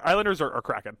Seahawks. The Islanders are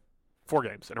cracking 4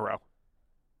 games in a row.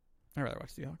 I'd rather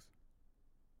watch Seahawks.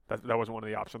 That wasn't one of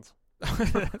the options.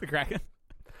 The Kraken.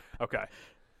 Okay.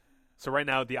 So right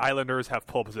now, the Islanders have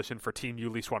pole position for team you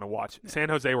least want to watch. Yeah. San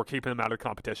Jose, we're keeping them out of the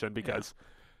competition because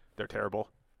they're terrible.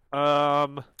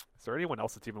 Is there anyone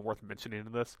else that's even worth mentioning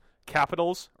in this?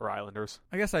 Capitals or Islanders?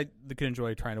 I guess I could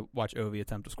enjoy trying to watch Ovi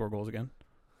attempt to score goals again.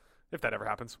 If that ever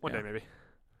happens. One day, maybe.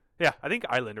 Yeah, I think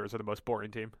Islanders are the most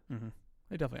boring team. Mm-hmm.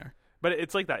 They definitely are. But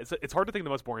it's like that. It's hard to think of the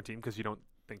most boring team because you don't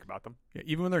think about them. Yeah,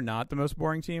 even when they're not the most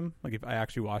boring team, like if I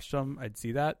actually watched them, I'd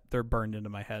see that. They're burned into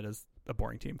my head as a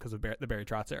boring team because of the Barry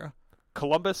Trotz era.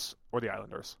 Columbus or the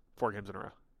Islanders? 4 games in a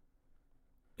row.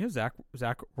 You know, Zach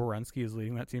Werenski is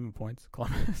leading that team in points.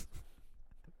 Columbus.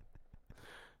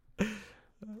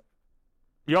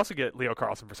 You also get Leo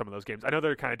Carlsson for some of those games. I know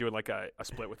they're kind of doing like a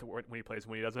split with when he plays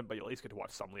and when he doesn't, but you at least get to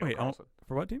watch some Leo Carlsson.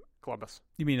 For what team? Columbus.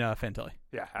 You mean Fantilli?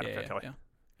 Yeah, Adam Fantilli. Yeah.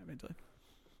 Fantilli.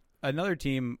 Another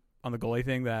team on the goalie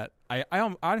thing that I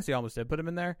honestly almost did put him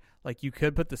in there. Like, you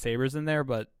could put the Sabres in there,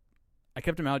 but I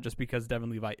kept him out just because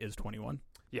Devin Levi is 21.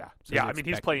 Yeah. So I mean,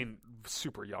 he's playing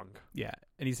super young. Yeah,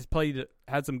 and he's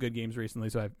had some good games recently,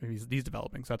 so he's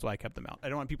developing. So that's why I kept him out. I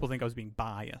don't want people to think I was being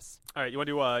biased. All right, you want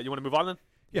to move on then?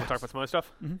 Yeah. Talk about some other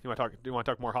stuff. Mm-hmm. Do you want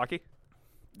to talk more hockey?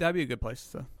 That'd be a good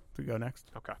place to go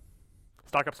next. Okay.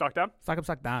 Stock up, stock down. Stock up,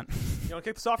 stock down. You want to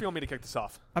kick this off? Or you want me to kick this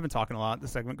off? I've been talking a lot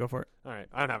this segment. Go for it. All right.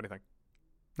 I don't have anything.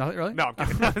 Nothing really? No, I'm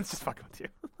kidding. It's just fucking with you.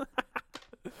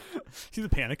 See the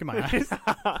panic in my eyes.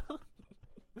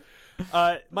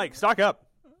 Mike, stock up.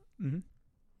 Mm-hmm.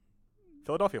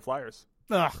 Philadelphia Flyers.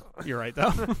 Ugh, you're right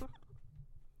though.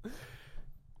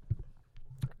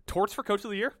 Torts for Coach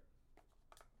of the Year.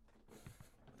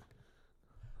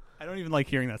 I don't even like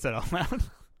hearing that said out loud.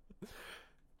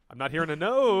 I'm not hearing a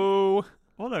no.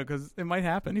 Well, no, because it might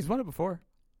happen. He's won it before.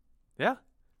 Yeah.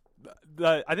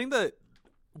 I think that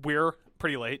we're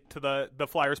pretty late to the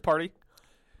Flyers party,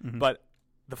 but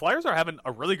the Flyers are having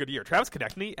a really good year. Travis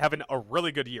Konechny having a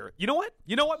really good year. You know what,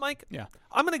 Mike? Yeah.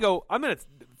 I'm going to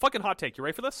fucking hot take. You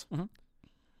ready for this? Mm-hmm.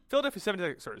 Philadelphia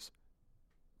 76ers.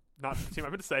 Not the team I'm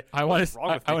going to say. I want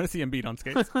to see him beat on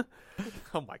skates.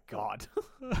 Oh, my God.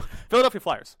 Philadelphia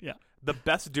Flyers. Yeah. The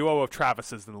best duo of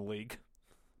Travises in the league.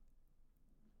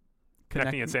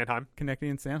 Konechny and Sanheim. Konechny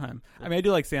and Sanheim. I mean, I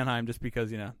do like Sanheim just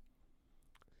because,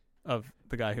 of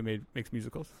the guy who makes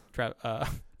musicals.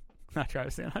 Not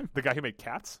Travis Sanheim. The guy who made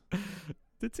Cats?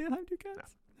 Did Sanheim do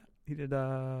Cats? No. He did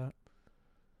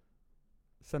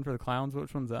Send for the Clowns.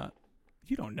 Which one's that?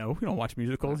 You don't know. You don't watch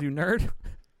musicals, you nerd.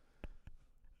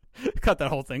 Cut that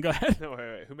whole thing. Go ahead. No,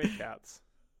 wait. Who made Cats?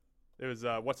 It was,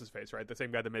 what's his face, right? The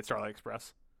same guy that made Starlight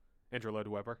Express. Andrew Lloyd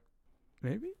Webber.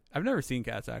 Maybe? I've never seen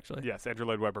Cats, actually. Yes, Andrew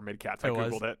Lloyd Webber made Cats. I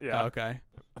Googled it. Yeah. Oh, okay.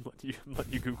 I'm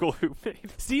letting you Google who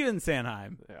made. Steven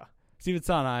Sanheim. Yeah. Steven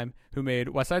Sanheim, who made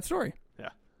West Side Story. Yeah.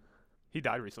 He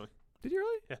died recently. Did he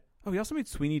really? Yeah. Oh, he also made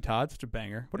Sweeney Todd, such a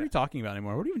banger. What are you talking about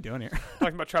anymore? What are you even doing here?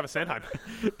 Talking about Travis Sanheim.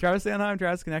 Travis Sanheim,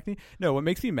 Travis Konechny. No, what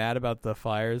makes me mad about the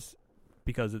Flyers,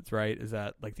 because it's right, is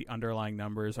that like the underlying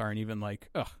numbers aren't even like,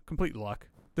 complete luck.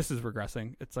 This is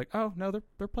regressing. It's like, oh no,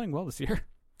 they're playing well this year.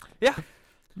 Yeah.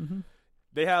 Mm-hmm.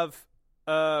 They have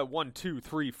 1, 2,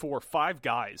 3, 4, 5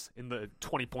 guys in the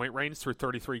 20-point range through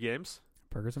 33 games.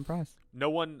 Burgers and fries. No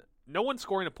one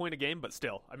scoring a point a game, but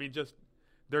still, I mean, just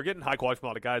they're getting high quality from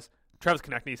a lot of guys. Travis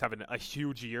Konechny is having a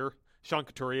huge year. Sean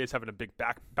Couturier is having a big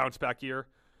bounce back year.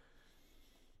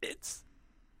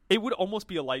 It would almost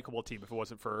be a likable team if it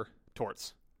wasn't for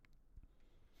Torts.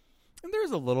 And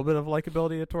there's a little bit of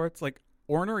likability to Torts. Like,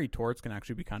 ornery Torts can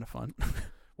actually be kind of fun.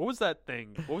 What was that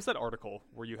thing? What was that article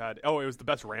where you had? Oh, it was the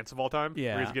best rants of all time.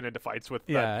 Yeah, where he's getting into fights with.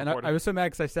 Yeah, and I was so mad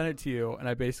because I sent it to you, and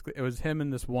it was him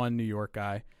and this one New York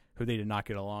guy who they did not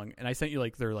get along, and I sent you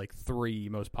like their like 3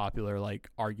 most popular like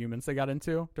arguments they got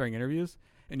into during interviews,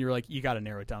 and you were like, you got to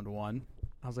narrow it down to one.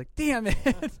 I was like, damn it.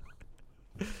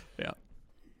 Yeah.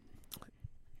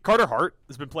 Carter Hart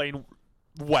has been playing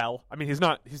well. I mean, he's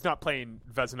not playing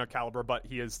Vezina caliber, but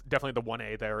he is definitely the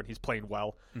 1A there, and he's playing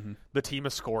well. Mm-hmm. The team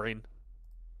is scoring.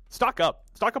 Stock up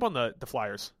on the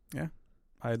Flyers. Yeah,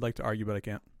 I'd like to argue, but I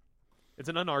can't. It's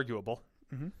an unarguable.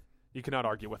 Mm-hmm. You cannot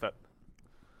argue with it.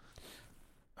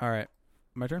 All right,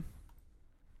 my turn.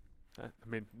 I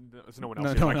mean, there's no one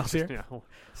else. No one else here. Yeah.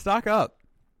 Stock up.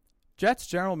 Jets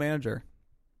general manager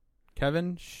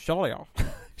Kevin Cheveldayoff,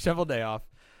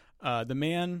 the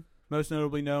man most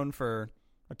notably known for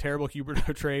a terrible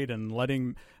Huberdeau trade and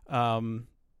letting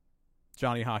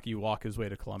Johnny Hockey walk his way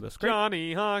to Columbus.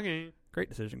 Johnny Hockey. Great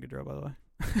decision, Gaudreau, by the way.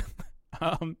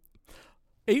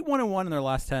 8-1-1 in their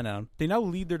last 10 now. They now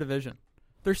lead their division.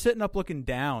 They're sitting up looking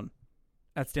down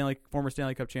at former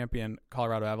Stanley Cup champion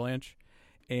Colorado Avalanche,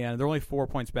 and they're only 4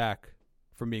 points back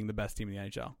from being the best team in the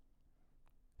NHL.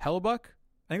 Hellebuck,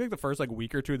 I think like the first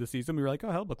week or two of the season, we were like, oh,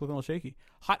 Hellebuck looking a little shaky.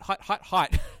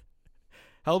 Hot.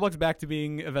 Hellebuck's back to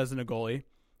being a Vezina goalie.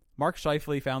 Mark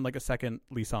Scheifele found a second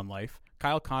lease on life.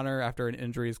 Kyle Connor, after an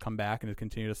injury, has come back and has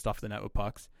continued to stuff the net with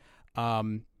pucks.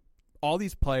 All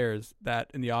these players that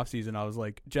in the offseason I was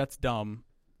like, Jets dumb,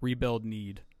 rebuild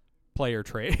need, player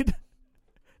trade.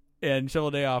 And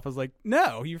Cheveldayoff was like,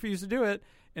 no, he refused to do it.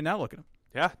 And now look at him.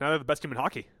 Yeah, now they're the best team in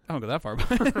hockey. I don't go that far.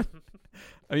 But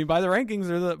I mean, by the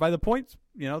rankings, by the points,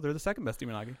 they're the second best team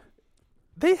in hockey.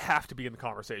 They have to be in the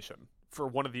conversation for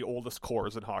one of the oldest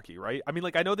cores in hockey, right? I mean,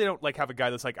 I know they don't have a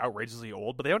guy that's outrageously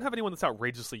old, but they don't have anyone that's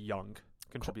outrageously young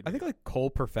contributing. I think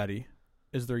Cole Perfetti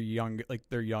is their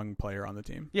young player on the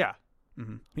team. Yeah.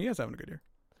 Mm-hmm. He is having a good year.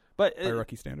 But by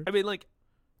rookie standards. I mean,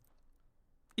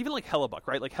 even Hellebuck,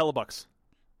 right? Hellebuck's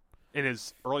in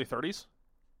his early 30s?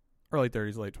 Early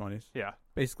 30s, late 20s. Yeah.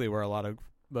 Basically where a lot of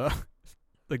the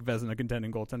Vezina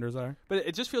contending goaltenders are. But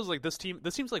it just feels like this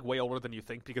seems way older than you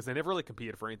think because they never really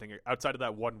competed for anything outside of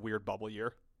that one weird bubble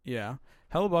year. Yeah.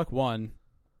 Hellebuck, 1,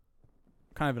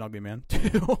 kind of an ugly man.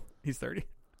 2, he's 30.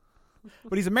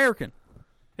 But he's American.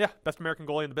 Yeah, best American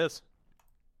goalie in the biz.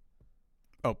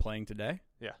 Oh, playing today?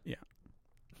 Yeah. Yeah.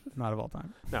 Not of all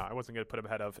time. No, I wasn't going to put him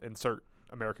ahead of insert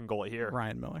American goalie here.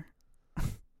 Ryan Miller.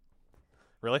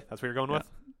 Really? That's what you're going with?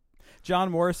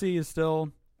 John Morrissey is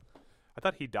still... I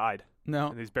thought he died. No.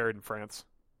 And he's buried in France.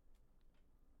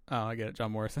 Oh, I get it.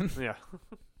 John Morrison. Yeah.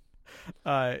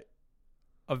 A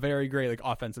very great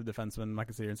offensive defenseman. I'm not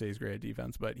going to sit here and say he's great at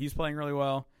defense, but he's playing really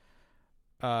well.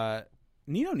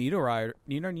 Nino Niederreiter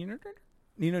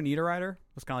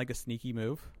was kind of a sneaky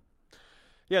move.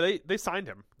 Yeah, they signed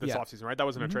him this offseason, right? That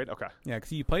wasn't Mm-hmm. a trade? Okay. Yeah, because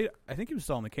he played... I think he was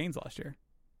still on the Canes last year.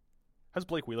 How's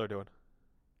Blake Wheeler doing?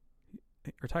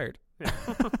 He retired. Yeah.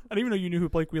 I didn't even know you knew who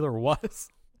Blake Wheeler was.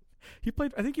 He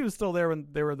played... I think he was still there when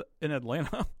they were in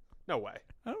Atlanta. No way.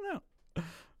 I don't know.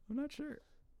 I'm not sure.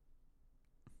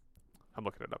 I'm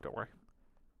looking it up, don't worry.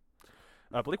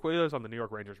 Blake Wheeler's on the New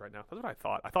York Rangers right now. That's what I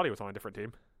thought. I thought he was on a different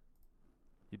team.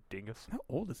 You dingus. How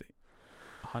old is he?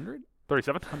 100?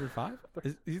 37? 105?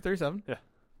 Is he 37? Yeah.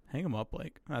 Hang him up,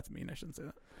 Blake. That's mean. I shouldn't say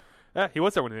that. Yeah, he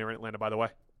was there when they were in Atlanta, by the way.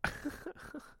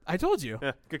 I told you.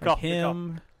 Yeah, good call.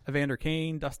 Him, good Evander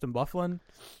Kane, Dustin Byfuglien.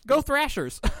 Go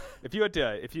Thrashers! If you had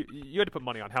to put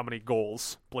money on how many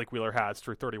goals Blake Wheeler has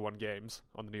through 31 games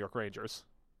on the New York Rangers.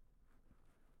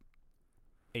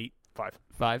 8. 5.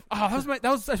 5. Oh, that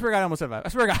was I swear to God, I almost said 5. I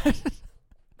swear to God.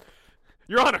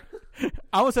 Your Honor.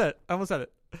 I almost said it.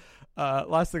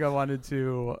 Last thing I wanted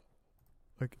to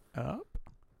look up.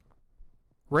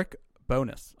 Rick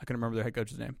Bowness. I couldn't remember their head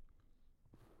coach's name.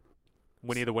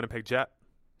 Winnie the Winnipeg Jet.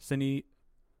 Same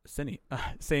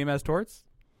as Torts.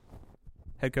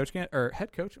 Head coach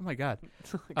head coach? Oh my God.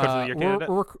 Coach of the Year candidate?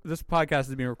 This podcast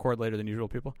is being recorded later than usual,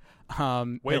 people.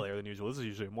 Way later than usual. This is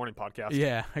usually a morning podcast.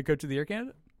 Yeah. Head coach of the year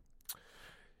candidate?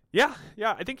 Yeah.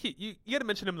 I think you got to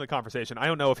mention him in the conversation. I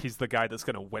don't know if he's the guy that's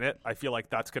going to win it. I feel like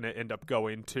that's going to end up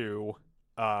going to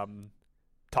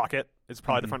Tocchet is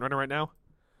probably the front runner right now.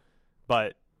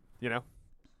 But,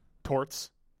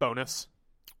 Torts, Bonus.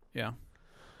 Yeah.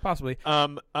 Possibly.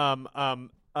 The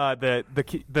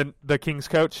Kings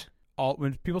coach.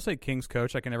 When people say Kings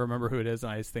coach, I can never remember who it is,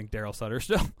 and I just think Daryl Sutter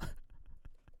still.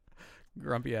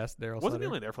 Grumpy ass Daryl Sutter. Wasn't he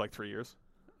only there for 3 years?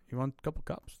 He won a couple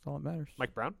cups. That's all that matters.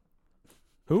 Mike Brown?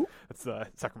 Who? That's the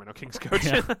Sacramento Kings coach.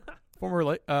 Former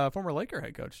Laker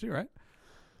head coach too, right?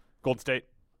 Golden State.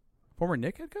 Former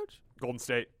Knick head coach? Golden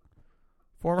State.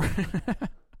 Former.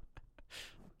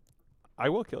 I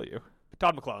will kill you.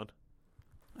 Todd McClellan.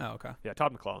 Oh, okay. Yeah,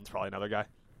 Todd McClellan's probably another guy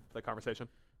for that conversation.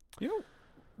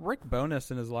 Rick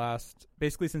Bowness in his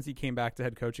basically since he came back to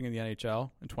head coaching in the NHL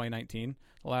in 2019,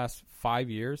 the last 5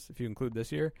 years, if you include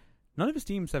this year, none of his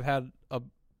teams have had a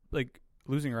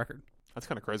losing record. That's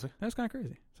kind of crazy. That's kind of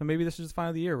crazy. So maybe this is the final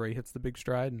of the year where he hits the big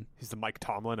stride. And he's the Mike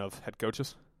Tomlin of head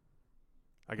coaches.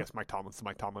 I guess Mike Tomlin's the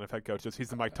Mike Tomlin of head coaches. He's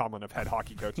the Mike Tomlin of head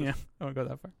hockey coaches. Yeah, I won't go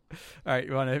that far. All right,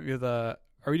 you want to hit me with are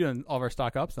we doing all of our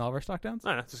stock ups and all of our stock downs?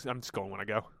 No, I'm just going when I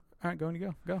go. All right, go when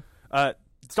you go.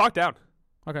 Stock down.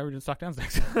 Okay, we're doing stock downs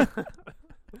next.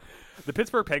 The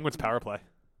Pittsburgh Penguins power play.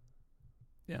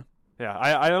 Yeah. Yeah,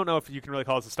 I don't know if you can really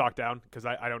call this a stock down because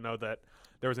I don't know that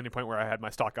there was any point where I had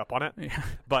my stock up on it. Yeah.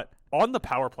 But on the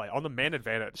power play, on the man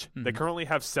advantage, they currently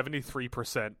have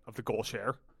 73% of the goal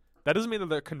share. That doesn't mean that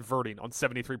they're converting on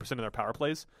 73% of their power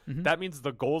plays. Mm-hmm. That means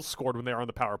the goals scored when they are on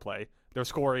the power play, they're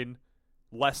scoring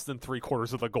less than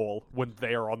 3/4 of the goal when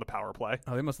they are on the power play.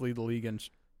 Oh, they must lead the league in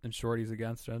shorties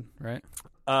against it, right?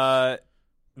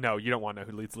 No, you don't want to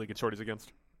know who leads the league in shorties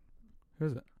against. Who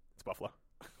is it? It's Buffalo.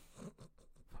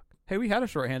 Hey, we had a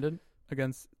shorthanded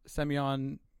against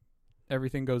Semyon.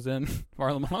 Everything goes in.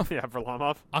 Varlamov. Yeah,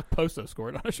 Varlamov. Okposo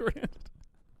scored on a shorthanded.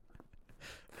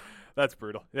 That's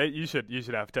brutal. Yeah, you should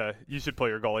pull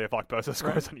your goalie if Okposo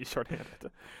scores on you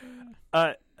shorthanded.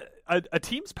 A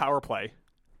team's power play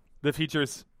that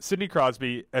features Sidney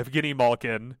Crosby, Evgeny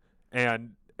Malkin,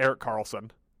 and Erik Karlsson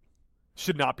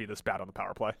should not be this bad on the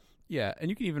power play. Yeah, and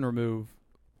you can even remove,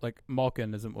 like,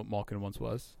 Malkin isn't what Malkin once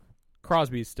was.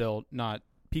 Crosby's still not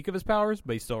peak of his powers,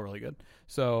 but he's still really good.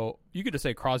 So you could just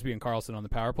say Crosby and Karlsson on the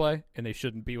power play, and they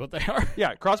shouldn't be what they are.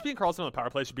 Yeah, Crosby and Karlsson on the power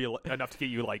play should be enough to get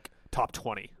you, like, top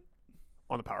 20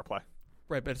 on the power play.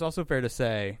 Right, but it's also fair to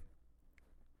say,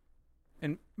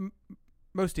 and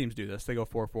most teams do this, they go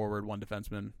 4 forward, 1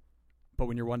 defenseman. But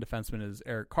when your 1 defenseman is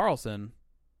Erik Karlsson,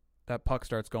 that puck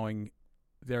starts going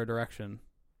their direction.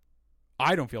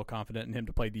 I don't feel confident in him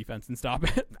to play defense and stop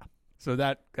it. No. So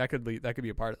that could be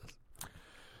a part of this.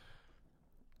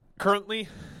 Currently,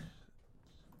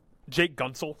 Jake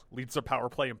Gunsel leads their power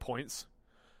play in points.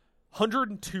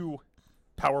 102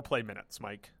 power play minutes,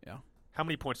 Mike. Yeah. How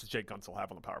many points does Jake Gunsel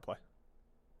have on the power play?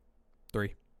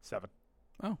 3. 7.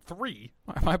 Oh. 3?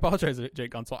 I apologize,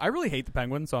 Jake Gunsel. I really hate the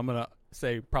Penguins, so I'm going to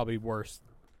say probably worse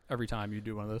every time you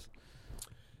do one of those.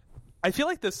 I feel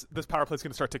like this power play is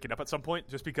going to start ticking up at some point,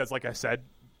 just because, like I said,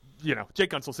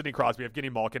 Jake Gunsel, Sidney Crosby,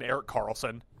 Evgeny Malkin, Erik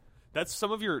Karlsson. That's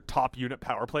some of your top unit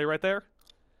power play right there.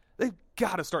 They've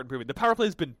got to start improving. The power play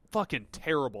has been fucking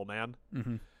terrible, man.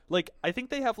 Mm-hmm. Like, I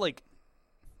think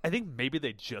maybe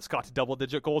they just got to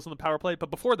double-digit goals in the power play,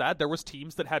 but before that, there was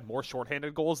teams that had more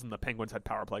shorthanded goals than the Penguins had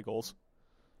power play goals.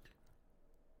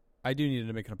 I do need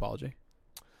to make an apology.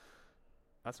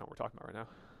 That's not what we're talking about right now.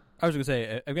 I was going to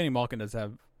say, Evgeny Malkin does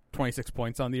have 26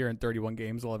 points on the year in 31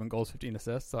 games, 11 goals, 15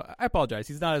 assists. So I apologize.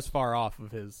 He's not as far off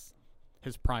of his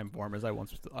prime form as I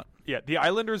once thought. Yeah, the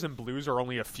Islanders and Blues are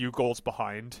only a few goals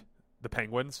behind the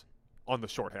Penguins on the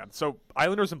shorthand. So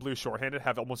Islanders and Blues shorthanded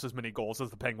have almost as many goals as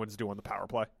the Penguins do on the power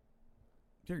play.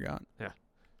 Dear God. Yeah.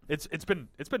 It's been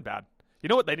bad. You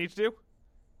know what they need to do?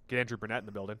 Get Andrew Burnett in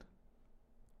the building.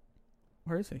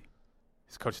 Where is he?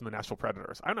 He's coaching the Nashville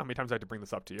Predators. I don't know how many times I had to bring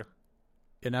this up to you.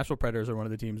 Yeah, Nashville Predators are one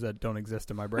of the teams that don't exist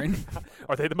in my brain.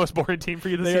 Are they the most boring team for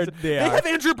you this season? They have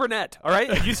Andrew Burnett, all right?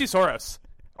 And UC Soros.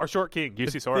 Our short king,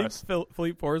 UC Soros.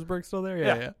 Philippe Forsberg still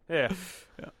there? Yeah.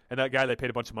 And that guy they paid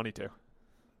a bunch of money to.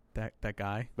 That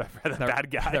guy? that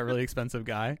bad guy. That really expensive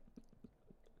guy?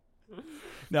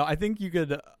 No, I think you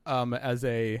could, as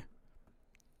a...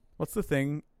 What's the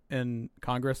thing in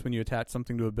Congress when you attach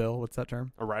something to a bill? What's that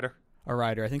term? A rider? A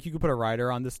rider. I think you could put a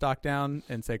rider on this stock down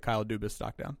and say Kyle Dubas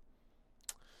stock down.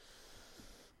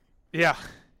 Yeah.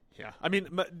 I mean...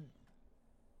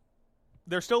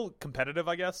 They're still competitive,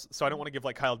 I guess, so I don't want to give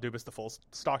Kyle Dubas the full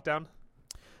stock down.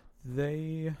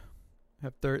 They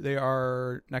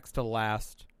are next to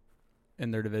last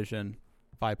in their division,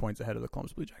 5 points ahead of the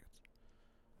Columbus Blue Jackets.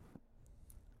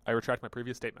 I retract my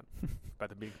previous statement about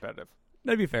them being competitive.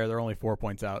 To be fair, they're only 4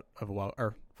 points out of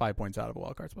 5 points out of a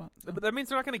wild card spot. So. But that means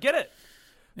they're not going to get it.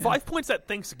 Yeah. 5 points at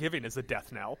Thanksgiving is a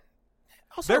death knell.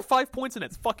 Also, they're 5 points and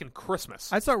it's fucking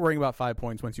Christmas. I'd start worrying about 5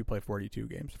 points once you play 41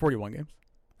 games.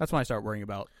 That's when I start worrying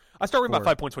about. I start worrying about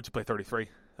 5 points once you play 33.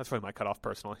 That's really my cutoff,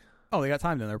 personally. Oh, they got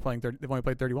time then. They've only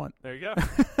played 31. There you go.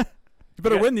 You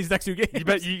better win these next 2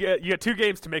 games. You get 2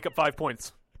 games to make up 5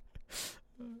 points.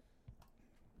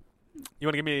 You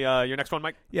want to give me your next one,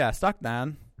 Mike? Yeah, stock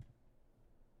down.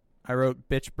 I wrote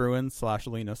bitch Bruins /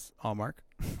 Linus Hallmark.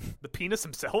 The penis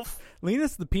himself?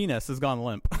 Linus the penis has gone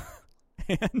limp.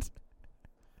 And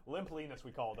limp Linus, we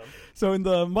called him. So in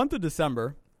the month of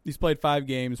December, he's played 5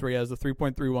 games where he has a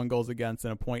 3.31 goals against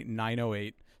and a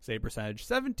 .908 save percentage.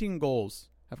 17 goals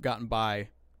have gotten by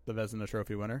the Vezina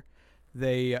Trophy winner.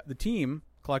 The team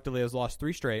collectively has lost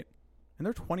 3 straight, and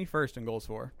they're 21st in goals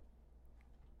for.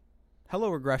 Hello,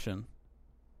 regression.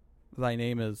 Thy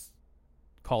name is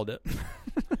called it.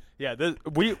 Yeah,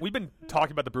 we've been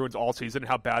talking about the Bruins all season and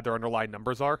how bad their underlying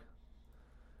numbers are.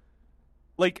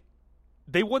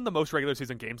 They won the most regular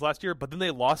season games last year, but then they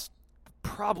lost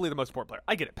probably the most important player.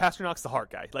 I get it. Pasternak's the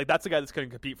heart guy. That's the guy that's going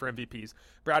to compete for MVPs.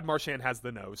 Brad Marchand has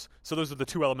the nose. So those are the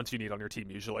 2 elements you need on your team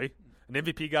usually. An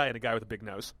MVP guy and a guy with a big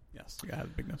nose. Yes, the guy has a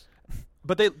big nose.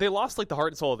 But they lost the heart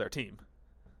and soul of their team.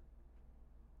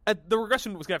 And the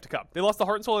regression was going to have to come. They lost the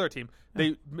heart and soul of their team.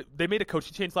 Yeah. They made a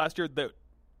coaching change last year that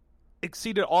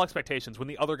exceeded all expectations when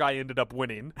the other guy ended up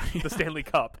winning the Stanley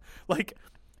Cup.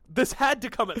 This had to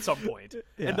come at some point.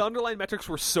 Yeah. And the underlying metrics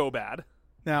were so bad.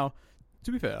 Now,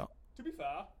 to be fair,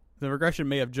 the regression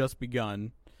may have just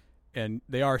begun, and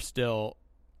they are still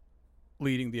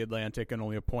leading the Atlantic and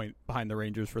only a point behind the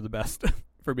Rangers for the best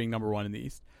for being number 1 in the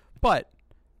East. But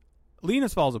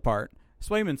Linus falls apart.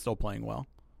 Swayman's still playing well,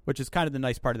 which is kind of the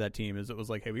nice part of that team is it was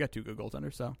like, hey, we got 2 good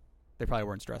goaltenders, so they probably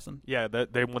weren't stressing. Yeah,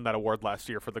 they won that award last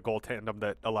year for the goal tandem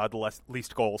that allowed the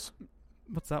least goals.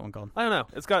 What's that one called? I don't know.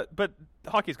 But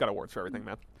hockey's got awards for everything,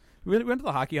 man. We went to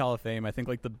the Hockey Hall of Fame. I think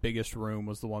like the biggest room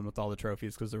was the one with all the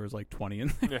trophies because there was like 20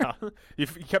 in there. Yeah, you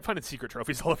kept finding secret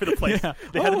trophies all over the place. Yeah.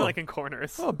 They had them like in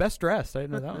corners. Oh, best dressed. I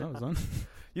didn't know that one. That was on.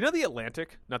 You know the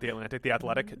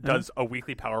Athletic, does a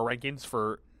weekly power rankings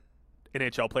for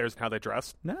NHL players and how they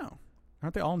dress. No,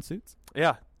 aren't they all in suits?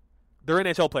 Yeah, they're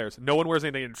NHL players. No one wears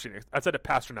anything interesting. Outside of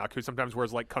Pasternak, who sometimes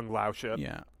wears like Kung Lao shit.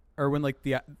 Yeah, or when like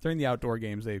during the outdoor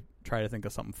games they try to think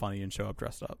of something funny and show up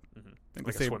dressed up. Mm-hmm.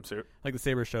 Like a swimsuit. Like the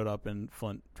Sabres showed up in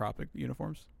Flint Tropic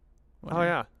uniforms. Oh,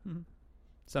 yeah. Mm-hmm.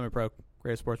 Semi-pro.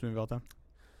 Greatest sports movie of all time.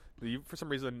 You, for some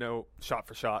reason, know shot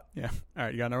for shot. Yeah. All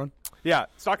right, you got another one? Yeah,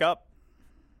 stock up.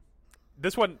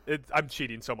 This one, I'm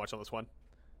cheating so much on this one.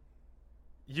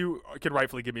 You can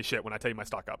rightfully give me shit when I tell you my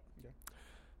stock up. Okay.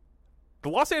 The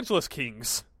Los Angeles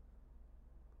Kings.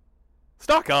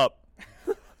 Stock up.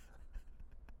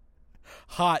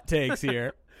 Hot takes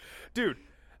here. Dude,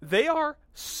 they are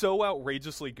so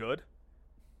outrageously good.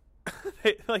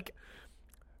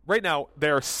 Right now,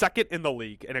 they're second in the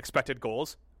league in expected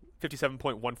goals,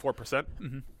 57.14%.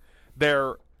 Mm-hmm.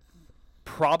 They're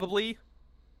probably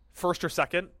first or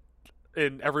second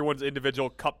in everyone's individual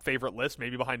cup favorite list,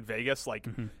 maybe behind Vegas,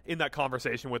 in that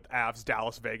conversation with Avs,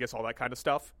 Dallas, Vegas, all that kind of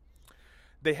stuff.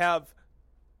 They have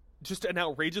just an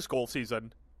outrageous goal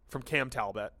season from Cam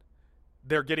Talbot.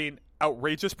 They're getting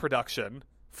outrageous production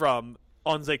from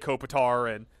Anze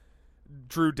Kopitar and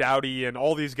Drew Doughty and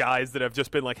all these guys that have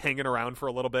just been like hanging around for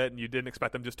a little bit and you didn't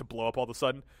expect them just to blow up all of a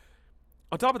sudden.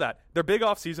 On top of that, their big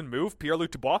off-season move,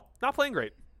 Pierre-Luc Dubois, not playing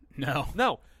great.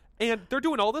 No. And they're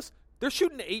doing all this. They're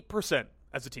shooting 8%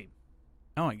 as a team.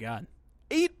 Oh, my God.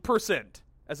 8%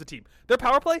 as a team. Their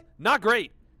power play, not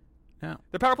great. No.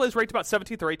 Their power play is ranked about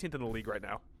 17th or 18th in the league right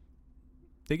now.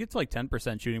 They get to like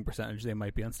 10% shooting percentage, they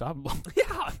might be unstoppable.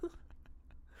 Yeah.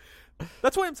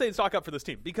 That's why I'm saying stock up for this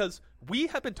team, because we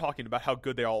have been talking about how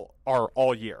good they all are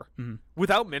all year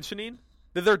without mentioning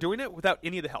that they're doing it without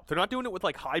any of the help. They're not doing it with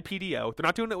like high PDO. They're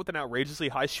not doing it with an outrageously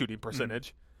high shooting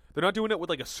percentage. They're not doing it with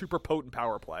like a super potent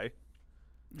power play.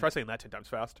 Try saying that 10 times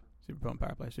fast. Super potent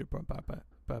power play, super potent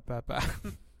power play.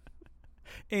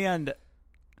 And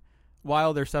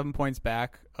while they're 7 points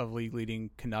back of league-leading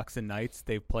Canucks and Knights,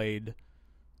 they've played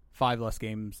 5 less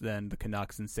games than the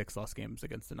Canucks and 6 less games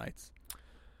against the Knights.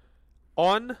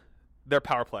 On their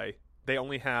power play, they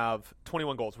only have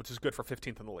 21 goals, which is good for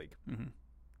 15th in the league. Mm-hmm.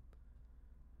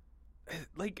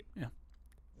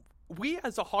 We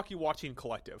as a hockey-watching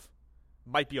collective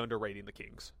might be underrating the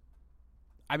Kings.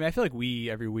 I mean, I feel like we,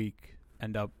 every week,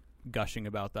 end up gushing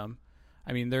about them.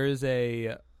 I mean, there is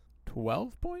a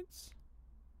 12 points?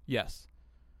 Yes.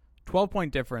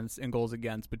 12-point difference in goals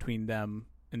against between them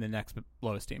and the next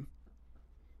lowest team.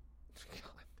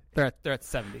 They're at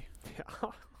 70.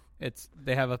 Yeah.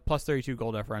 They have a plus 32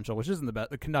 goal differential, which isn't the best.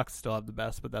 The Canucks still have the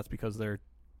best, but that's because they're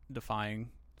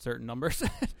defying certain numbers.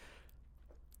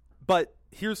 But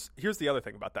here's the other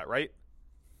thing about that, right?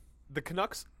 The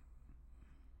Canucks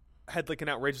had like an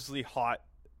outrageously hot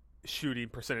shooting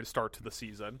percentage start to the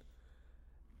season.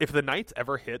 If the Knights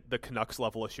ever hit the Canucks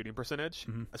level of shooting percentage,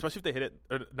 especially if they hit it,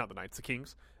 not the Knights, the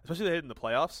Kings, especially if they hit it in the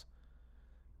playoffs,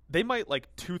 they might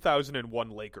like 2001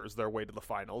 Lakers their way to the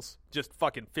finals. Just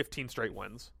fucking 15 straight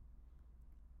wins.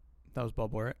 That was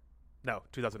Bubble, right? No,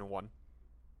 2001.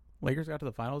 Lakers got to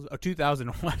the finals? Oh,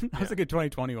 2001. Yeah. I was thinking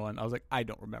 2021. I was like, I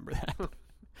don't remember that.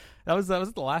 was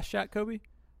it the last shot, Kobe?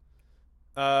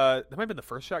 That might have been the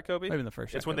first shot, Kobe. Might have been the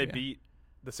first shot. It's when Kobe, they beat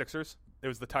the Sixers. It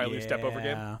was the Ty Lue step over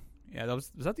game. Yeah,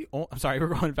 was that the only... I'm sorry, we're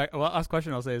going back. Well, last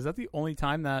question I'll say, is that the only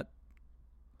time that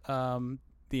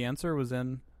the answer was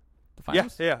in the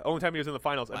finals? Yeah. Only time he was in the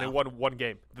finals, and they won one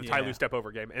game, the Ty Lue step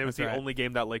over game. And it was the only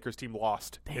game that Lakers team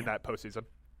lost in that postseason.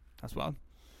 That's wild.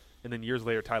 And then years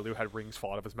later, Ty Lue had rings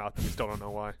fall out of his mouth, and we still don't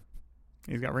know why.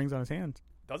 He's got rings on his hands.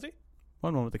 Does he?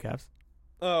 One with the Cavs.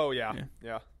 Oh, yeah. All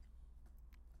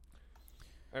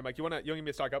right, Mike, you want to give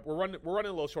me a stock up? We're running a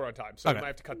little short on time, so we might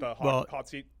have to cut the hot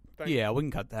seat thing. Yeah, we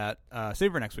can cut that.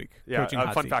 Save for next week. Yeah,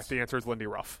 fun fact, the answer is Lindy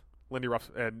Ruff. Lindy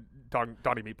Ruff and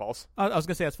Donnie Meatballs. I was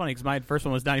going to say that's funny because my first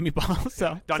one was Donnie Meatballs.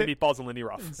 So Donnie Meatballs and Lindy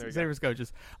Ruff. Savers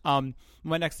coaches.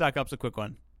 My next stock up's a quick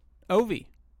one. Ovi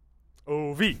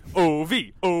changed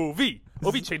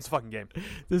the fucking game.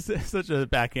 This is such a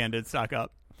backhanded stock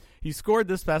up. He scored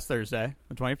this past Thursday,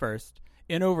 the 21st,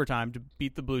 in overtime to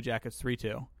beat the Blue Jackets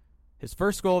 3-2. His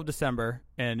first goal of December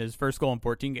and his first goal in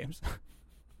 14 games.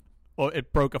 Well,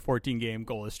 it broke a 14-game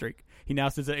goalless streak. He now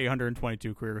sits at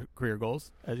 822 career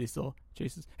goals as he still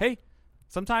chases. Hey,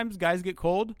 sometimes guys get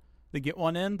cold. They get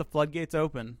one in, the floodgates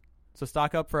open. So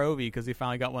stock up for Ovi because he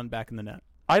finally got one back in the net.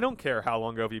 I don't care how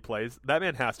long Ovi plays. That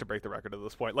man has to break the record at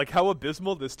this point. Like how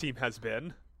abysmal this team has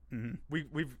been. Mm-hmm.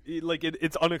 We've like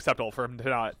it's unacceptable for him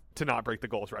to not break the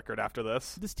goals record after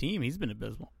this. This team, he's been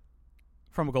abysmal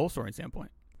from a goal scoring standpoint.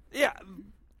 Yeah.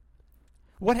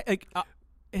 What like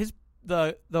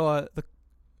the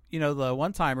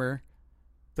one timer,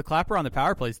 the clapper on the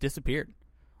power plays disappeared.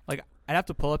 Like I'd have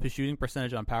to pull up his shooting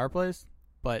percentage on power plays,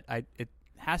 but it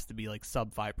has to be like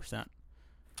sub 5%. I'm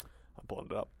pulling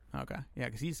it up. Okay, yeah,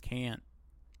 because he just can't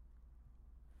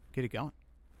get it going.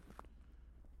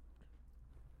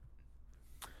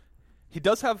 He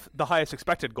does have the highest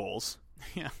expected goals.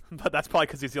 Yeah, but that's probably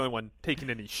because he's the only one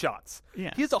taking any shots.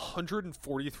 Yeah, he has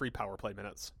 143 power play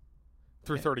minutes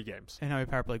through 30 games. And how many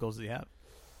power play goals does he have?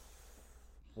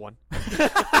 1.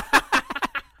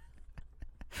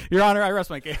 Your Honor, I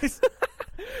rest my case.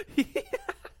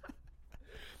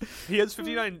 He has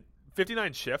 59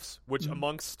 shifts, which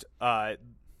amongst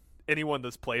anyone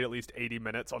that's played at least 80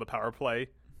 minutes on the power play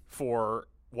for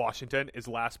Washington is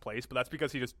last place, but that's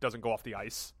because he just doesn't go off the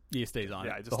ice. He stays on.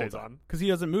 Yeah, he just stays on. Because he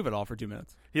doesn't move at all for 2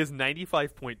 minutes. He has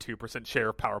 95.2% share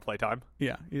of power play time.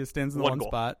 Yeah, he just stands in the one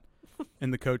spot,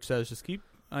 and the coach says, just keep,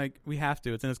 like, we have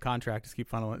to. It's in his contract. Just keep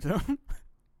funneling it to him.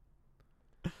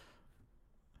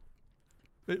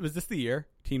 Was this the year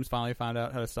teams finally found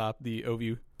out how to stop the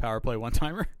OVU power play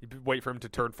one-timer? You wait for him to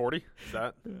turn 40? Is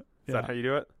that how you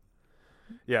do it?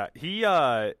 Yeah, he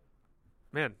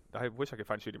man, I wish I could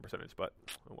find shooting percentage, but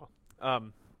oh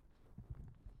well.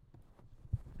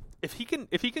 If he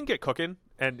can get cooking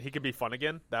and he can be fun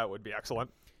again, that would be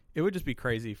excellent. It would just be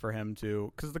crazy for him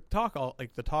to, because the talk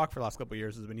for the last couple of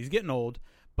years has been he's getting old,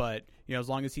 but as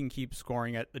long as he can keep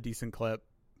scoring at a decent clip,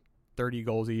 30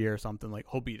 goals a year or something, like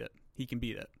he'll beat it. He can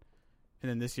beat it. And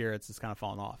then this year it's just kind of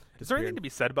fallen off. Is there anything to be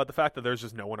said about the fact that there's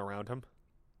just no one around him?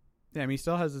 Yeah, I mean he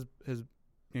still has his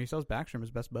he still has Backstrom,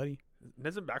 his best buddy.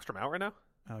 Isn't Backstrom out right now?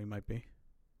 Oh, he might be.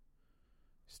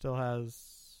 Still has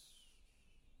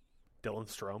Dylan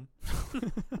Strome.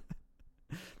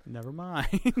 Never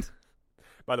mind.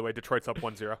 By the way, Detroit's up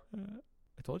 1-0.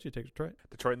 I told you to take Detroit.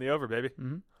 Detroit in the over, baby.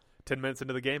 Mm-hmm. 10 minutes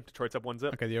into the game, Detroit's up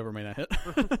 1-0. Okay, the over may not hit.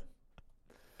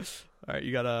 All right,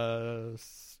 you got a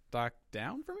stock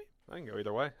down for me? I can go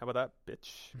either way. How about that, bitch?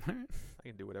 All right. I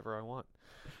can do whatever I want.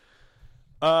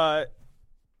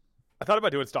 I thought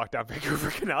about doing stock down Vancouver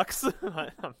Canucks.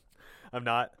 I'm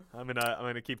not. I'm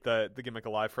gonna keep the gimmick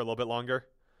alive for a little bit longer.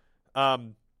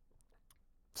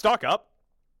 Stock up,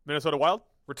 Minnesota Wild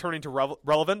returning to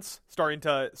relevance, starting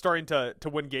to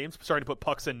win games, starting to put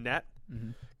pucks in net.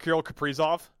 Mm-hmm. Kirill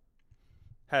Kaprizov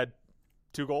had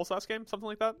 2 goals last game, something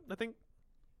like that. I think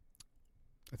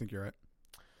you're right.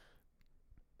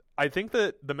 I think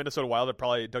that the Minnesota Wild have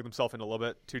probably dug themselves in a little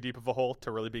bit too deep of a hole to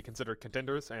really be considered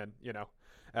contenders, and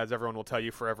as everyone will tell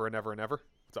you, forever and ever and ever.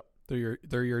 What's up?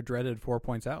 They're your dreaded 4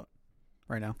 points out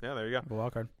right now. Yeah, there you go. The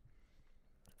wild card.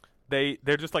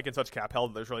 They're just like in such cap hell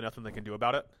that there's really nothing they can do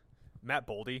about it. Matt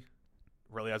Boldy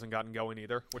really hasn't gotten going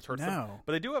either, which hurts them.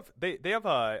 But they have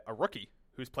a rookie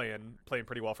who's playing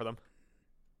pretty well for them.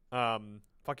 Hold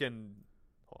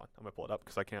on, I'm gonna pull it up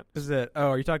because I can't.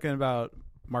 Are you talking about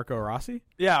Marco Rossi?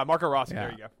 Yeah, Marco Rossi. Yeah.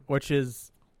 There you go. Which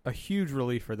is a huge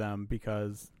relief for them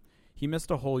because he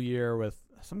missed a whole year with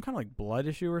some kind of like blood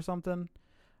issue or something.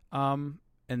 And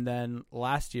then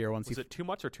last year, was it too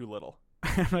much or too little?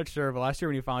 I'm not sure, but last year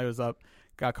when he finally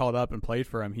got called up and played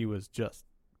for him, he was just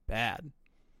bad.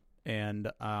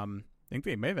 And I think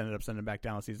they may have ended up sending him back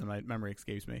down the season. My memory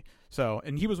escapes me. So,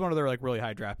 and he was one of their like really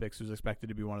high draft picks who's expected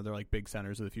to be one of their like big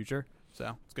centers of the future.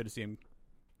 So it's good to see him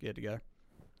get it together.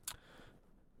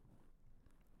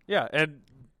 Yeah, and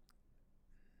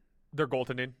their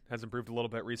goaltending has improved a little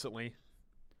bit recently.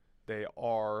 They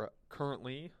are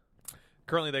currently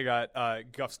they got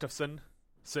Gustafsson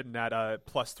sitting at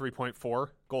plus 3.4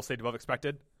 goal saved above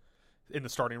expected in the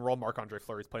starting role. Marc-Andre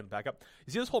Fleury's playing the backup.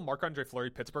 You see this whole Marc-Andre Fleury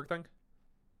Pittsburgh thing?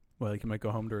 Well, he might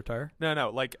go home to retire?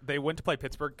 No. Like, they went to play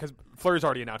Pittsburgh because Fleury's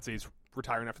already announced that he's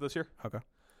retiring after this year. Okay.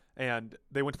 And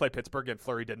they went to play Pittsburgh, and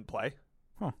Fleury didn't play.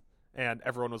 Huh. And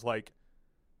everyone was, like,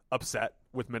 upset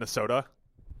with Minnesota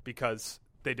because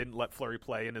they didn't let Fleury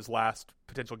play in his last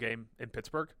potential game in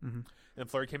Pittsburgh. Mm-hmm.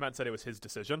 And Fleury came out and said it was his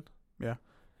decision. Yeah.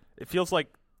 It feels like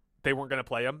they weren't going to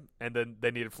play him, and then they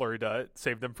needed Fleury to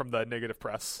save them from the negative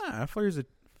press. Fleury's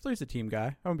a team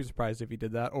guy. I wouldn't be surprised if he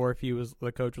did that, or if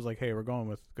the coach was like, "Hey, we're going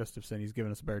with Gustafsson. He's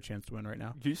giving us a better chance to win right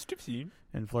now." Gustafsson.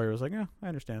 And Fleury was like, "Yeah, I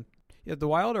understand." Yeah, the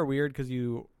Wild are weird because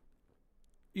you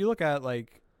look at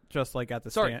like just like at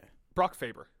the Sorry, stand. Brock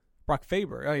Faber. Brock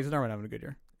Faber. Oh, he's never having a good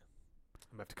year.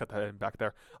 I'm gonna have to cut that in back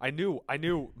there. I knew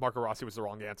Marco Rossi was the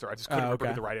wrong answer. I just couldn't remember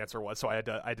who the right answer was, so I had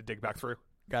to dig back through.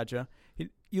 Gotcha.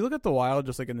 You look at the Wild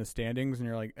just like in the standings, and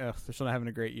you're like, ugh, they're still not having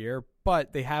a great year.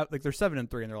 But they have they're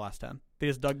 7-3 in their last 10. They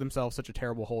just dug themselves such a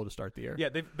terrible hole to start the year. Yeah,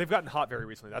 they've gotten hot very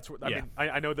recently. That's what I mean.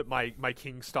 I know that my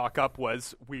King stock up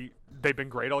was they've been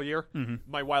great all year. Mm-hmm.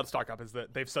 My Wild stock up is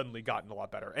that they've suddenly gotten a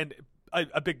lot better, and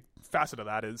a big facet of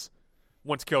that is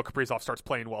once Kirill Kaprizov starts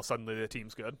playing well, suddenly the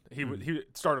team's good. He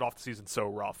started off the season so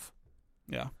rough.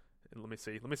 Yeah. And let me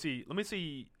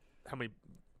see how many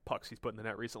pucks he's put in the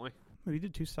net recently. Wait, he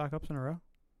did 2 stock ups in a row?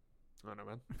 I don't know,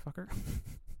 man. Fucker.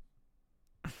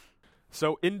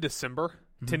 So in December,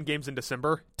 10 games in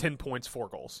December, 10 points, 4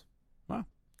 goals. Wow.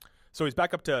 So he's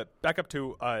back up to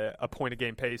a point a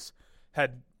game pace.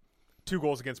 Had 2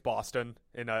 goals against Boston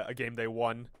in a game they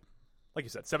won. Like you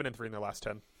said, 7-3 in their last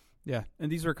 10. Yeah,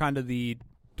 and these are kind of the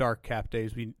dark cap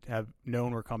days we have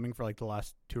known were coming for like the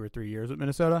last 2 or 3 years at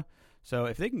Minnesota. So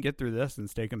if they can get through this and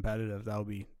stay competitive, that'll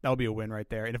be a win right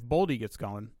there. And if Boldy gets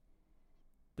going,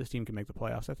 this team can make the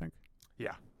playoffs, I think.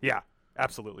 Yeah,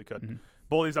 absolutely could. Mm-hmm.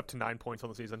 Boldy's up to 9 points on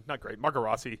the season. Not great. Marco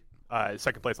Rossi,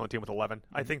 second place on the team with 11.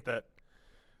 Mm-hmm. I think that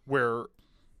we're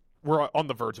on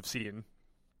the verge of seeing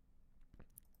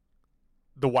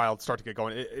the Wild start to get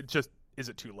going. It just, is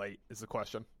it too late is the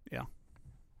question. Yeah.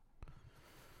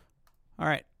 All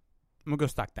right. I'm going to go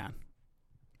stock down.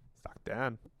 Stock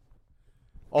down.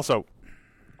 Also,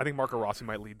 I think Marco Rossi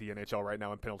might lead the NHL right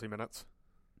now in penalty minutes.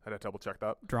 I had to double check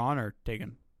that. Drawn or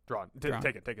taken? Drawn.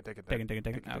 Take it. Taken.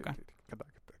 Okay. Cut that.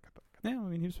 Yeah, I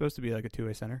mean, he was supposed to be like a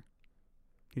 2-way center.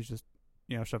 He's just,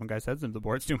 shoving guys' heads into the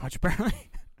boards too much,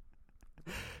 apparently.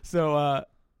 So,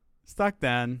 stock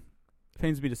down.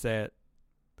 Pains me to say it.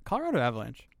 The Colorado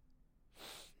Avalanche.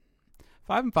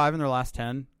 5-5 in their last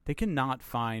 10. They cannot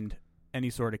find any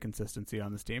sort of consistency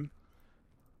on this team.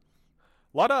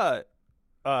 A lot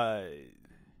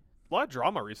of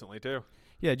drama recently too.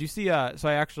 Yeah, did you see? So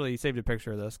I actually saved a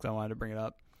picture of this because I wanted to bring it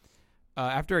up.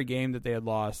 After a game that they had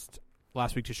lost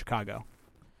last week to Chicago.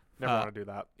 Never want to do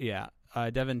that. Yeah.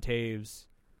 Devin Taves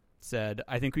said,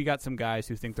 I think we got some guys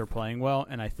who think they're playing well,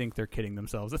 and I think they're kidding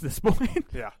themselves at this point.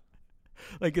 Yeah.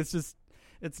 Like, it's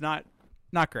not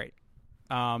great.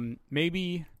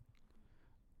 Maybe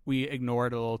we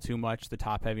ignored a little too much the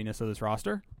top heaviness of this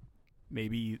roster.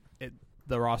 Maybe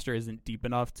the roster isn't deep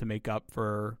enough to make up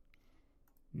for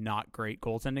not great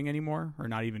goaltending anymore, or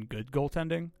not even good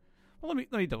goaltending. Well,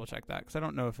 let me double check that because I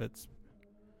don't know if it's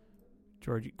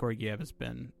Georgiev has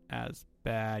been as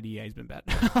bad. Yeah, he's been bad.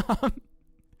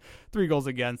 3 goals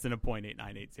against and a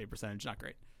 .898 save percentage. Not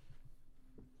great.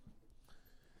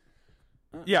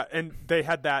 Yeah, and they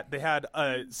had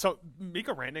so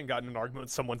Mika Rantanen got in an argument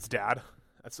with someone's dad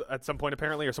at some point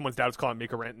apparently, or someone's dad was calling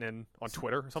Mika Rantanen on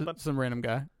Twitter or something. Some random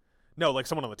guy. No, like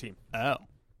someone on the team. Oh.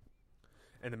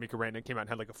 And then Mika Rantanen came out and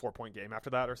had like a 4-point game after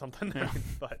that or something. Yeah.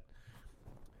 But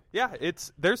yeah,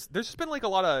 there's just been like a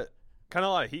lot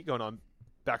of heat going on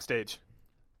backstage.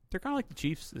 They're kind of like the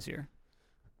Chiefs this year.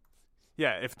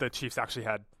 Yeah, if the Chiefs actually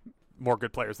had more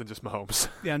good players than just Mahomes.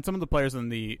 Yeah, and some of the players in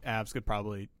the Avs could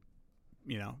probably,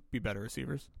 be better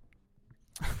receivers.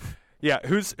 Yeah,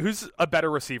 who's a better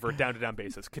receiver down-to-down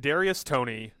basis? Kadarius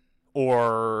Toney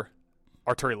or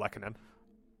Arturi Lehkonen?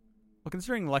 Well,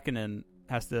 considering Lehkonen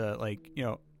has to, he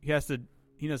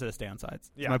knows how to stay on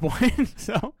sides. Yeah. That's my point.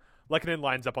 So Lehkonen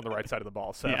lines up on the right side of the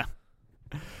ball. So yeah.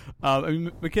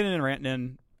 McKinnon and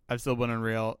Rantanen have still been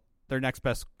unreal. Their next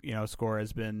best, score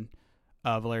has been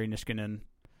Valeri Niskanen.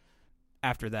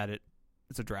 After that,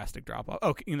 it's a drastic drop off. Oh,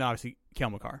 obviously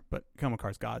Cale Makar, but Cale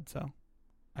Makar's God, so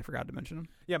I forgot to mention him.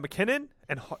 Yeah, McKinnon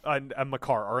and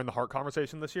Makar are in the Hart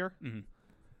conversation this year. Mm-hmm.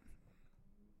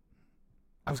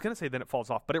 I was gonna say then it falls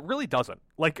off, but it really doesn't.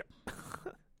 Like,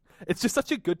 it's just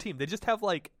such a good team. They just have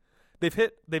they've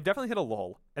definitely hit a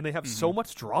lull, and they have so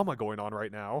much drama going on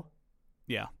right now.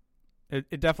 Yeah,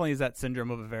 it definitely is that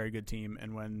syndrome of a very good team,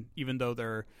 and even though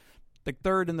they're like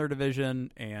third in their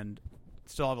division and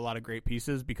still have a lot of great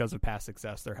pieces because of past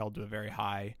success, they're held to a very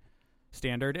high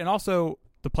standard, and also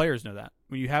the players know that.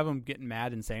 When you have them getting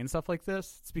mad and saying stuff like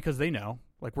this, it's because they know,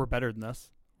 we're better than this.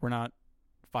 We're not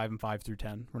 5-5 through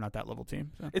 10. We're not that level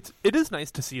team. So. It is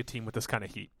nice to see a team with this kind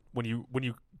of heat. When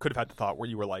you could have had the thought where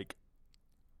you were like,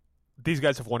 these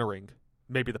guys have won a ring.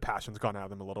 Maybe the passion's gone out of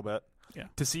them a little bit. Yeah.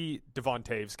 To see Devon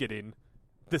Taves getting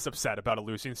this upset about a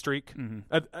losing streak,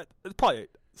 it's probably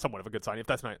somewhat of a good sign, if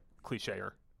that's not cliche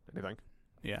or anything.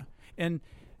 Yeah. And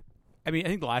I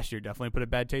think last year definitely put a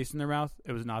bad taste in their mouth.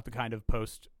 It was not the kind of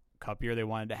post-cup year they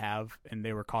wanted to have, and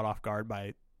they were caught off guard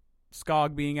by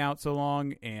Skog being out so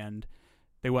long, and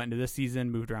they went into this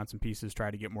season, moved around some pieces,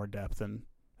 tried to get more depth, and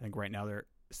I think right now they're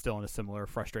still in a similar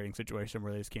frustrating situation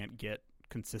where they just can't get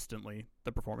consistently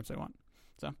the performance they want.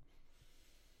 So,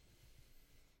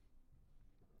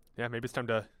 yeah, maybe it's time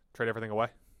to trade everything away.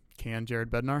 Can Jared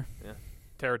Bednar? Yeah,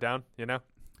 tear it down.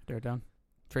 Tear it down.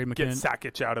 Trade McKinnon.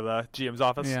 Get Sakic out of the GM's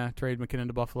office. Yeah, trade McKinnon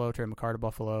to Buffalo. Trade McCarr to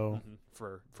Buffalo.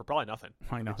 For probably nothing.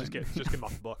 Why nothing? Just get him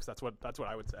off the books. That's what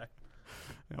I would say.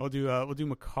 Yeah, we'll do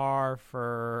McCarr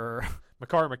for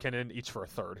McCarr and McKinnon each for a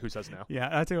third. Who says no? Yeah,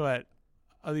 I tell you what.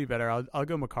 I'll do better. I'll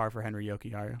go McCarr for Henry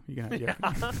Jokiharju. You can have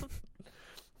Jokic.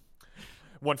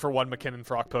 1-for-1 McKinnon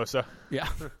for Okposa. Yeah.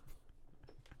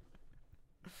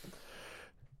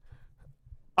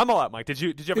 I'm all out, Mike. Did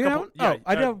you have a couple? Yeah,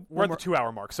 I do have we're at more. the 2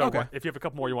 hour mark, so Okay. if you have a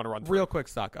couple more you want to run through. Real quick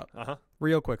stock up.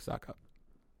 Real quick stock up.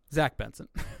 Zach Benson.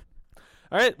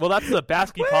 All right. Well, that's the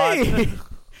BASKEY pod.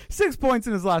 6 points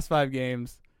in his last 5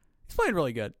 games. He's playing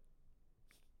really good,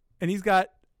 and he's got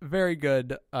very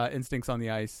good instincts on the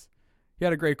ice. He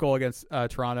had a great goal against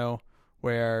Toronto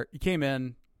where he came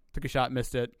in, took a shot,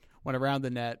 missed it, went around the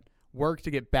net, worked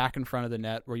to get back in front of the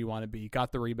net where you want to be,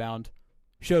 got the rebound,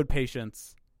 showed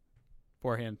patience,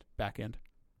 forehand, backhand,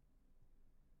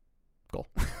 goal.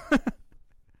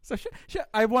 So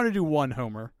I want to do one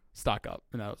homer, stock up,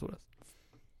 and that was what it was.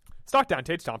 Stock down,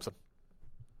 Tage Thompson.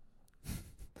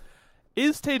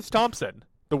 Is Tage Thompson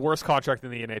the worst contract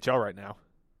in the NHL right now?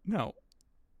 No.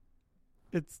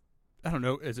 I don't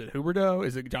know. Is it Huberdeau?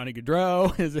 Is it Johnny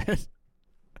Gaudreau? Is it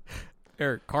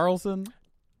Erik Karlsson?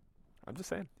 I'm just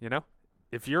saying,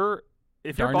 if you're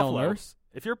Darnell Buffalo, Nurse?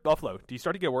 if you're Buffalo, do you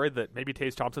start to get worried that maybe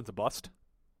Tage Thompson's a bust?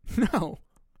 No.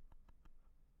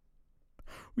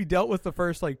 We dealt with the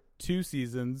first 2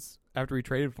 seasons after we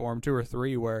traded for him, 2 or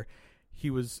 3, where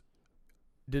he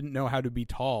didn't know how to be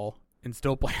tall and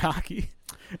still play hockey.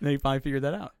 And then he finally figured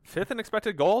that out. 5th in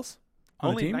expected goals. On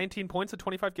the Only team? 19 points in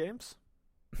 25 games.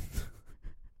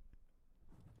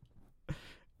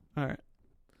 All right.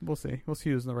 We'll see. We'll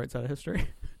see who's on the right side of history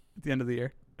at the end of the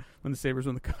year when the Sabres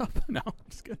win the cup. No, I'm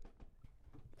just kidding.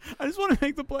 I just want to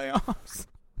make the playoffs.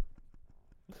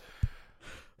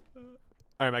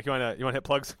 All right, Mike, you want to hit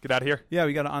plugs? Get out of here. Yeah,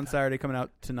 we got it on Saturday coming out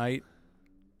tonight.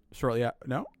 Shortly after.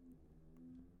 No?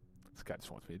 This guy just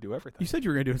wants me to do everything. You said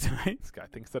you were going to do it tonight. This guy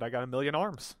thinks that I got a million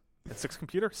arms and 6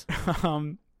 computers.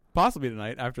 Possibly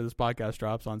tonight after this podcast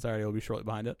drops on Saturday. We'll be shortly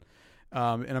behind it.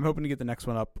 And I'm hoping to get the next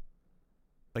one up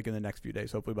in the next few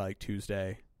days. Hopefully by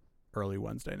Tuesday, early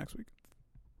Wednesday next week.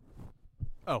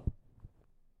 Oh.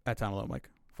 At Town Alone, Mike.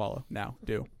 Follow. Now.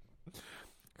 Do.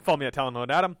 Follow me at Talon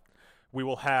Alone Adam. We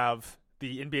will have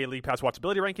the NBA League Pass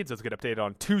watchability rankings as get updated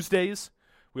on Tuesdays.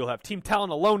 We'll have Team Talon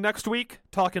Alone next week,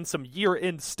 talking some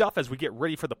year-end stuff as we get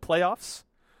ready for the playoffs.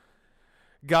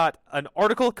 Got an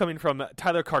article coming from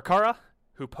Tyler Karkara,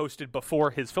 who posted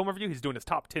before his film review. He's doing his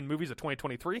top 10 movies of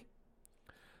 2023.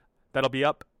 That'll be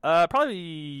up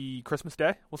probably Christmas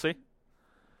Day. We'll see.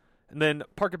 And then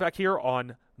park it back here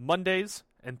on Mondays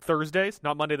and Thursdays.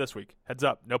 Not Monday this week. Heads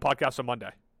up. No podcast on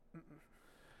Monday.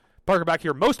 Park it back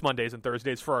here most Mondays and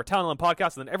Thursdays for our Talon Alone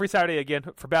podcast. And then every Saturday again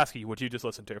for BASKEY, which you just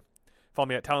listened to. Follow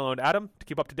me at Talon Alone Adam to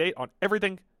keep up to date on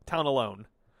everything Talon Alone.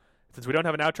 Since we don't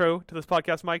have an outro to this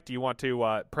podcast, Mike, do you want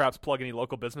to perhaps plug any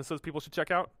local businesses people should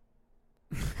check out?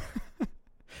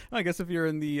 I guess if you're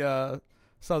in the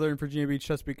Southern Virginia Beach,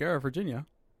 Chesapeake area, Virginia.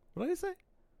 What did I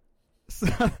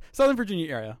say? Southern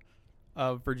Virginia area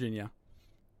of Virginia.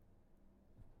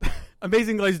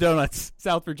 Amazing Glazed Donuts,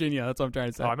 South Virginia. That's what I'm trying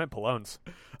to say. Oh, I meant Pologne's.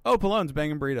 Oh, Pologne's,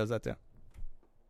 Bangin' Burritos. That's it.